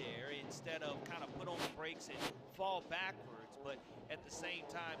slide there instead of kind of put on the brakes and fall backwards. But at the same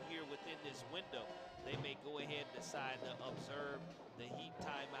time here within this window, they may go ahead and decide to observe the heat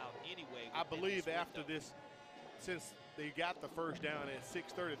timeout anyway. I believe after this, since they got the first down at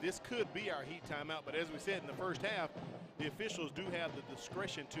 6:30, this could be our heat timeout. But as we said in the first half, the officials do have the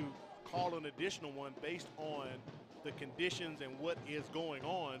discretion to call an additional one based on the conditions and what is going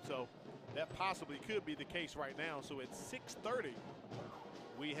on. So that possibly could be the case right now. So at 6:30,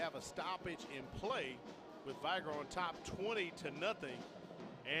 we have a stoppage in play with Vigor on top 20-0.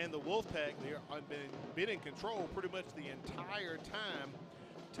 And the Wolfpack, they've been in control pretty much the entire time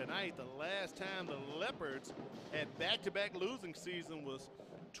tonight. The last time the Leopards had back-to-back losing season was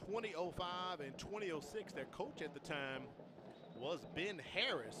 2005 and 2006. Their coach at the time was Ben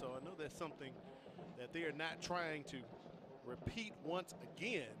Harris. So I know that's something that they are not trying to repeat once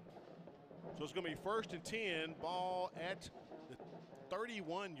again. So it's going to be 1st and 10, ball at the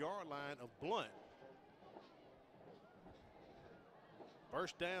 31-yard line of Blount.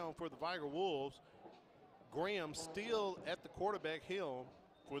 First down for the Vigor Wolves. Graham still at the quarterback helm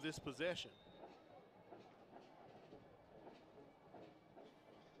for this possession.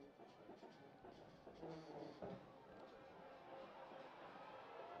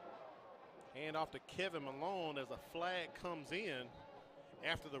 Hand off to Kevin Malone as a flag comes in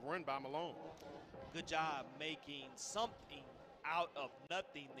after the run by Malone. Good job making something out of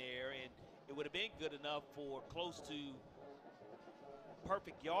nothing there, and it would have been good enough for close to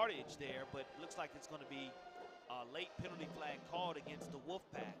perfect yardage there, but looks like it's going to be a late penalty flag called against the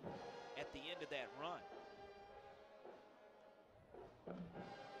Wolfpack at the end of that run.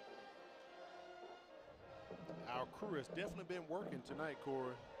 Our crew has definitely been working tonight,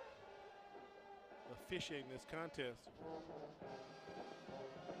 Corey, officiating this contest.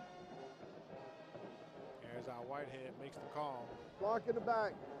 As our Whitehead makes the call. Block in the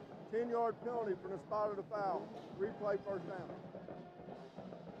back, 10-yard penalty for the spot of the foul. Replay first down.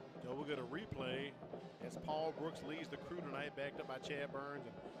 So we'll get a replay as Paul Brooks leads the crew tonight, backed up by Chad Burns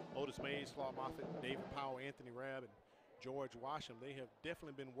and Otis Mays, Claude Moffitt, David Powell, Anthony Rabb, and George Washam. They have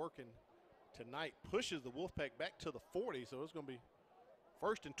definitely been working tonight. Pushes the Wolfpack back to the 40, so it's going to be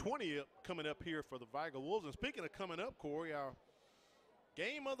 1st and 20 coming up here for the Vigor Wolves. And speaking of coming up, Corey, our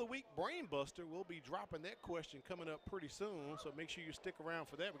Game of the Week Brain Buster, we'll be dropping that question coming up pretty soon, so make sure you stick around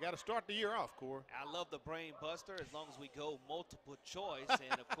for that. We got to start the year off, Corey. I love the Brain Buster as long as we go multiple choice.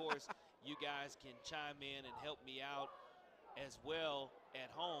 And, of course, you guys can chime in and help me out as well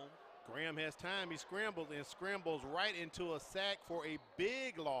at home. Graham has time. He scrambles and scrambles right into a sack for a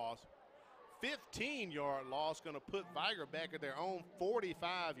big loss. 15-yard loss, going to put Vigor back at their own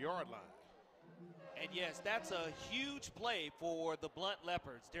 45-yard line. And yes, that's a huge play for the Blount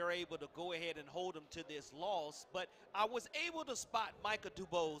Leopards. They're able to go ahead and hold them to this loss. But I was able to spot Micah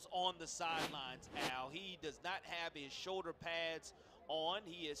Dubose on the sidelines, Al. He does not have his shoulder pads on.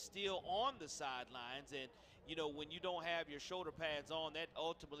 He is still on the sidelines. And, you know, when you don't have your shoulder pads on, that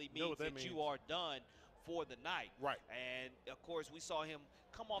ultimately means that you are done for the night. Right. And, of course, we saw him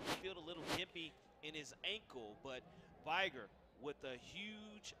come off the field a little gimpy in his ankle. But Vigor with a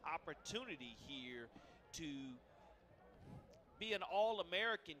huge opportunity here to be an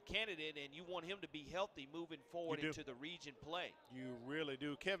All-American candidate, and you want him to be healthy moving forward into the region play. You really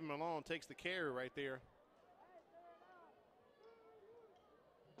do. Kevin Malone takes the carry right there.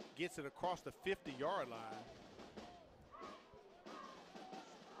 Gets it across the 50-yard line.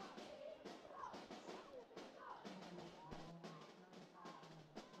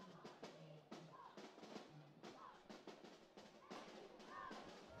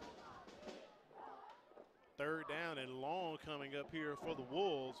 Third down and long coming up here for the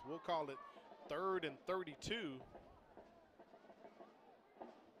Wolves. We'll call it 3rd and 32.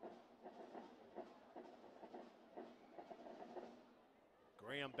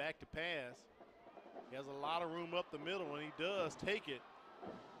 Graham back to pass. He has a lot of room up the middle, and he does take it.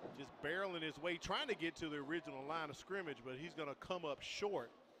 Just barreling his way, trying to get to the original line of scrimmage, but he's going to come up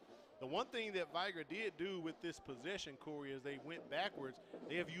short. The one thing that Vigor did do with this possession, Corey, is they went backwards.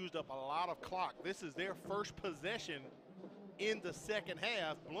 They have used up a lot of clock. This is their first possession in the second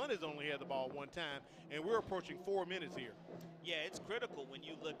half. Blount has only had the ball one time, and we're approaching 4 minutes here. Yeah, it's critical when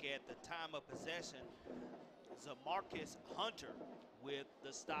you look at the time of possession. Zamarcus Hunter with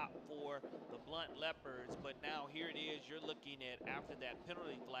the stop for the Blount Leopards, but now here it is. You're looking at, after that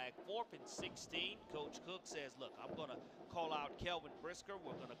penalty flag, 4th and 16. Coach Cook says, look, I'm going to call out Kelvin Brisker.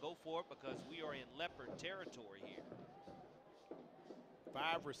 We're going to go for it because we are in Leopard territory here.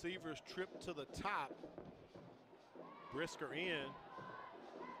 5 receivers trip to the top. Brisker in,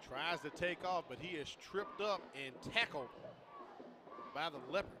 tries to take off, but he is tripped up and tackled by the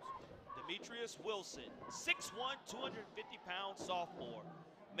Leopards. Demetrius Wilson, 6'1", 250-pound sophomore,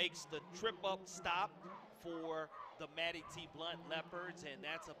 makes the trip-up stop for the Matty T. Blount Leopards, and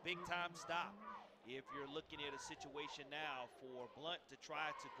that's a big-time stop. If you're looking at a situation now for Blount to try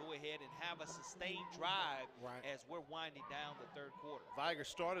to go ahead and have a sustained drive as we're winding down the third quarter. Vigor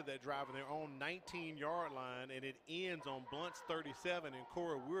started that drive on their own 19-yard line, and it ends on Blount's 37. And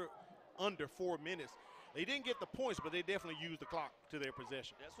Cora, we're under 4 minutes. They didn't get the points, but they definitely used the clock to their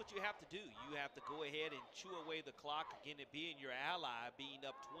possession. That's what you have to do. You have to go ahead and chew away the clock. Again, it being your ally, being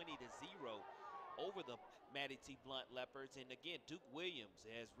up 20-0 over the Matty T. Blount Leopards. And again, Duke Williams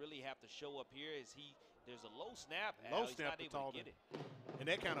has really have to show up here as there's a low snap. He's not able to get it. And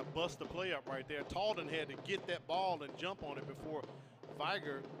that kind of busts the play up right there. Talden had to get that ball and jump on it before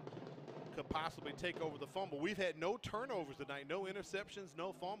Vigor could possibly take over the fumble. We've had no turnovers tonight, no interceptions,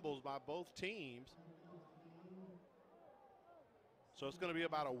 no fumbles by both teams. So it's going to be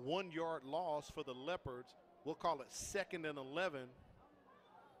about a 1-yard loss for the Leopards. We'll call it 2nd and 11.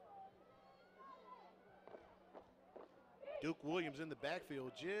 Duke Williams in the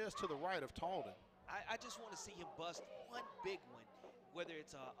backfield just to the right of Talden. I just want to see him bust one big one. Whether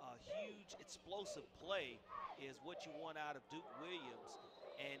it's a huge explosive play is what you want out of Duke Williams.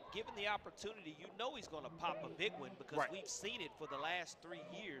 And given the opportunity, you know he's going to pop a big one because we've seen it for the last 3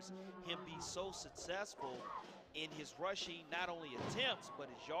 years, him be so successful in his rushing, not only attempts, but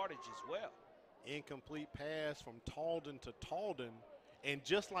his yardage as well. Incomplete pass from Talden to Talden. And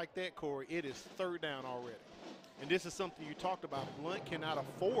just like that, Corey, it is 3rd down already. And this is something you talked about. Blount cannot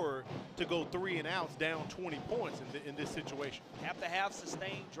afford to go 3 and outs down 20 points in this situation. You have to have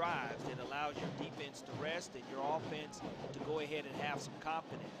sustained drives that allows your defense to rest and your offense to go ahead and have some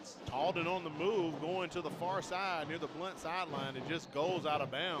confidence. Talden on the move, going to the far side near the Blount sideline. It just goes out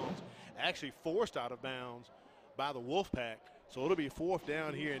of bounds, actually forced out of bounds by the Wolfpack. So it'll be 4th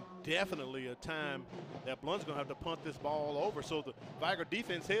down here, and definitely a time that Blount's going to have to punt this ball over. So the Vigor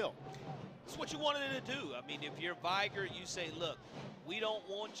defense held. It's what you wanted to do. I mean, if you're Vigor, you say, look, we don't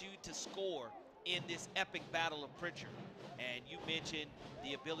want you to score in this epic battle of Pritchard. And you mentioned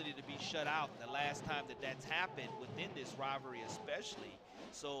the ability to be shut out the last time that's happened within this rivalry especially.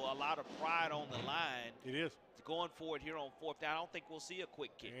 So a lot of pride on the line. It is. Going forward here on 4th down, I don't think we'll see a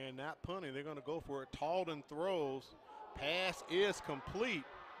quick kick. And not punting. They're going to go for it. Talden throws. Pass is complete.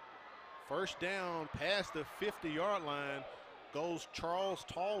 1st down past the 50-yard line. Goes Charles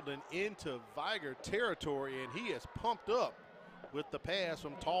Talden into Vigor territory, and he is pumped up with the pass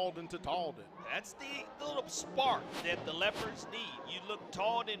from Talden to Talden. That's the little spark that the Leopards need. You look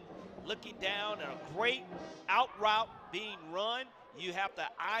Talden looking down at a great out route being run. You have to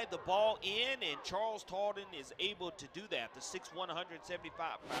eye the ball in, and Charles Talden is able to do that. The 6'1",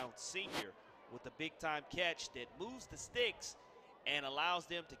 175-pound senior with a big-time catch that moves the sticks and allows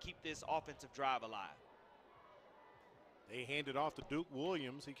them to keep this offensive drive alive. They hand it off to Duke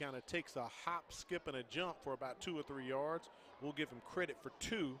Williams. He kind of takes a hop, skip, and a jump for about 2 or 3 yards. We'll give him credit for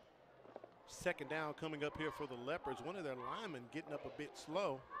 2. 2nd down coming up here for the Leopards. One of their linemen getting up a bit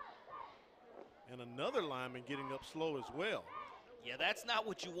slow, and another lineman getting up slow as well. Yeah, that's not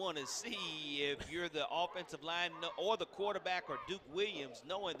what you want to see if you're the offensive line or the quarterback or Duke Williams,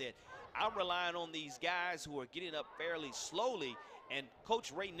 knowing that I'm relying on these guys who are getting up fairly slowly. And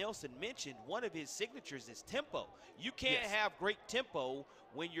Coach Ray Nelson mentioned one of his signatures is tempo. You can't have great tempo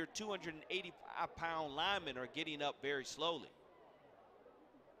when your 285-pound linemen are getting up very slowly.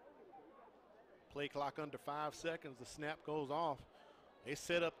 Play clock under 5 seconds. The snap goes off. They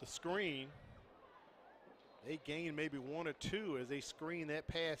set up the screen. They gain maybe 1 or 2 as they screen that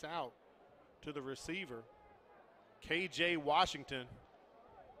pass out to the receiver, KJ Washington.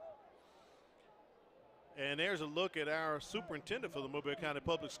 And there's a look at our superintendent for the Mobile County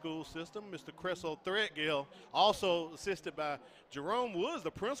Public School System, Mr. Cresso Threadgill, also assisted by Jerome Woods,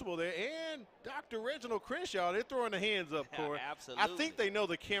 the principal there, and Dr. Reginald Crenshaw. They're throwing their hands up, Corey. Absolutely. I think they know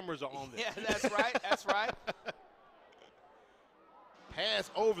the cameras are on them. Yeah, that's right. That's right. Pass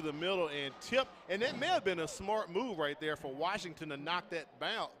over the middle and tip, and that may have been a smart move right there for Washington to knock that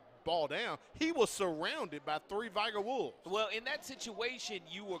ball down. He was surrounded by 3 Vigor Wolves. Well, in that situation,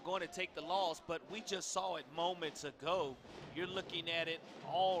 you were going to take the loss, but we just saw it moments ago. You're looking at it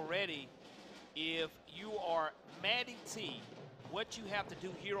already. If you are Maddie T, what you have to do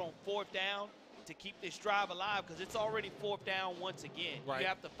here on 4th down to keep this drive alive, because it's already 4th down once again. Right. You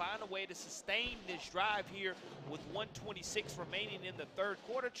have to find a way to sustain this drive here with 1:26 remaining in the 3rd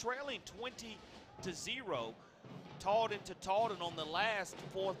quarter, trailing 20-0. Talden to Talden on the last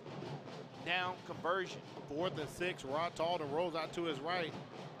 4th down conversion. 4th and 6, Rod Talden rolls out to his right.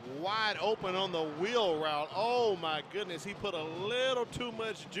 Wide open on the wheel route. Oh my goodness, he put a little too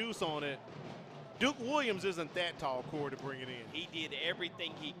much juice on it. Duke Williams isn't that tall, Corey, to bring it in. He did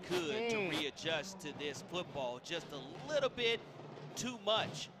everything he could to readjust to this football. Just a little bit too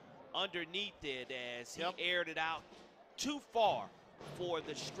much underneath it as he aired it out too far for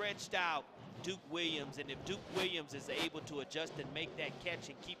the stretched out Duke Williams. And if Duke Williams is able to adjust and make that catch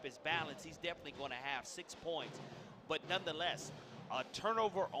and keep his balance, he's definitely going to have 6 points. But nonetheless, a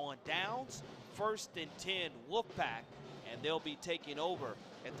turnover on downs, 1st and 10 Wolfpack, and they'll be taking over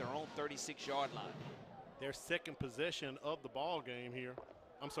at their own 36-yard line. Their 2nd possession of the ball game here.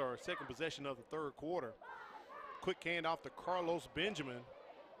 I'm sorry, 2nd possession of the 3rd quarter. Quick handoff to Carlos Benjamin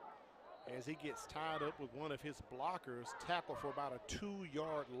as he gets tied up with one of his blockers, tackled for about a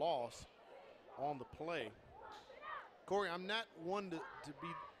 2-yard loss on the play. Corey, I'm not one to be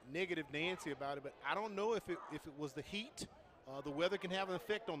negative Nancy about it, but I don't know if it was the heat. The weather can have an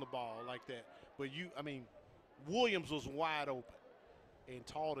effect on the ball like that. But Williams was wide open, and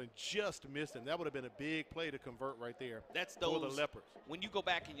Talden just missed him. That would have been a big play to convert right there. That's for the Leopards. When you go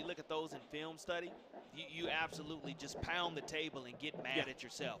back and you look at those in film study, you absolutely just pound the table and get mad at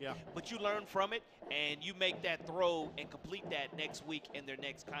yourself. Yeah. But you learn from it, and you make that throw and complete that next week in their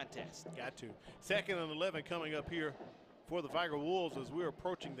next contest. Got to. 2nd and 11 coming up here for the Vigor Wolves as we're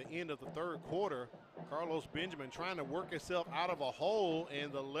approaching the end of the 3rd quarter. Carlos Benjamin trying to work himself out of a hole,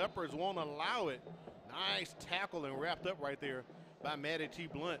 and the Leopards won't allow it. Nice tackle and wrapped up right there by Matty T.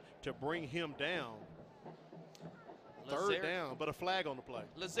 Blount to bring him down. 3rd down, but a flag on the play.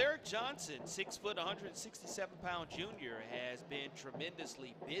 Lazarick Johnson, 6 foot, 167-pound junior, has been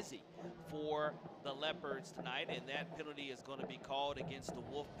tremendously busy for the Leopards tonight, and that penalty is going to be called against the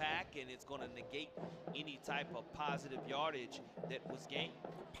Wolfpack, and it's going to negate any type of positive yardage that was gained.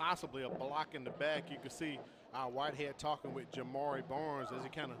 Possibly a block in the back. You can see our Whitehead talking with Jamari Barnes as he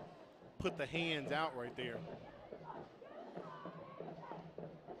kind of put the hands out right there.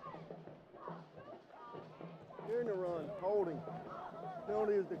 During the run, holding.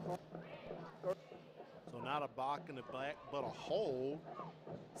 Penalty is declined. So not a block in the back, but a hold.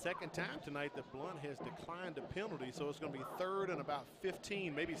 2nd time tonight that Blount has declined a penalty, so it's going to be 3rd and about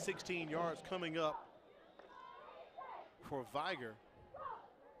 15, maybe 16 yards coming up for Vigor.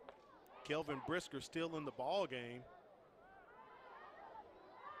 Kelvin Brisker still in the ball game.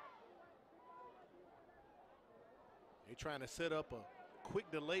 They're trying to set up a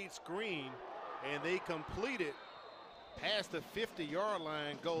quick delayed screen, and they complete it. Past the 50-yard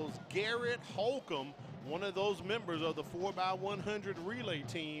line goes Garrett Holcomb, one of those members of the 4x100 relay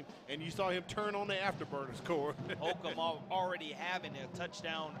team, and you saw him turn on the afterburners, Corey. Holcomb already having a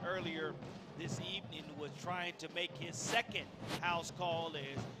touchdown earlier this evening, was trying to make his 2nd house call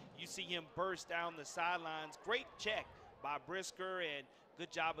as you see him burst down the sidelines. Great check by Brisker, and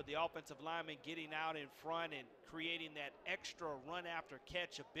good job of the offensive lineman getting out in front and creating that extra run after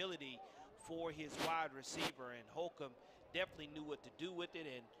catch ability for his wide receiver, and Holcomb definitely knew what to do with it,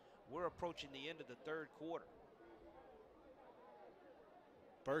 and we're approaching the end of the 3rd quarter.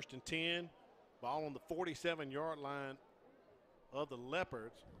 1st and 10, ball on the 47-yard line of the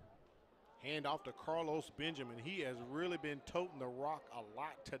Leopards. Hand off to Carlos Benjamin. He has really been toting the rock a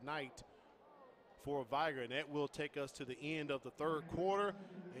lot tonight for Vigor, and that will take us to the end of the 3rd quarter.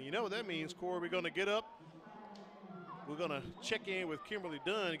 And you know what that means, Corey. We're going to get up. We're going to check in with Kimberly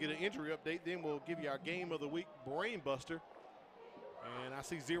Dunn, get an injury update. Then we'll give you our Game of the Week Brain Buster. And I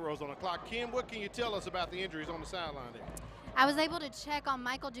see zeros on the clock. Kim, what can you tell us about the injuries on the sideline there? I was able to check on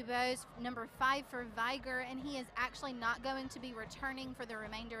Michael Dubose, number 5 for Vigor, and he is actually not going to be returning for the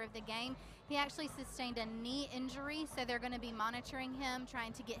remainder of the game. He actually sustained a knee injury, so they're going to be monitoring him,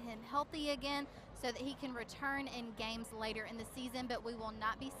 trying to get him healthy again so that he can return in games later in the season, but we will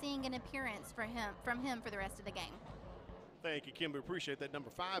not be seeing an appearance from him for the rest of the game. Thank you, Kimber. Appreciate that. Number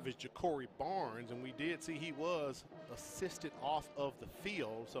 5 is Ja'Cory Barnes, and we did see he was assisted off of the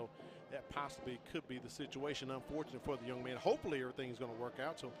field, so that possibly could be the situation. Unfortunate for the young man. Hopefully everything's going to work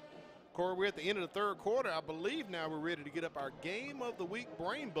out. So, Corey, we're at the end of the third quarter. I believe now we're ready to get up our Game of the Week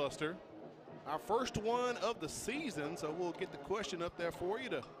Brain Buster, our first one of the season. So we'll get the question up there for you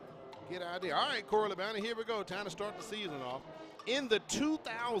to get an idea. All right, Corey LeBounty, here we go. Time to start the season off. In the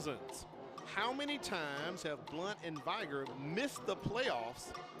 2000s, how many times have Blount and Vigor missed the playoffs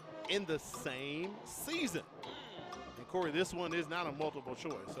in the same season? And Corey, this one is not a multiple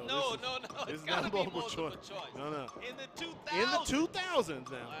choice. So no. It's not a multiple choice. No. In the 2000s. In the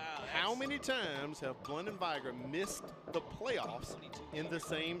 2000s now. Wow, how many times have Blount and Vigor missed the playoffs in the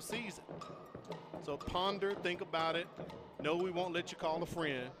same season? So ponder, think about it. No, we won't let you call a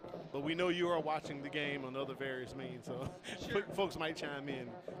friend, but we know you are watching the game on other various means. So sure. Folks might chime in.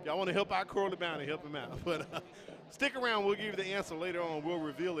 If y'all want to help out Corey LeBounty, help him out. But stick around. We'll give you the answer later on. We'll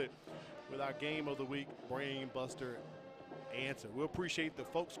reveal it with our Game of the Week Brain Buster answer. We appreciate the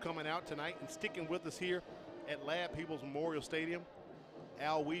folks coming out tonight and sticking with us here at Lab People's Memorial Stadium.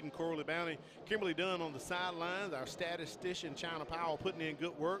 Al Weed and Corey LeBounty. Kimberly Dunn on the sidelines. Our statistician, China Powell, putting in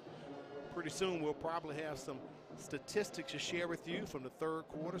good work. Pretty soon we'll probably have some statistics to share with you from the third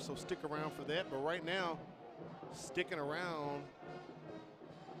quarter, so stick around for that. But right now, sticking around,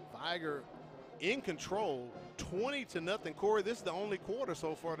 Vigor in control, 20-0. Corey, this is the only quarter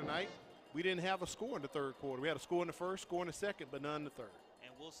so far tonight. We didn't have a score in the third quarter. We had a score in the first, score in the second, but none in the third.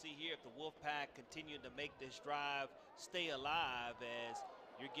 And we'll see here if the Wolfpack continue to make this drive stay alive, as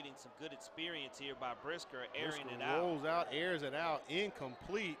you're getting some good experience here by Brisker, airing it out. Rolls out, airs it out,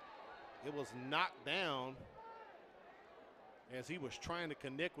 incomplete. It was knocked down as he was trying to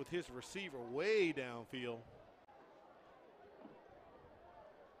connect with his receiver way downfield.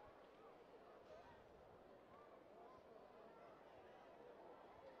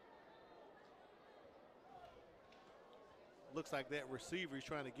 Looks like that receiver is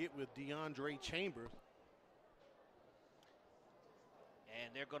trying to get with DeAndre Chambers.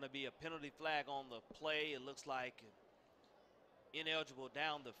 And they're going to be a penalty flag on the play. It looks like ineligible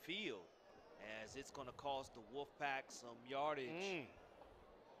down the field, as it's going to cost the Wolfpack some yardage.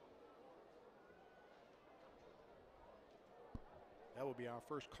 That will be our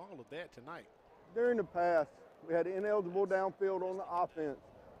first call of that tonight. During the pass, we had ineligible downfield on the offense.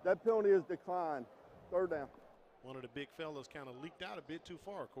 That penalty is declined. Third down. One of the big fellas kind of leaked out a bit too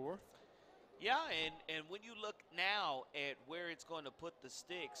far, Cor. Yeah, and when you look now at where it's going to put the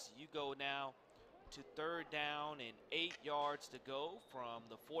sticks, you go now to third down and 8 yards to go from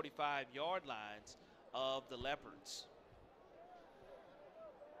the 45-yard lines of the Leopards.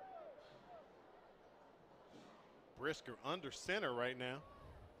 Brisker under center right now.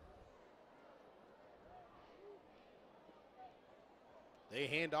 They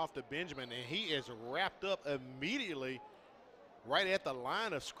hand off to Benjamin, and he is wrapped up immediately right at the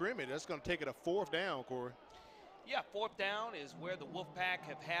line of scrimmage. That's going to take it a fourth down, Corey. Yeah, fourth down is where the Wolfpack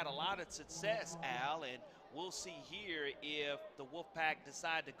have had a lot of success, Al, and we'll see here if the Wolfpack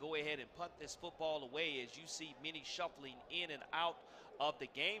decide to go ahead and punt this football away, as you see many shuffling in and out of the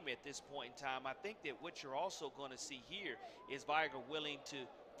game at this point in time. I think that what you're also going to see here is Vigor willing to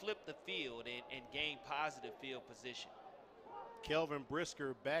flip the field and gain positive field position. Kelvin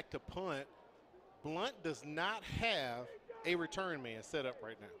Brisker back to punt. Blount does not have a return man set up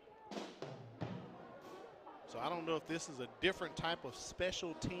right now. So I don't know if this is a different type of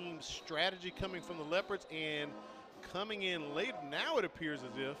special team strategy coming from the Leopards and coming in late. Now it appears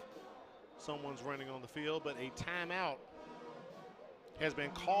as if someone's running on the field, but a timeout has been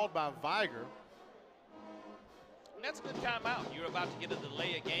called by Vigor. And that's a good timeout. You're about to get a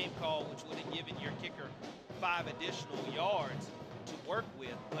delay of game call, which would have given your kicker 5 additional yards to work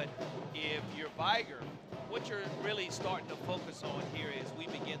with. But if you're Vigor, what you're really starting to focus on here as we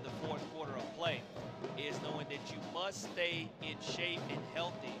begin the fourth quarter of play is knowing that you must stay in shape and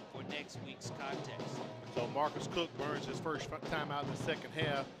healthy for next week's contest. So Marcus Cook burns his first time out in the second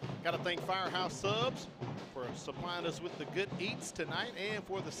half. Got to thank Firehouse Subs for supplying us with the good eats tonight and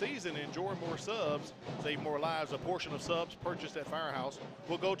for the season. Enjoy more subs, save more lives. A portion of subs purchased at Firehouse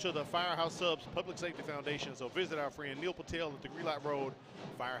will go to the Firehouse Subs Public Safety Foundation. So visit our friend Neil Patel at the Greenlight Road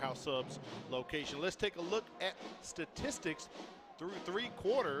Firehouse Subs location. Let's take a look at statistics through 3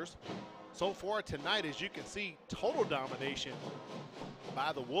 quarters. So far tonight, as you can see, total domination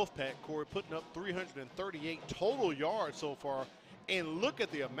by the Wolfpack. Corey putting up 338 total yards so far. And look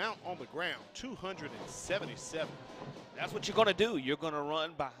at the amount on the ground, 277. That's what you're going to do. You're going to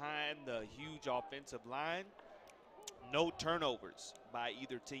run behind the huge offensive line. No turnovers by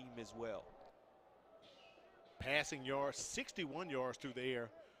either team as well. Passing yards, 61 yards through the air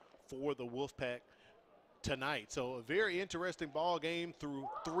for the Wolfpack tonight. So a very interesting ball game through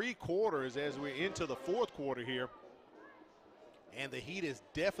 3 quarters as we're into the 4th quarter here. And the heat is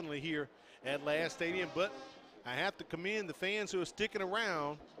definitely here at Ladd Stadium, but I have to commend the fans who are sticking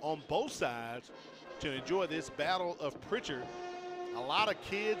around on both sides to enjoy this battle of Pritchard. A lot of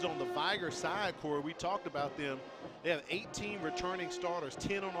kids on the Vigor side, Corey, we talked about them. They have 18 returning starters,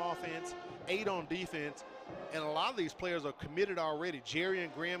 10 on offense, 8 on defense, and a lot of these players are committed already. Jerry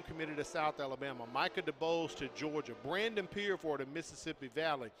and Graham committed to South Alabama, Micah DeBose to Georgia, Brandon Peerford to Mississippi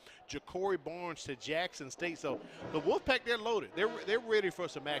Valley, Ja'Cory Barnes to Jackson State. So the Wolfpack, they're loaded. They're ready for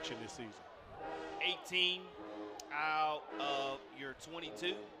some action this season. 18 out of your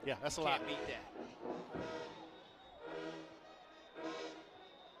 22. Yeah, that's a lot. Can't beat that.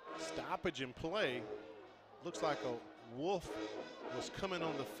 Stoppage in play. Looks like a Wolf was coming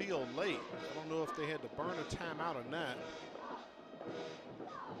on the field late. I don't know if they had to burn a timeout or not.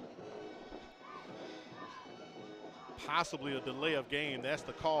 Possibly a delay of game. That's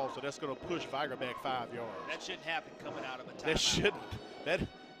the call, so that's going to push Vigor back 5 yards. That shouldn't happen coming out of a timeout. That shouldn't.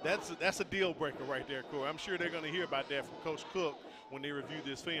 That's a deal breaker right there, Corey. I'm sure they're going to hear about that from Coach Cook when they review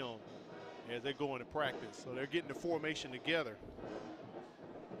this film as they go into practice. So they're getting the formation together.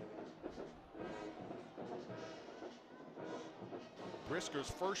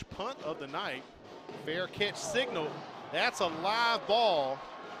 Brisker's first punt of the night. Fair catch signal. That's a live ball.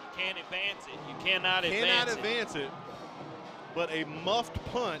 You can't advance it. You cannot advance it. But a muffed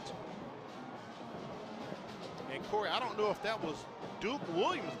punt. And Corey, I don't know if that was Duke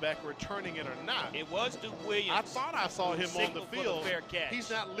Williams back returning it or not. It was Duke Williams. I thought I saw him on the field. Fair catch. He's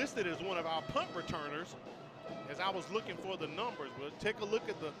not listed as one of our punt returners as I was looking for the numbers. But take a look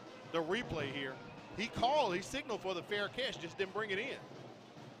at the replay here. He signaled for the fair catch, just didn't bring it in.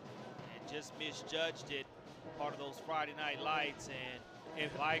 And just misjudged it, part of those Friday night lights, and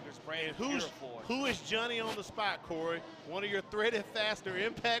Vigor's Brandon Peerford. Who is Johnny on the spot, Corey? One of your threaded faster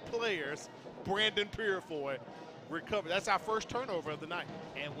impact players, Brandon Peerford. Recovered. That's our first turnover of the night.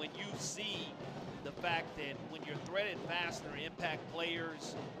 And when you see the fact that when your threaded faster impact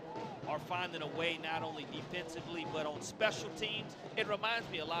players are finding a way not only defensively but on special teams, it reminds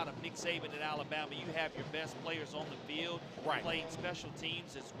me a lot of Nick Saban at Alabama. You have your best players on the field playing special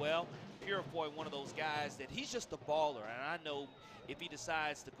teams as well. Peerford, one of those guys that he's just a baller, and I know if he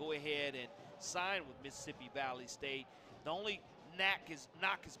decides to go ahead and sign with Mississippi Valley State, the only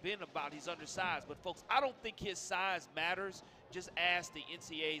knock has been about he's undersized. But folks, I don't think his size matters. Just ask the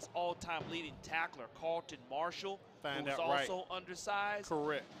NCAA's all-time leading tackler, Carlton Marshall, who's also undersized.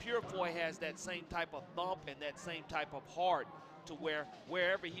 Correct. Peerford has that same type of thump and that same type of heart to where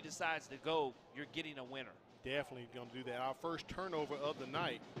wherever he decides to go, you're getting a winner. Definitely going to do that. Our first turnover of the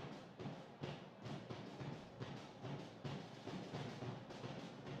night.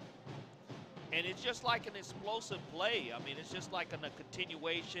 And it's just like an explosive play. I mean, it's just like a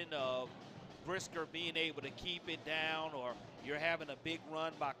continuation of Brisker being able to keep it down, or you're having a big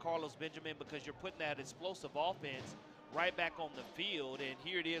run by Carlos Benjamin because you're putting that explosive offense right back on the field. And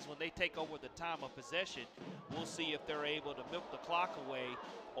here it is when they take over the time of possession. We'll see if they're able to milk the clock away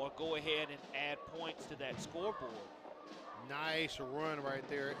or go ahead and add points to that scoreboard. Nice run right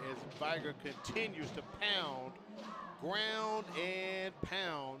there as Vigor continues to pound, ground and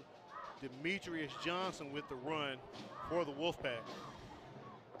pound. Demetrius Johnson with the run for the Wolfpack.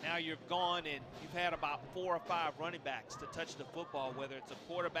 Now you've gone and you've had about 4 or 5 running backs to touch the football, whether it's a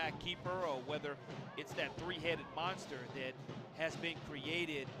quarterback keeper or whether it's that 3-headed monster that has been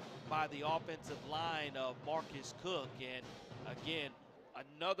created by the offensive line of Marcus Cook. And again,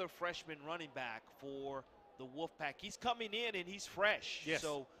 another freshman running back for the Wolfpack. He's coming in and he's fresh. Yes.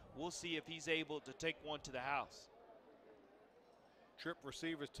 So we'll see if he's able to take one to the house. Trip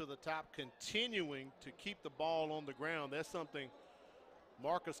receivers to the top, continuing to keep the ball on the ground. That's something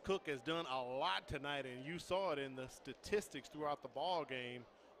Marcus Cook has done a lot tonight, and you saw it in the statistics throughout the ball game.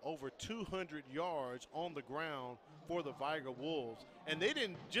 Over 200 yards on the ground for the Vigor Wolves. And they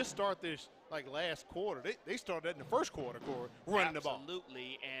didn't just start this like last quarter. They started that in the first quarter, Corey, running the ball.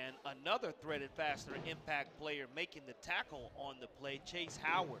 Absolutely, and another threaded faster impact player making the tackle on the play, Chase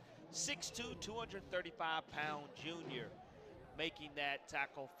Howard, 6'2", 235-pound junior, making that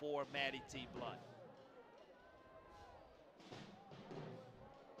tackle for Matty T. Blount.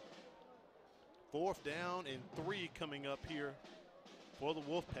 4th down and 3 coming up here for the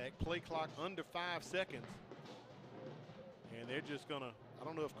Wolfpack. Play clock under 5 seconds. And they're just going to, I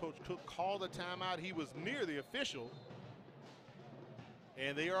don't know if Coach Cook called the timeout. He was near the official.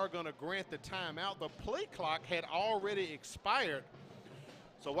 And they are going to grant the timeout. The play clock had already expired.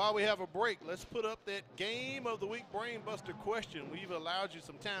 So while we have a break, let's put up that Game of the Week Brain Buster question. We've allowed you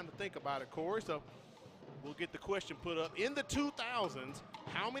some time to think about it, Corey. So we'll get the question put up. In the 2000s,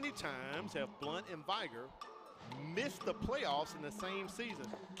 how many times have Blount and Vigor missed the playoffs in the same season?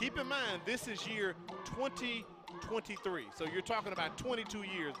 Keep in mind, this is year 2023. So you're talking about 22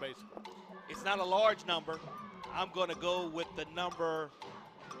 years, basically. It's not a large number. I'm going to go with the number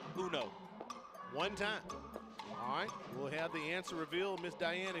uno. One time. All right, we'll have the answer revealed. Miss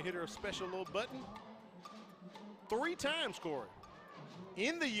Diana hit her special little button. 3 times, Corey.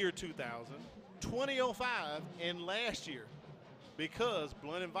 In the year 2000, 2005, and last year, because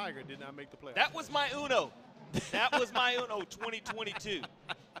Blount and Vigor did not make the playoffs. That was my uno. That was my uno, 2022.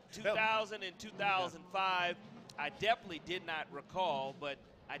 2000 and 2005, I definitely did not recall, but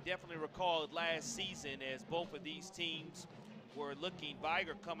I definitely recall last season as both of these teams were looking,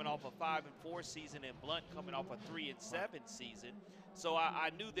 Vigor coming off a 5-4 season and Blount coming off a 3-7 season. So I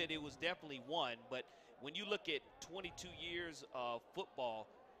knew that it was definitely one, but when you look at 22 years of football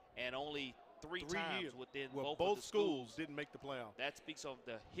and only three times years within well, both of the schools didn't make the playoffs. That speaks of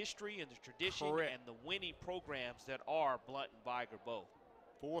the history and the tradition Correct. and the winning programs that are Blount and Vigor both.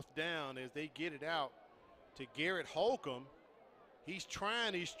 4th down as they get it out to Garrett Holcomb. He's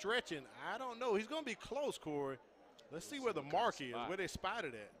trying, he's stretching. I don't know. He's going to be close, Corey. Let's see where the mark is, where they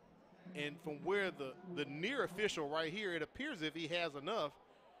spotted it. And from where the near official right here, it appears as if he has enough.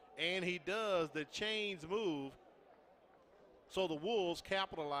 And he does the chains move. So the Wolves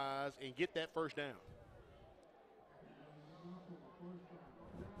capitalize and get that 1st down.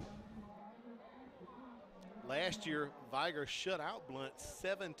 Last year, Vigor shut out Blount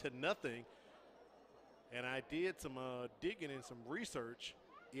 7-0. And I did some digging and some research.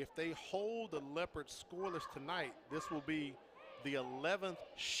 If they hold the Leopards scoreless tonight, this will be the 11th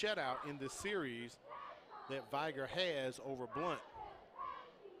shutout in the series that Vigor has over Blount.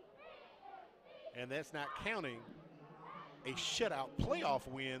 And that's not counting a shutout playoff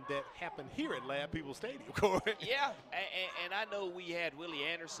win that happened here at Lab People Stadium, Corey. Yeah, and I know we had Willie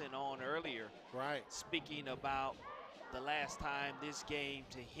Anderson on earlier. Right. Speaking about the last time this game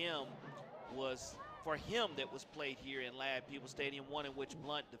to him was for him that was played here in Lab People Stadium, one in which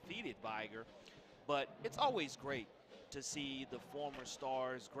Blount defeated Vigor. But it's always great to see the former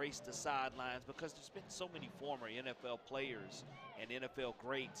stars grace the sidelines because there's been so many former NFL players and NFL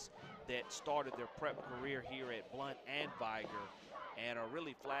greats that started their prep career here at Blount and Vigor and are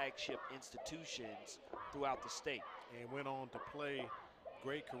really flagship institutions throughout the state. And went on to play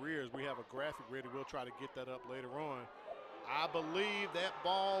great careers. We have a graphic ready. We'll try to get that up later on. I believe that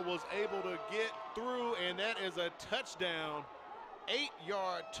ball was able to get through, and that is a touchdown,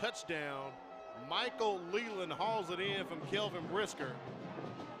 8-yard touchdown. Michael Leland hauls it in from Kelvin Brisker,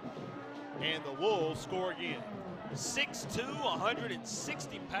 and the Wolves score again. 6'2",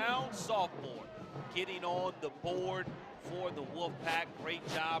 160-pound sophomore getting on the board for the Wolfpack. Great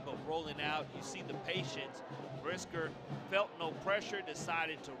job of rolling out. You see the patience. Brisker felt no pressure,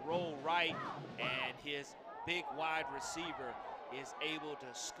 decided to roll right, and his big wide receiver is able to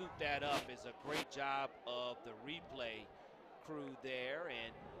scoop that up. It's a great job of the replay crew there,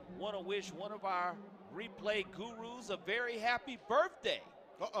 and want to wish one of our replay gurus a very happy birthday.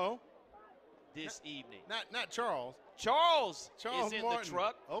 This evening. Not Charles. Charles is in Martin. the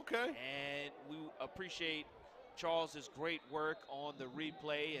truck. Okay. And we appreciate Charles's great work on the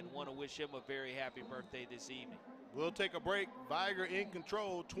replay and want to wish him a very happy birthday this evening. We'll take a break. Vigor in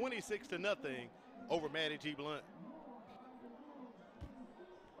control, 26-0 over Matty T. Blount.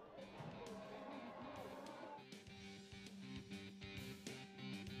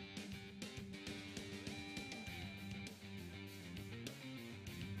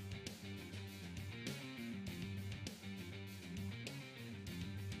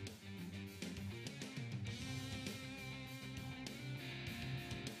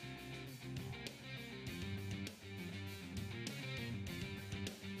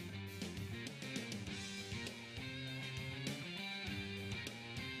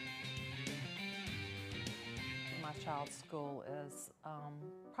 My child's school is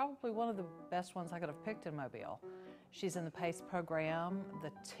probably one of the best ones I could have picked in Mobile. She's in the PACE program.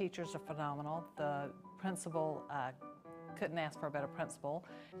 The teachers are phenomenal. The principal, couldn't ask for a better principal.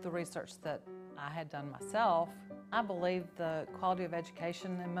 The research that I had done myself, I believe the quality of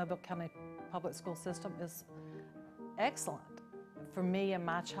education in Mobile County Public School System is excellent. For me and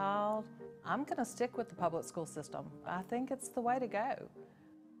my child, I'm going to stick with the public school system. I think it's the way to go.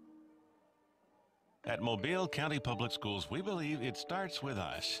 At Mobile County Public Schools, we believe it starts with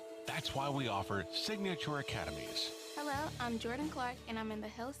us. That's why we offer Signature Academies. Hello, I'm Jordan Clark, and I'm in the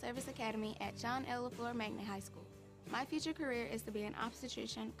Health Service Academy at John L. LaFleur Magnet High School. My future career is to be an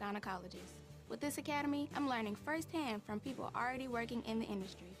obstetrician gynecologist. With this academy, I'm learning firsthand from people already working in the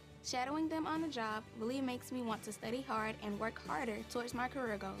industry. Shadowing them on the job really makes me want to study hard and work harder towards my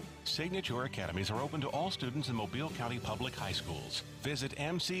career goals. Signature Academies are open to all students in Mobile County Public High Schools. Visit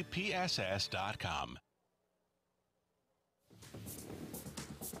MCPSS.com.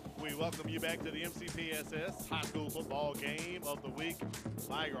 We welcome you back to the MCPSS high school football game of the week.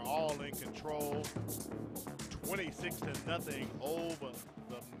 Vigor all in control, 26-0 over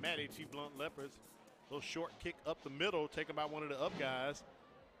the Matty T. Blount Leopards. Little short kick up the middle, taken by one of the up guys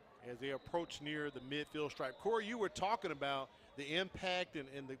as they approach near the midfield stripe. Corey, you were talking about the impact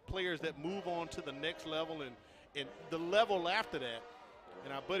and the players that move on to the next level and the level after that.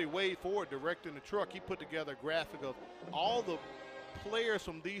 And our buddy Wade Ford, directing the truck, he put together a graphic of all the players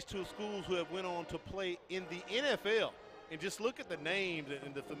from these two schools who have went on to play in the NFL. And just look at the names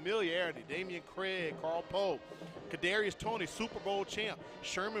and the familiarity. Damian Craig, Carl Pope, Kadarius Toney, Super Bowl champ,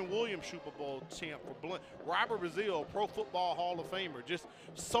 Sherman Williams, Super Bowl champ for Blount, Robert Brazile, Pro Football Hall of Famer. Just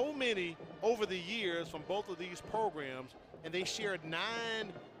so many over the years from both of these programs, and they shared 9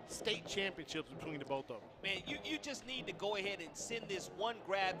 state championships between the both of them. Man, you just need to go ahead and send this one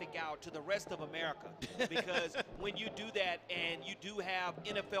graphic out to the rest of America, because when you do that and you do have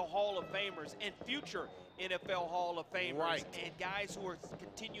NFL Hall of Famers and future NFL Hall of Famers and guys who are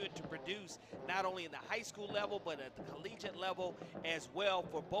continuing to produce not only in the high school level but at the collegiate level as well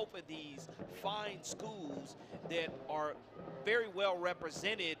for both of these fine schools that are very well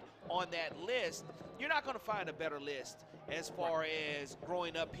represented on that list, you're not going to find a better list as far as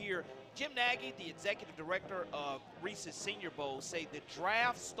growing up here. Jim Nagy, the executive director of Reese's Senior Bowl, say the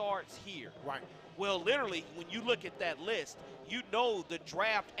draft starts here. Right. Well, literally, when you look at that list, you know the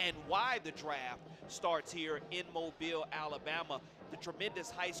draft and why the draft starts here in Mobile, Alabama. The tremendous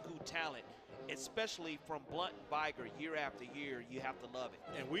high school talent, especially from Blount and Vigor, year after year, you have to love it.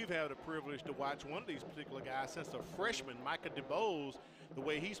 And we've had the privilege to watch one of these particular guys since a freshman, Micah DeBose, the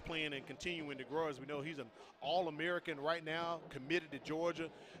way he's playing and continuing to grow. As we know, he's an All-American right now, committed to Georgia,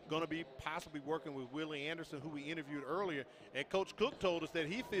 going to be possibly working with Willie Anderson, who we interviewed earlier. And Coach Cook told us that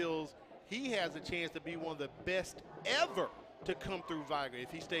he feels he has a chance to be one of the best ever to come through Vigor.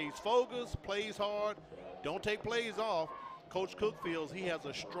 If he stays focused, plays hard, don't take plays off, Coach Cook feels he has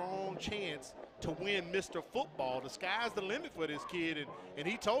a strong chance to win Mr. Football. The sky's the limit for this kid, and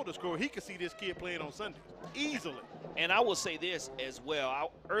he told us, Corey, he could see this kid playing on Sunday easily. And I will say this as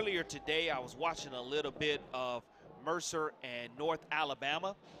well. Earlier today, I was watching a little bit of Mercer and North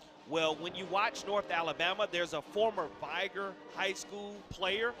Alabama. Well, when you watch North Alabama, there's a former Vigor high school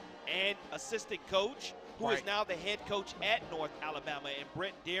player and assistant coach who is now the head coach at North Alabama, and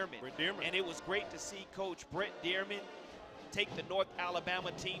Brent Dearman. And it was great to see Coach Brent Dearman take the North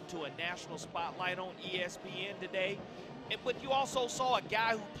Alabama team to a national spotlight on ESPN today. But you also saw a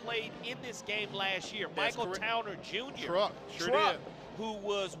guy who played in this game last year, Michael Towner Jr. Truck, who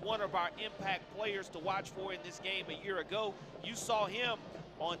was one of our impact players to watch for in this game a year ago. You saw him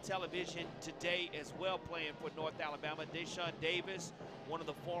on television today as well playing for North Alabama. Deshaun Davis, one of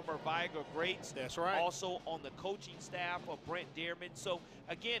the former Vigor greats. That's right. Also on the coaching staff of Brent Dearman. So,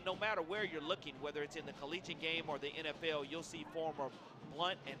 again, no matter where you're looking, whether it's in the collegiate game or the NFL, you'll see former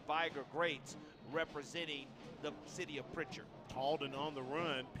Blount and Vigor greats representing the city of Pritchard. Alden on the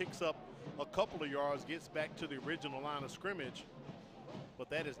run, picks up a couple of yards, gets back to the original line of scrimmage. But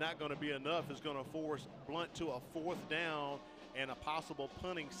that is not going to be enough. It's going to force Blount to a 4th down and a possible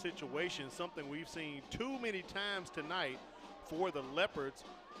punting situation, something we've seen too many times tonight for the Leopards,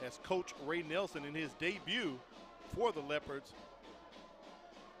 as Coach Ray Nelson in his debut for the Leopards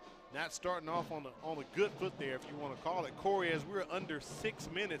not starting off on a good foot there, if you want to call it. Corey, as we're under 6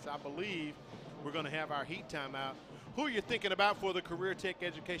 minutes, I believe we're going to have our heat timeout. Who are you thinking about for the Career Tech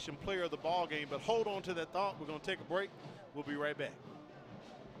Education Player of the Ball game? But hold on to that thought. We're going to take a break. We'll be right back.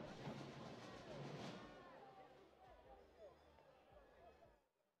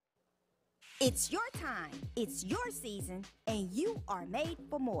 It's your time, it's your season, and you are made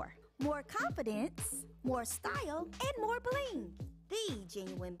for more. More confidence, more style, and more bling. the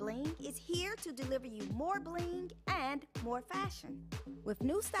genuine bling, is here to deliver you more bling and more fashion. With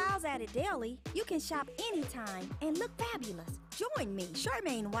new styles added daily, you can shop anytime and look fabulous. Join me,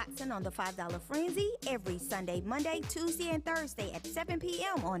 Charmaine Watson, on the $5 Frenzy every Sunday, Monday, Tuesday, and Thursday at 7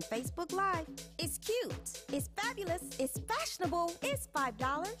 p.m. on Facebook Live. It's cute, it's fabulous, it's fashionable, it's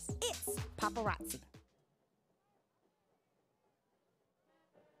 $5, it's paparazzi.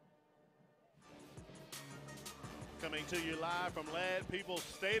 Coming to you live from Lad Peoples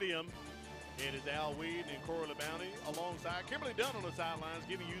Stadium, it is Al Weed and Corey LeBounty alongside Kimberly Dunn on the sidelines,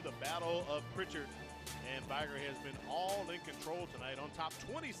 giving you the Battle of Pritchard. And Vigor has been all in control tonight, on top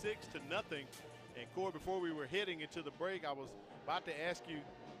 26-0. And Corey, before we were heading into the break, I was about to ask you,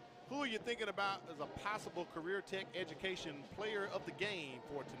 who are you thinking about as a possible Career Tech Education Player of the Game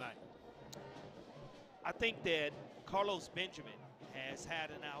for tonight? I think that Carlos Benjamin has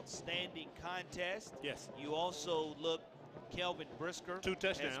had an outstanding contest. Yes. You also look, Kelvin Brisker 2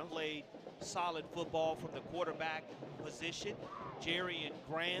 touchdowns. has played solid football from the quarterback position. Jerry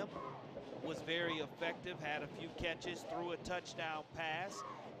Graham was very effective, had a few catches, threw a touchdown pass.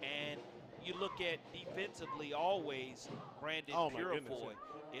 And you look at defensively, always Brandon Purifoy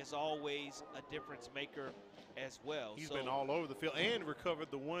is always a difference maker as well. He's been all over the field and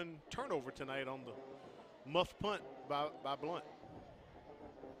recovered the 1 turnover tonight on the muffed punt by Blount.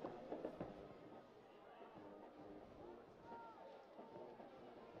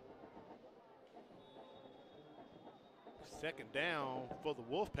 Second down for the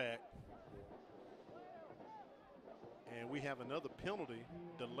Wolfpack. And we have another penalty,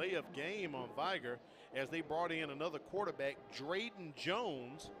 delay of game on Vigor, as they brought in another quarterback, Drayden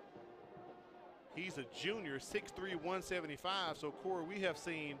Jones. He's a junior, 6'3", 175. So, Corey, we have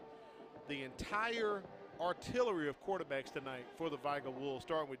seen the entire artillery of quarterbacks tonight for the Vigor Wolves,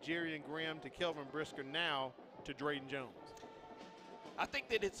 starting with Jerry Graham to Kelvin Brisker, now to Drayden Jones. I think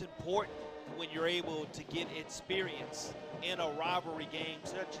that it's important when you're able to get experience in a rivalry game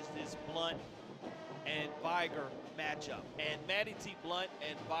such as this Blount and Vigor matchup. And Matty T. Blount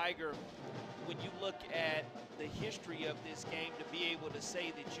and Vigor, when you look at the history of this game, to be able to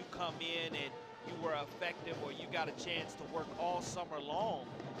say that you come in and you were effective, or you got a chance to work all summer long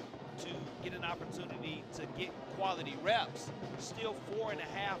to get an opportunity to get quality reps. Still 4.5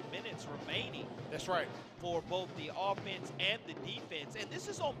 minutes remaining. That's right. For both the offense and the defense. And this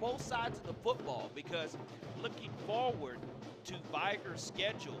is on both sides of the football, because looking forward to Vigor's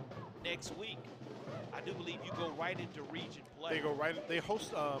schedule next week, I do believe you go right into region play. They go right. They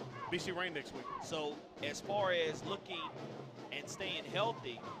host BC Rain next week. So as far as looking and staying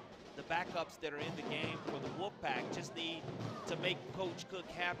healthy, the backups that are in the game for the Wolfpack just need to make Coach Cook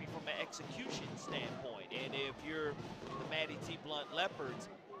happy from an execution standpoint. And if you're the Matty T. Blount Leopards,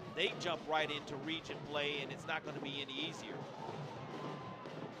 they jump right into region play, and it's not going to be any easier.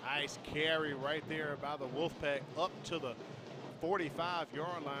 Nice carry right there by the Wolfpack up to the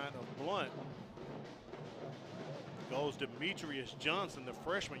 45-yard line of Blount. Goes Demetrius Johnson, the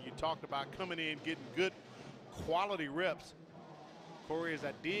freshman you talked about, coming in, getting good quality reps. Corey, as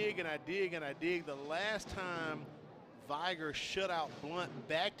I dig and I dig and I dig, the last time Vigor shut out Blount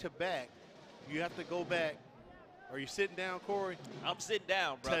back-to-back, you have to go back. Are you sitting down, Corey? I'm sitting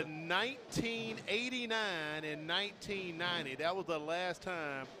down, brother. To 1989 and 1990. That was the last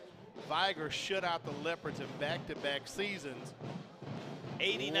time Vigor shut out the Leopards in back-to-back seasons.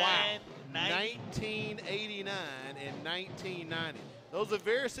 89, wow. 90. 1989 and 1990. Those are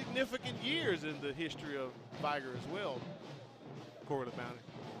very significant years in the history of Vigor as well, Corey LeBounty.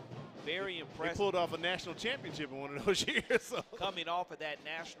 Very impressive. They pulled off a national championship in one of those years. So. Coming off of that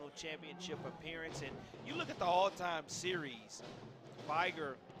national championship appearance. And you look at the all-time series,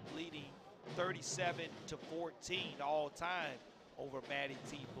 Vigor leading 37-14 all-time over Matty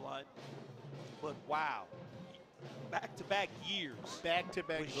T. Blount. But wow, back-to-back years.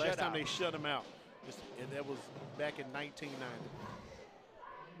 Back-to-back. Last time they shut him out. And that was back in 1990.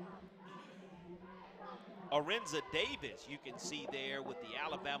 Arenza Davis, you can see there with the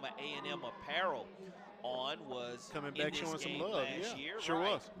Alabama A&M apparel on, was coming back showing some love. Last year, sure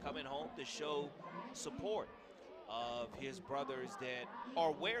right, was. Coming home to show support of his brothers that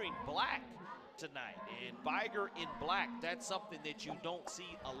are wearing black tonight. And Vigor in black, that's something that you don't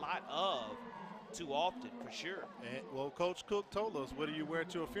see a lot of too often, for sure. And, well, Coach Cook told us, what do you wear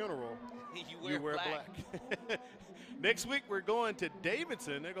to a funeral? you wear black. Next week, we're going to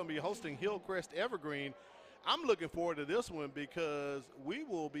Davidson. They're going to be hosting Hillcrest Evergreen. I'm looking forward to this one because we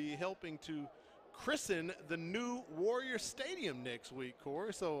will be helping to christen the new Warrior Stadium next week,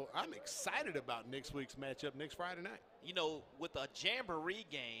 Corey. So I'm excited about next week's matchup next Friday night. You know, with a jamboree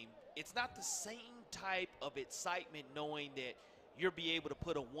game, it's not the same type of excitement knowing that you'll be able to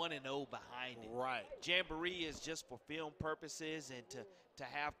put a 1-0 behind it. Right. Jamboree is just for film purposes and to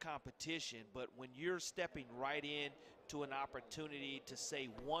have competition, but when you're stepping right in to an opportunity to say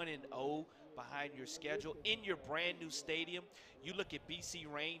 1-0 behind your schedule in your brand new stadium, you look at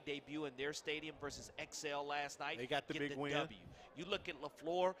BC Reign debuting their stadium versus XL last night. They got the big win. W. You look at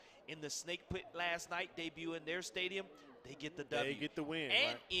LaFleur in the Snake Pit last night debuting their stadium. They get the W. They get the win.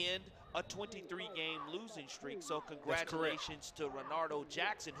 And right. end a 23-game losing streak. So congratulations to Renardo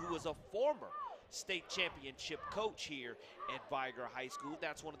Jackson, who is a former state championship coach here at Vigor High School.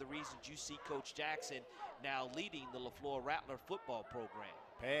 That's one of the reasons you see Coach Jackson now leading the LaFleur Rattler football program.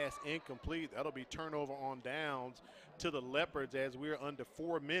 Pass incomplete. That'll be turnover on downs to the Leopards as we're under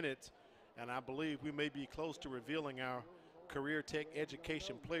 4 minutes. And I believe we may be close to revealing our Career Tech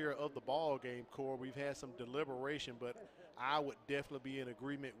Education Player of the ball game, Core. We've had some deliberation, but I would definitely be in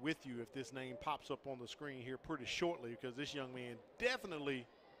agreement with you if this name pops up on the screen here pretty shortly, because this young man definitely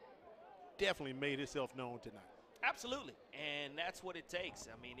made himself known tonight. Absolutely, and that's what it takes.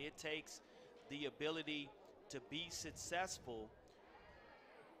 I mean, it takes the ability to be successful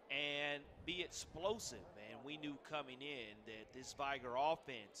and be explosive. And we knew coming in that this Vigor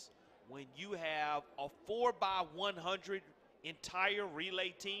offense, when you have a 4x100 entire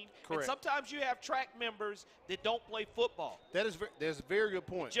relay team, correct. And sometimes you have track members that don't play football. That's a very good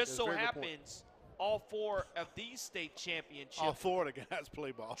point. Just so happens all 4 of these state championships, all 4 of the guys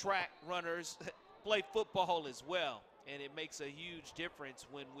play ball. Track runners play football as well, and it makes a huge difference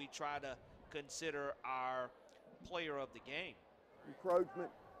when we try to consider our player of the game. Encroachment,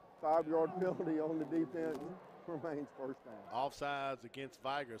 5-yard penalty on the defense, remains first down. Offsides against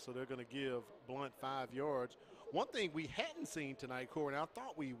Vigor, so they're going to give Blount 5 yards. One thing we hadn't seen tonight, Corey, and I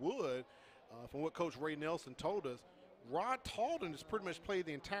thought we would, from what Coach Ray Nelson told us, Rod Talden has pretty much played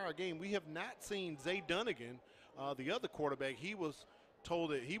the entire game. We have not seen Zay Dunnigan, the other quarterback. He was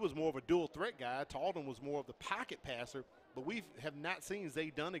told that he was more of a dual threat guy. Talden was more of the pocket passer, but we have not seen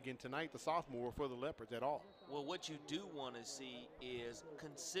Zay Dunnigan tonight, the sophomore, for the Leopards at all. Well, what you do want to see is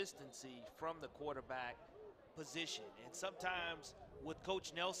consistency from the quarterback position. And sometimes with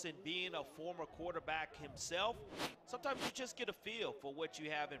Coach Nelson being a former quarterback himself, sometimes you just get a feel for what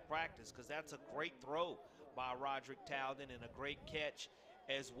you have in practice, because that's a great throw by Roderick Talden and a great catch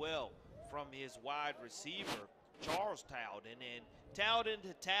as well from his wide receiver, Charles Talden. And Talden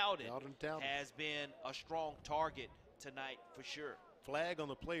has been a strong target tonight for sure. Flag on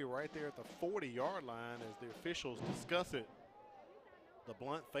the play right there at the 40-yard line as the officials discuss it. The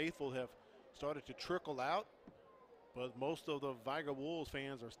Blount faithful have started to trickle out, but most of the Vigor Wolves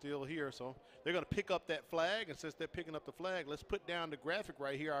fans are still here, so they're going to pick up that flag. And since they're picking up the flag, let's put down the graphic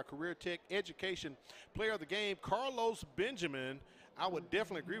right here. Our Career Tech Education Player of the Game, Carlos Benjamin. I would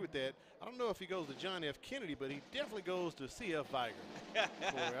definitely agree with that. I don't know if he goes to John F. Kennedy, but he definitely goes to CF Vigor.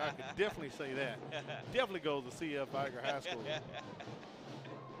 Boy, I could definitely say that. Definitely goes to CF Vigor High School.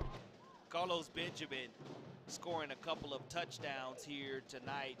 Carlos Benjamin scoring a couple of touchdowns here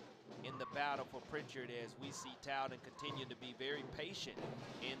tonight in the battle for Pritchard, as we see Talden continue to be very patient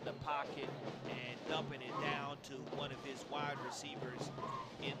in the pocket and dumping it down to one of his wide receivers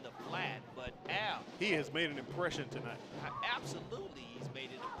in the flat. But Al, he has made an impression tonight. Absolutely, he's made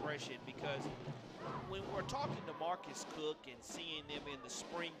an impression, because when we're talking to Marcus Cook and seeing them in the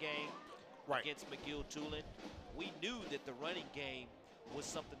spring game against McGill-Tulane, we knew that the running game was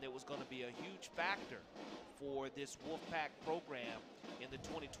something that was going to be a huge factor for this Wolfpack program in the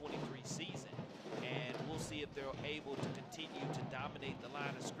 2023 season. And we'll see if they're able to continue to dominate the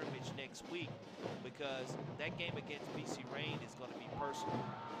line of scrimmage next week, because that game against BC Reign is going to be personal.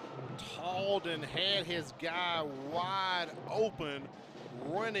 Talden had his guy wide open,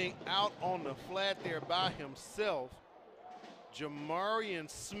 running out on the flat there by himself, Jamarian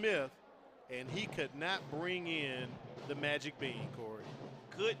Smith, and he could not bring in the magic bean, Corey.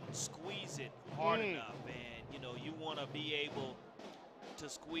 Couldn't squeeze it hard enough, and you know, you want to be able to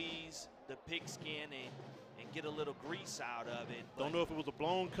squeeze the pigskin and get a little grease out of it. Don't know if it was a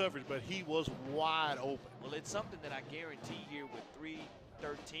blown coverage, but he was wide open. Well, it's something that I guarantee here with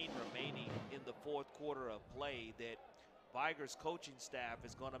 3:13 remaining in the fourth quarter of play, that Vigor's coaching staff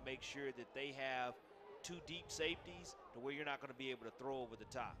is going to make sure that they have 2 deep safeties to where you're not going to be able to throw over the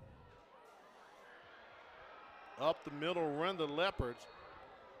top. Up the middle run the Leopards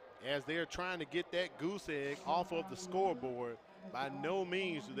as they're trying to get that goose egg off of the scoreboard. By no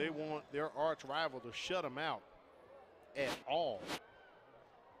means do they want their arch rival to shut them out at all.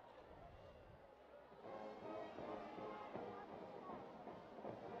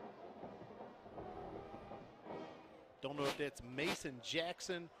 Don't know if that's Mason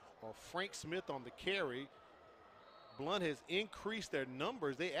Jackson or Frank Smith on the carry. Blount has increased their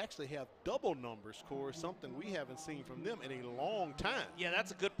numbers. They actually have double numbers, Corey, something we haven't seen from them in a long time. Yeah,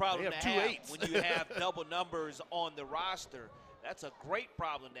 that's a good problem They to have 2 have 8s. when you have double numbers on the roster. That's a great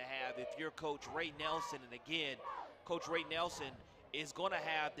problem to have if you're Coach Ray Nelson. And again, Coach Ray Nelson is going to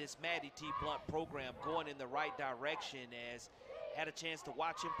have this Matty T. Blount program going in the right direction. As had a chance to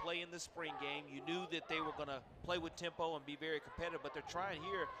watch him play in the spring game. You knew that they were going to play with tempo and be very competitive, but they're trying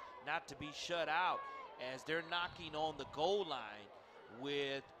here not to be shut out as they're knocking on the goal line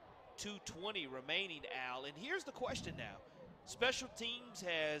with 2:20 remaining, Al. And here's the question now. Special teams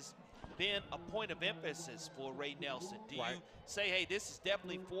has been a point of emphasis for Ray Nelson. Do you say, hey, this is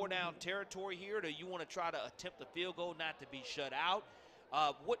definitely 4-down territory here, or do you want to try to attempt the field goal not to be shut out?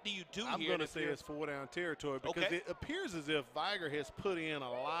 What do you do I'm here? going to say it's 4-down territory because Okay. it appears as if Vigor has put in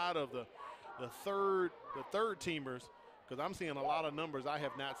a lot of the third teamers, because I'm seeing a lot of numbers I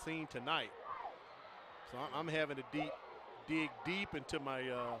have not seen tonight. So I'm having to dig deep into my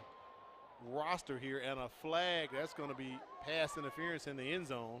roster here, and a flag that's going to be pass interference in the end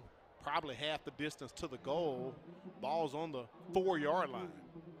zone, probably half the distance to the goal. Ball's on the 4-yard line.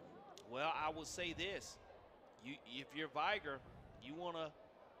 Well, I will say this. If you're Vigor, you want to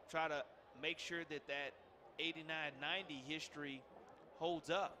try to make sure that 89-90 history holds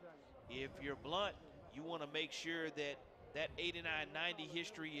up. If you're Blount, you want to make sure that 89-90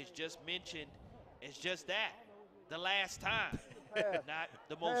 history is just mentioned as just that, the last time, not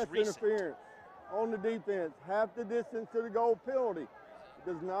the most Pass recent. interference on the defense, half the distance to the goal penalty.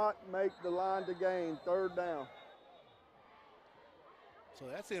 Does not make the line to gain, 3rd down. So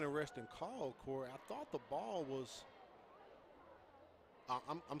that's an interesting call, Corey. I thought the ball was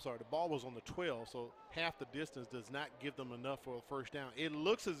I'm sorry, the ball was on the 12, so half the distance does not give them enough for a 1st down. It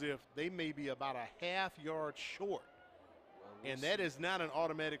looks as if they may be about a half-yard short, and that is not an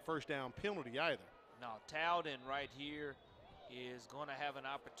automatic 1st down penalty either. No, Towden right here is going to have an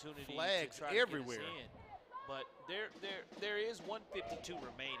opportunity Flags to try everywhere. to get us in. But there is 1:52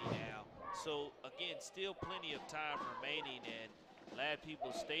 remaining now. So, again, still plenty of time remaining, and Lad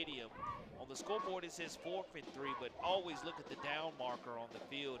Peoples Stadium. On the scoreboard, it says 4th and 3, but always look at the down marker on the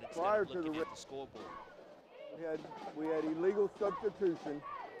field instead Prior of to looking the at the scoreboard. We had illegal substitution,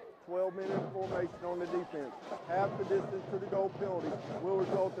 12-minute formation on the defense. Half the distance to the goal penalty will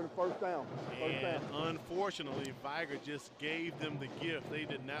result in a 1st down. And unfortunately, Vigor just gave them the gift they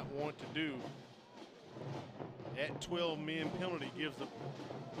did not want to do. That 12-man penalty gives the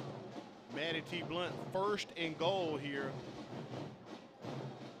Matty T. Blount 1st and goal here.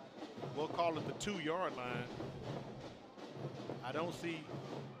 We'll call it the 2-yard line. I don't see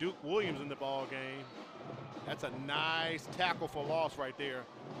Duke Williams in the ball game. That's a nice tackle for loss right there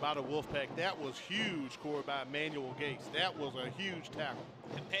by the Wolfpack. That was huge, Corey, by Emmanuel Gates. That was a huge tackle.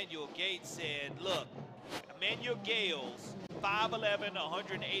 Emmanuel Gates said, look, Emmanuel Gales, 5'11",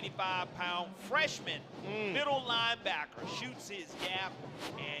 185-pound freshman, middle linebacker, shoots his gap,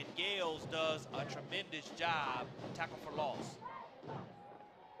 and Gales does a tremendous job. Tackle for loss.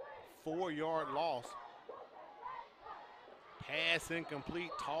 4-yard loss. Pass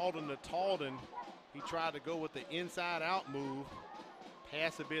incomplete. Talden to Talden. He tried to go with the inside-out move.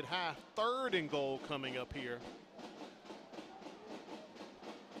 Pass a bit high. 3rd and goal coming up here.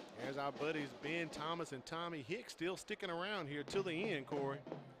 There's our buddies Ben Thomas and Tommy Hicks still sticking around here till the end, Corey.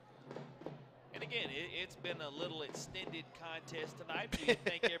 And again, it's been a little extended contest tonight. We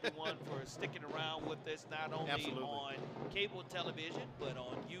thank everyone for sticking around with us, not only on cable television, but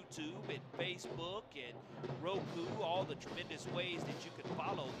on YouTube and Facebook and Roku, all the tremendous ways that you can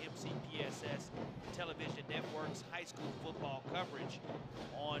follow MCPSS Television Network's high school football coverage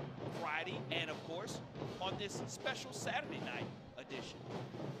on Friday and, of course, on this special Saturday night edition.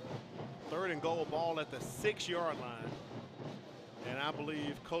 3rd and goal, ball at the 6-yard line. And I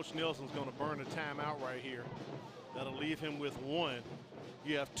believe Coach Nelson's going to burn a timeout right here. That'll leave him with 1.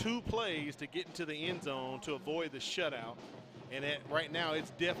 You have 2 plays to get into the end zone to avoid the shutout. And right now,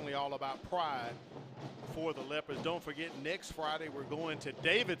 it's definitely all about pride for the Leopards. Don't forget, next Friday, we're going to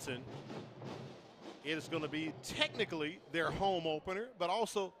Davidson. It is going to be technically their home opener, but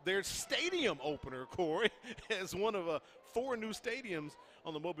also their stadium opener, Corey, as one of 4 new stadiums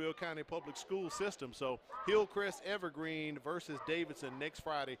on the Mobile County Public School system. So Hillcrest Evergreen versus Davidson next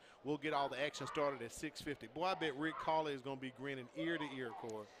Friday. We'll get all the action started at 6:50. Boy, I bet Rick Cawley is going to be grinning ear to ear,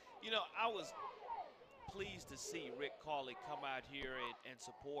 Corey. You know, I was pleased to see Rick Cawley come out here and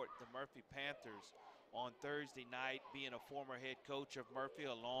support the Murphy Panthers on Thursday night, being a former head coach of Murphy,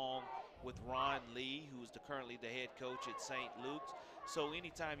 along with Ron Lee, who's currently the head coach at St. Luke's. So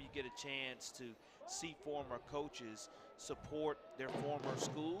anytime you get a chance to see former coaches support their former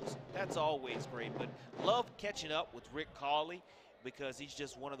schools. That's always great. But love catching up with Rick Cawley because he's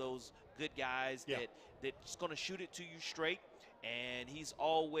just one of those good guys that's going to shoot it to you straight. And he's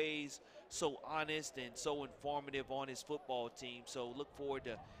always so honest and so informative on his football team. So look forward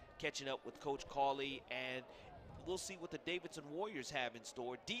to catching up with Coach Cawley, and we'll see what the Davidson Warriors have in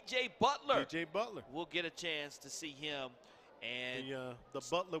store. DJ Butler. We'll get a chance to see him. And the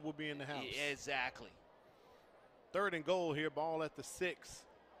Butler will be in the house. Exactly. 3rd and goal here, ball at the 6.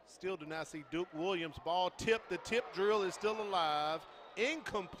 Still do not see Duke Williams. Ball tipped. The tip drill is still alive.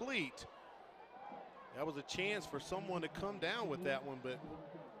 Incomplete. That was a chance for someone to come down with that one, but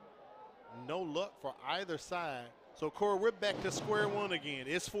no luck for either side. So, Corey, we're back to square one again.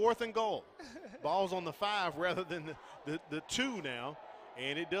 It's 4th and goal. Ball's on the 5 rather than the 2 now.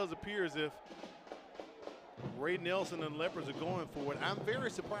 And it does appear as if Ray Nelson and the Leopards are going for it. I'm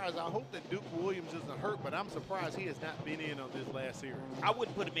very surprised. I hope that Duke Williams isn't hurt, but I'm surprised he has not been in on this last series. I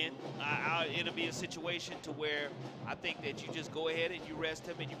wouldn't put him in. It'll be a situation to where I think that you just go ahead and you rest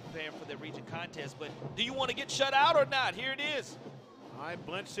him and you prepare him for the region contest. But do you want to get shut out or not? Here it is. All right,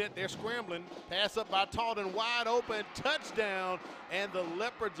 Blount, they're scrambling. Pass up by Talden, wide open, touchdown, and the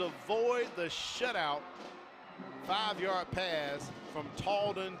Leopards avoid the shutout. 5-yard pass from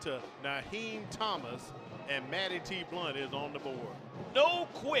Talden to Naheem Thomas, and Matty T. Blount is on the board. No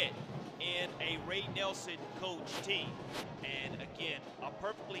quit in a Ray Nelson coach team. And again, a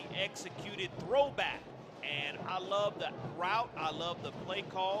perfectly executed throwback. And I love the route. I love the play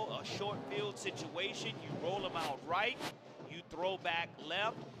call, a short field situation. You roll them out right. You throw back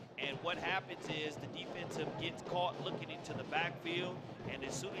left, and what happens is the defensive gets caught looking into the backfield, and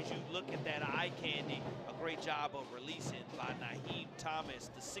as soon as you look at that eye candy, a great job of releasing by Naheem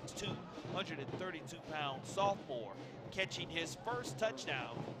Thomas, the 6'2", 132-pound sophomore, catching his first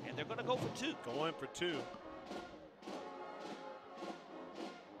touchdown, and they're going to go for 2. Going for 2.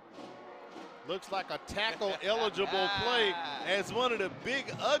 Looks like a tackle-eligible play as one of the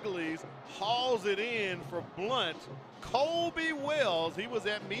big uglies hauls it in for Blount. Colby Wells, he was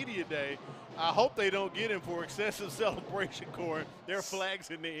at Media Day. I hope they don't get him for excessive celebration, Corey. There are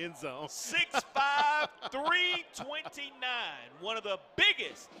flags in the end zone. 6'5", 329. One of the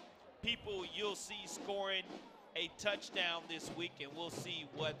biggest people you'll see scoring a touchdown this week, and we'll see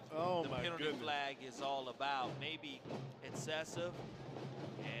what the penalty flag is all about. Maybe excessive,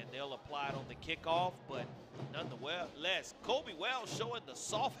 and they'll apply it on the kickoff, but nonetheless, Colby Wells showing the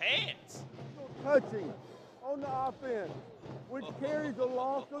soft hands. Touching on the offense, which carries a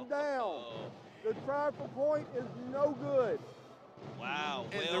loss of down. The try for point is no good. Wow.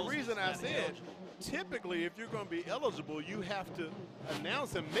 And the reason I said, typically, if you're going to be eligible, you have to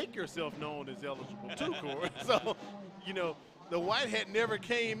announce and make yourself known as eligible too, Corey. So, you know, the Whitehead never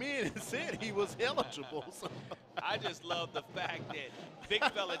came in and said he was eligible. So. I just love the fact that big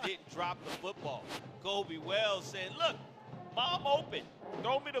fella didn't drop the football. Colby Wells said, look, Mom open,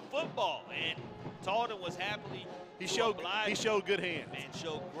 throw me the football. And Talden was happily He showed good hands. And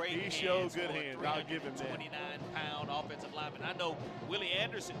showed great hands. He showed good hands. I'll give him that. 29-pound offensive lineman. I know Willie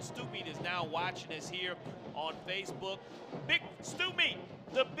Anderson, Stu Meat, is now watching us here on Facebook. Big Stu Meat,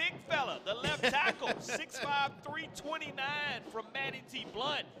 the big fella, the left tackle, 6'5", 329 from Matty T.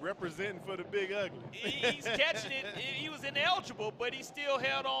 Blount. Representing for the big ugly. He's catching it. He was ineligible, but he still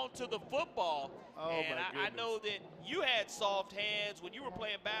held on to the football. Oh, and I know that you had soft hands when you were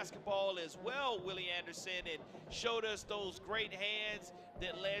playing basketball as well, Willie Anderson, and showed us those great hands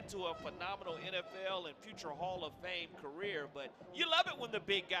that led to a phenomenal NFL and future Hall of Fame career. But you love it when the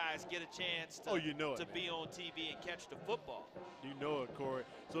big guys get a chance to, to be on TV and catch the football. You know it, Corey.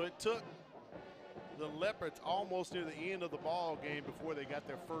 So it took the Leopards almost near the end of the ball game before they got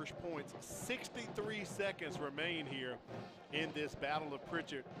their first points. 63 seconds remain here in this Battle of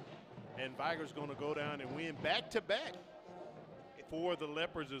Pritchard. And Vigor's going to go down and win back-to-back for the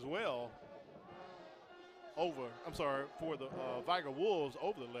Leopards as well. For the Vigor Wolves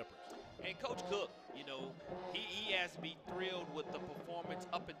over the Leopards. And Coach Cook, you know, he has to be thrilled with the performance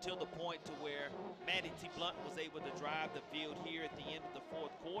up until the point to where Matty T. Blount was able to drive the field here at the end of the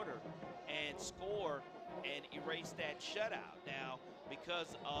fourth quarter and score and erase that shutout. Now,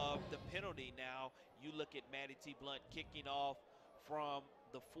 because of the penalty now, you look at Matty T. Blount kicking off from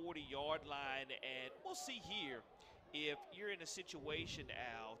the 40-yard line, and we'll see here if you're in a situation,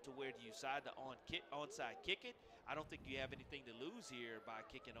 Al, to where you decide to onside kick it. I don't think you have anything to lose here by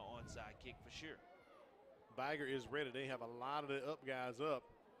kicking an onside kick for sure. Vigor is ready. They have a lot of the up guys up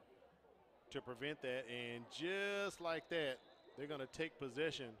to prevent that, and just like that, they're going to take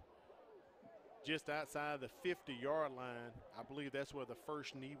possession just outside the 50-yard line. I believe that's where the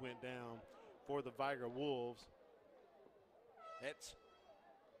first knee went down for the Vigor Wolves. That's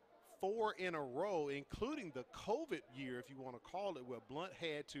 4 in a row, including the COVID year, if you want to call it, where Blount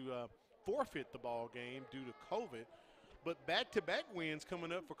had to forfeit the ball game due to COVID. But back-to-back wins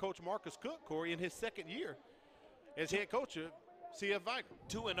coming up for Coach Marcus Cook, Corey, in his second year as head coach of CF Vigor.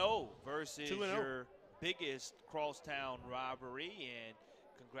 2-0 versus your biggest crosstown rivalry, and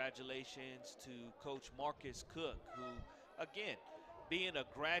congratulations to Coach Marcus Cook, who, again, being a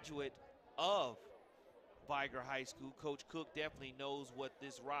graduate of Vigor High School, Coach Cook definitely knows what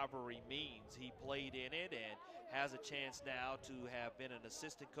this rivalry means. He played in it and has a chance now to have been an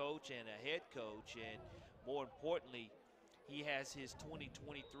assistant coach and a head coach, and more importantly, he has his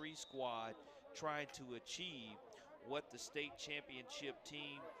 2023 squad trying to achieve what the state championship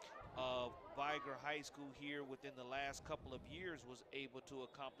team of Vigor High School here within the last couple of years was able to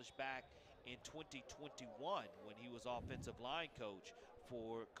accomplish back in 2021 when he was offensive line coach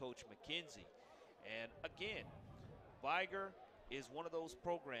for Coach McKenzie. And again, Vigor is one of those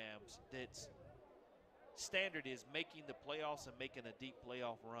programs that's standard is making the playoffs and making a deep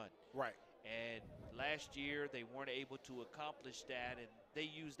playoff run. Right. And last year they weren't able to accomplish that, and they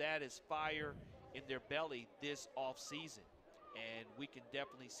used that as fire in their belly this offseason. And we can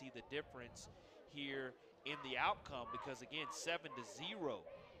definitely see the difference here in the outcome because, again, 7-0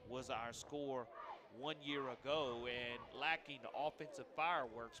 was our score 1 year ago, and lacking the offensive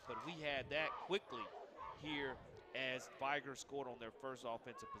fireworks, but we had that quickly here as Vigor scored on their first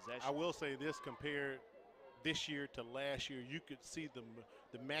offensive possession. I will say this, compared this year to last year, you could see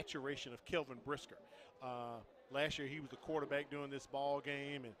the maturation of Kelvin Brisker. Last year he was the quarterback during this ball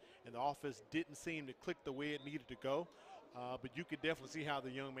game, and the offense didn't seem to click the way it needed to go. But you could definitely see how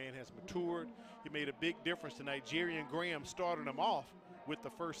the young man has matured. He made a big difference tonight. Jerry and Graham started him off with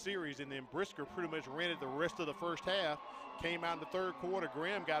the first series, and then Brisker pretty much ran it the rest of the first half. Came out in the third quarter,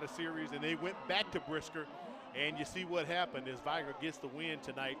 Graham got a series, and they went back to Brisker. And you see what happened as Vigor gets the win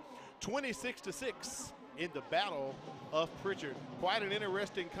tonight. 26-6 in the Battle of Pritchard. Quite an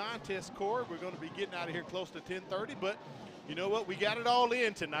interesting contest, Corey. We're going to be getting out of here close to 10:30, but you know what? We got it all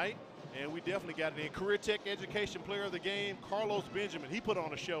in tonight. And we definitely got it in. Career Tech Education Player of the Game, Carlos Benjamin. He put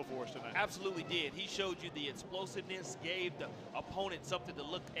on a show for us tonight. Absolutely did. He showed you the explosiveness, gave the opponent something to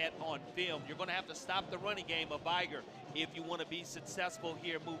look at on film. You're going to have to stop the running game of Vigor if you want to be successful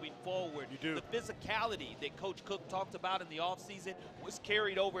here moving forward. You do. The physicality that Coach Cook talked about in the offseason was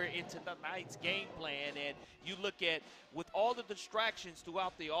carried over into tonight's game plan. And you look at, with all the distractions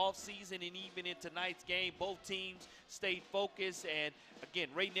throughout the offseason and even in tonight's game, both teams stayed focused. And again,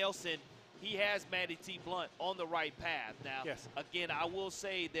 Ray Nelson, he has Matty T. Blount on the right path. Now, yes. Again, I will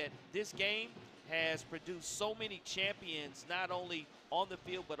say that this game has produced so many champions, not only on the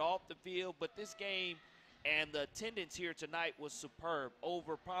field but off the field. But this game and the attendance here tonight was superb.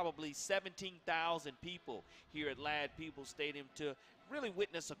 Over probably 17,000 people here at Ladd Peoples Stadium to really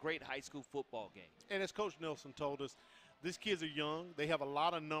witness a great high school football game. And as Coach Nelson told us, these kids are young. They have a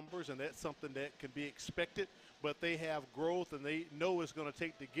lot of numbers, and that's something that can be expected. But they have growth, and they know it's going to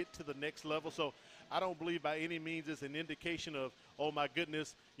take to get to the next level. So I don't believe by any means it's an indication of, oh, my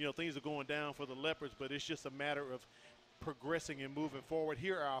goodness, you know, things are going down for the Leopards. But it's just a matter of progressing and moving forward.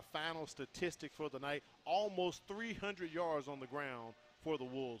 Here are our final statistics for the night. Almost 300 yards on the ground for the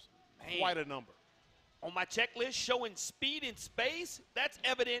Wolves. Man. Quite a number. On my checklist, showing speed in space, that's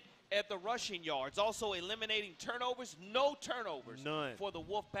evident at the rushing yards. Also eliminating turnovers, no turnovers. None. For the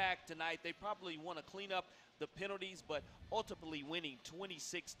Wolfpack tonight. They probably want to clean up the penalties, but ultimately winning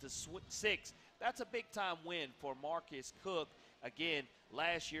 26-6. That's a big-time win for Marcus Cook. Again,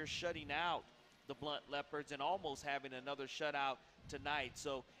 last year shutting out the Blount Leopards and almost having another shutout tonight.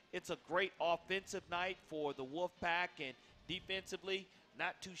 So it's a great offensive night for the Wolfpack, and defensively,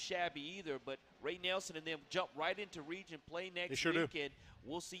 not too shabby either. But Ray Nelson and them jump right into region play next week, and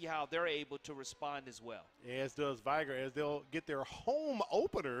we'll see how they're able to respond as well. As does Vigor, as they'll get their home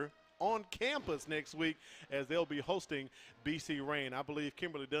opener on campus next week as they'll be hosting BC Rain. I believe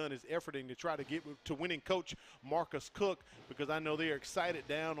Kimberly Dunn is efforting to try to get to winning coach Marcus Cook, because I know they are excited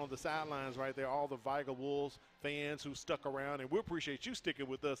down on the sidelines right there, all the Vigor Wolves fans who stuck around, and we appreciate you sticking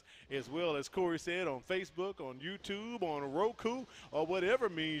with us as well, as Corey said, on Facebook, on YouTube, on Roku, or whatever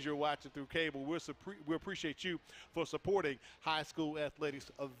means you're watching through cable. We appreciate you for supporting high school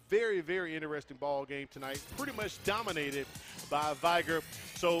athletics. A very, very interesting ball game tonight, pretty much dominated by Vigor.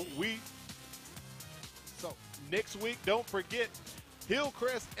 So next week, don't forget,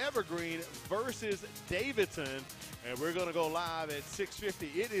 Hillcrest Evergreen versus Davidson. And we're going to go live at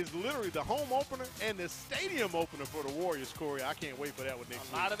 6:50. It is literally the home opener and the stadium opener for the Warriors, Corey. I can't wait for that one next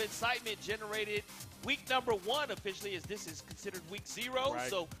week. A lot of excitement generated week number 1 officially, as this is considered week 0. Right.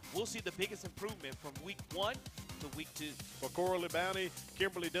 So we'll see the biggest improvement from week 1 of week 2. For Coralie Bounty,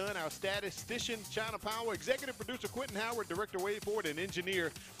 Kimberly Dunn, our statistician, China Powell, executive producer Quentin Howard, director Wade Ford, and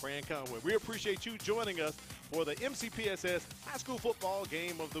engineer Fran Conway. We appreciate you joining us for the MCPSS High School Football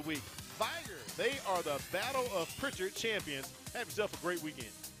Game of the Week. Vigor, they are the Battle of Pritchard champions. Have yourself a great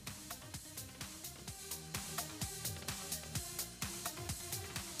weekend.